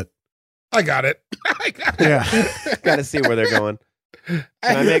 that'll do it. I got it. Yeah. Got to see where they're going. Can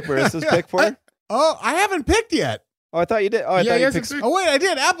I make Marissa's pick for her? Oh, I haven't picked yet. Oh, I thought you did. Oh, I thought you picked. Oh, wait, I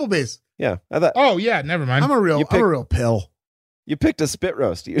did. Applebee's. Yeah. I thought. Oh, yeah. Never mind. I'm a real pill. You picked a spit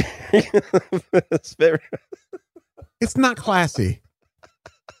roast. Spit roast. It's not classy.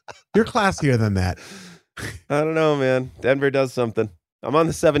 You're classier than that. I don't know, man. Denver does something. I'm on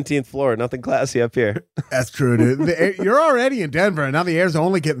the 17th floor. Nothing classy up here. That's true, dude. You're already in Denver, and now the air's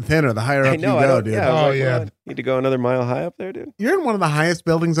only getting thinner the higher up you go, dude. Yeah, need to go another mile high up there, dude. You're in one of the highest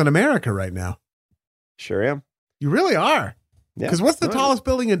buildings in America right now. Sure am. You really are. Because what's the tallest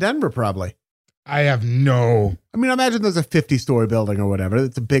building in Denver, probably? I have no. I mean, I imagine there's a 50-story building or whatever.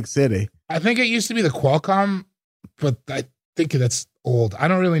 It's a big city. I think it used to be the Qualcomm, but I think that's old. I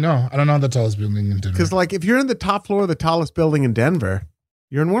don't really know. I don't know the tallest building in Denver. Because, like, if you're in the top floor of the tallest building in Denver,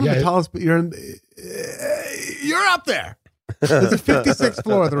 you're in one of the tallest. You're up there. There's a 56th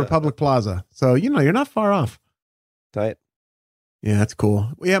floor of the Republic Plaza, so you're not far off. Tight. Yeah, that's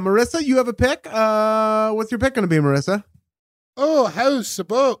cool. Yeah, Marissa, you have a pick. What's your pick going to be, Marissa? Oh, house a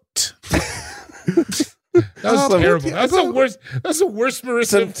boat. That was terrible. That's the worst. That's the worst Marissa.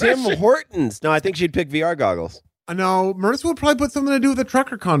 Some Tim Hortons. No, I think she'd pick VR goggles. No, Marissa would probably put something to do with the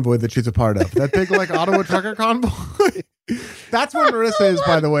trucker convoy that she's a part of. That big, like, Ottawa trucker convoy. That's where Marissa is,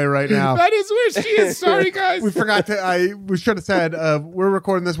 by the way, right now. That is where she is. Sorry, guys. We forgot to. We should have said we're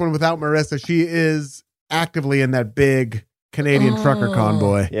recording this one without Marissa. She is actively in that big Canadian trucker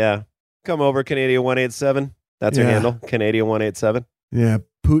convoy. Yeah, come over, Canadian 187. That's her handle, Canadian 187. Yeah,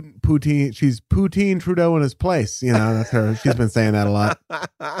 Poutine. She's Poutine Trudeau in his place. That's her. She's been saying that a lot.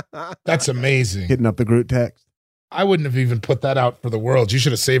 That's amazing. Hitting up the group text. I wouldn't have even put that out for the world. You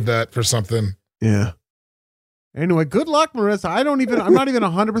should have saved that for something. Yeah. Anyway, good luck, Marissa. I'm not even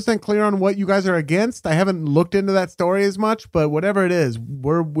 100% clear on what you guys are against. I haven't looked into that story as much, but whatever it is,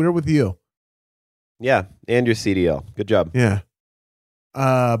 we're with you. Yeah, and your CDL. Good job. Yeah.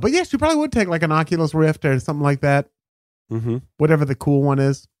 But yeah, she probably would take like an Oculus Rift or something like that. Mm-hmm. Whatever the cool one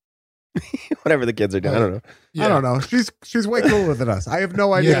is. Whatever the kids are doing. I don't know. Yeah. I don't know. She's way cooler than us. I have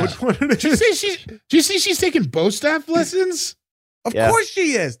no idea which one it is. Do you see she's taking bow staff lessons? Of course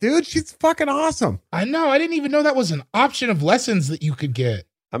she is, dude. She's fucking awesome. I know. I didn't even know that was an option of lessons that you could get.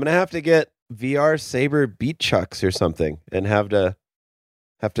 I'm gonna have to get VR Saber beat chucks or something and have to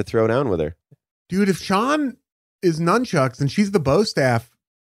throw down with her. Dude, if Sean is nunchucks and she's the bow staff,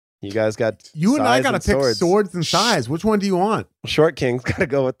 you guys got you and I gotta pick swords and size. Which one do you want? Short King's gotta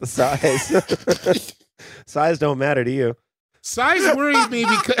go with the size. Size don't matter to you. Size worries me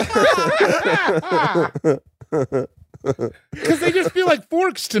because they just feel like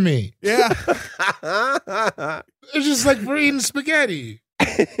forks to me. Yeah. It's just like we're eating spaghetti.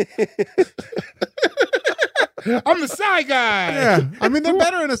 I'm the side guy. Yeah. I mean, they're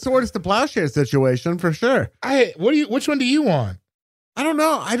better in a swords to plowshare situation for sure. Which one do you want? I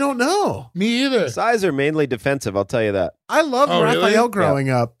don't know. Me either. Size are mainly defensive, I'll tell you that. I loved Raphael growing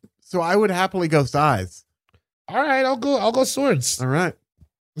up, so I would happily go size. All right, I'll go swords. All right.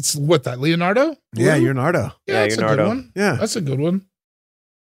 It's what, that Leonardo? Yeah, Leonardo. Yeah, that's Leonardo. a good one. Yeah. That's a good one.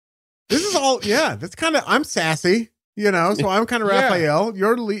 This is all, that's kind of, I'm sassy, so I'm kind of Raphael.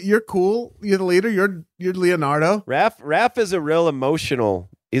 You're cool. You're the leader. You're Leonardo. Raph is a real emotional.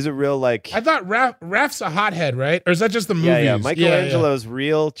 He's a real I thought Raph's a hothead, right? Or is that just the movies? Yeah. Michelangelo's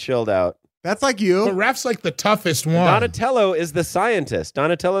real chilled out. That's like you. But Raph's like the toughest one. Donatello is the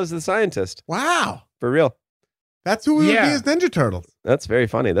scientist. Wow. For real. That's who we would be as Ninja Turtles. That's very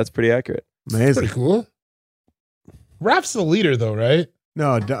funny. That's pretty accurate. Amazing. Pretty cool. Raph's the leader, though, right?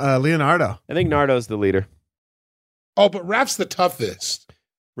 No, Leonardo. I think Nardo's the leader. Oh, but Raph's the toughest.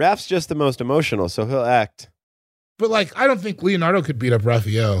 Raph's just the most emotional, so he'll act. But I don't think Leonardo could beat up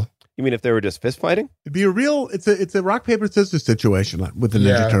Raphael. You mean if they were just fist fighting? It'd be it's a rock, paper, scissors situation with the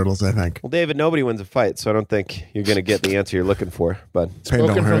Ninja Turtles, I think. Well, David, nobody wins a fight, so I don't think you're going to get the answer you're looking for. But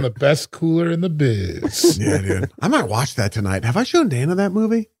spoken from the best cooler in the biz. Yeah, dude. I might watch that tonight. Have I shown Dana that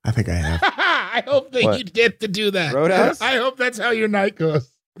movie? I think I have. I hope that you get to do that. Roadhouse? I hope that's how your night goes.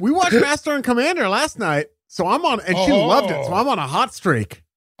 We watched Master and Commander last night, so I'm on, and she loved it, so I'm on a hot streak.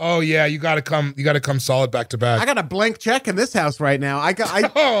 Oh yeah, you gotta come solid back to back. I got a blank check in this house right now.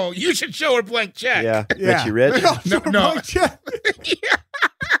 Oh, you should show her blank check. Yeah. Richie Rich. No. Blank check.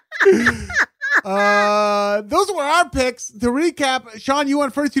 Those were our picks. To recap, Sean, you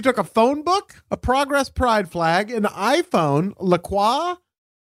went first. You took a phone book, a Progress Pride flag, an iPhone, La Croix,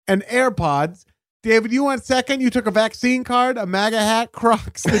 and AirPods. David, you went second. You took a vaccine card, a MAGA hat,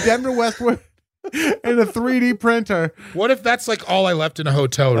 Crocs, the Denver Westwood, and a 3D printer. What if that's all I left in a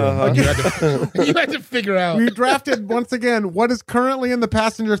hotel room? You had to figure out. We drafted, once again, what is currently in the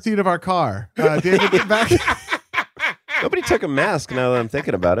passenger seat of our car. David, Nobody took a mask now that I'm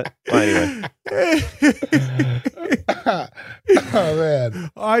thinking about it. Well, anyway. Oh,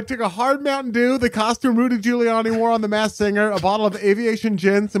 man. I took a hard Mountain Dew, the costume Rudy Giuliani wore on The Masked Singer, a bottle of aviation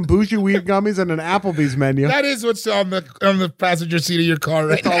gin, some bougie weed gummies, and an Applebee's menu. That is what's on the passenger seat of your car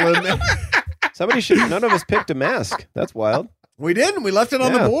right now. All in there. None of us picked a mask. That's wild. We didn't. We left it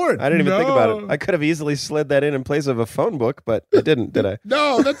on the board. I didn't even think about it. I could have easily slid that in place of a phone book, but I didn't, did I?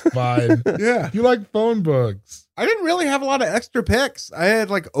 No, that's fine. Yeah. You like phone books. I didn't really have a lot of extra picks. I had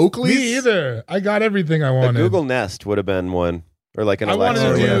like Oakley's. Me either. I got everything I The wanted. Google Nest would have been one. Or like an I Alexa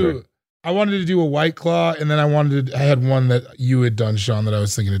or whatever. wanted to do a White Claw, and then I had one that you had done, Sean, that I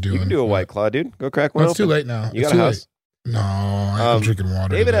was thinking of doing. You can do a White Claw, dude. Go crack one It's too open. late now. You It's got a too house? late. No, I'm drinking water.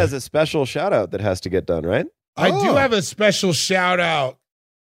 David today. has a special shout out that has to get done, right? I do have a special shout out.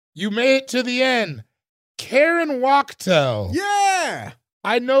 You made it to the end. Karen Wachtel. Yeah.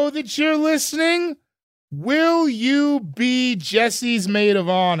 I know that you're listening. Will you be Jesse's maid of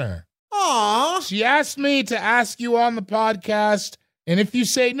honor? Aw. She asked me to ask you on the podcast, and if you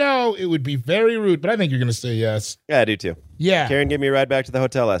say no, it would be very rude, but I think you're going to say yes. Yeah, I do too. Yeah. Karen gave me a ride back to the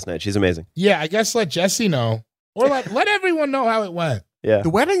hotel last night. She's amazing. Yeah, I guess let Jesse know. Or let everyone know how it went. Yeah. The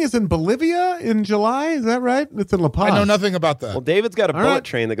wedding is in Bolivia in July. Is that right? It's in La Paz. I know nothing about that. Well, David's got a All bullet right.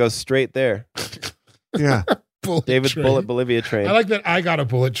 train that goes straight there. Yeah. David's train. bullet Bolivia train. I like that I got a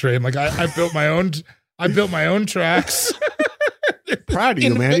bullet train. Like I built my own. I built my own tracks. Proud of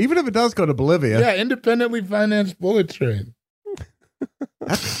you, man. Even if it does go to Bolivia. Yeah, independently financed bullet train.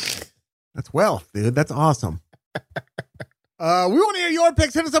 That's wealth, dude. That's awesome. We want to hear your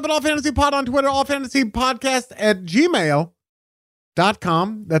picks. Hit us up at All Fantasy Pod on Twitter, All Fantasy Podcast at gmail.com.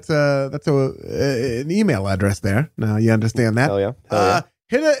 That's an email address there. Now you understand that. Hell yeah. Hell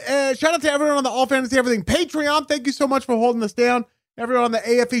yeah. Shout out to everyone on the All Fantasy Everything Patreon. Thank you so much for holding us down. Everyone on the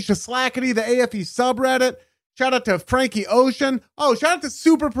AFE Shaslackity, the AFE subreddit. Shout out to Frankie Ocean. Oh, shout out to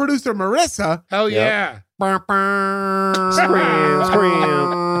super producer Marissa. Hell yeah.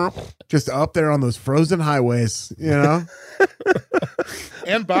 Scream. Just up there on those frozen highways, you know?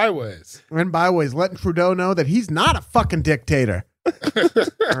 And byways. And byways, letting Trudeau know that he's not a fucking dictator.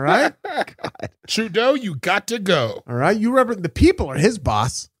 All right? Trudeau, you got to go. All right? You represent the people are his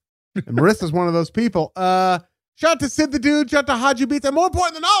boss. And Marissa's one of those people. Shout out to Sid the Dude. Shout out to Haji Beats. And more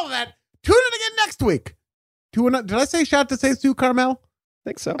important than all of that, tune in again next week. Did I say shout out to say Sue Carmel? I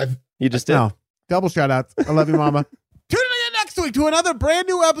think so. You just did. No. Double shout outs. I love you, mama. Tune in again next week to another brand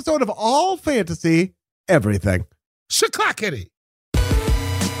new episode of All Fantasy Everything. Shaklackity.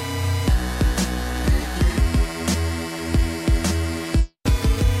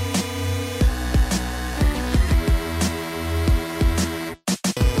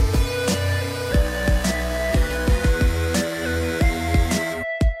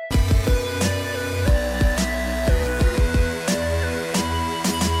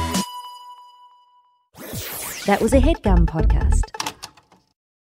 That was a HeadGum podcast.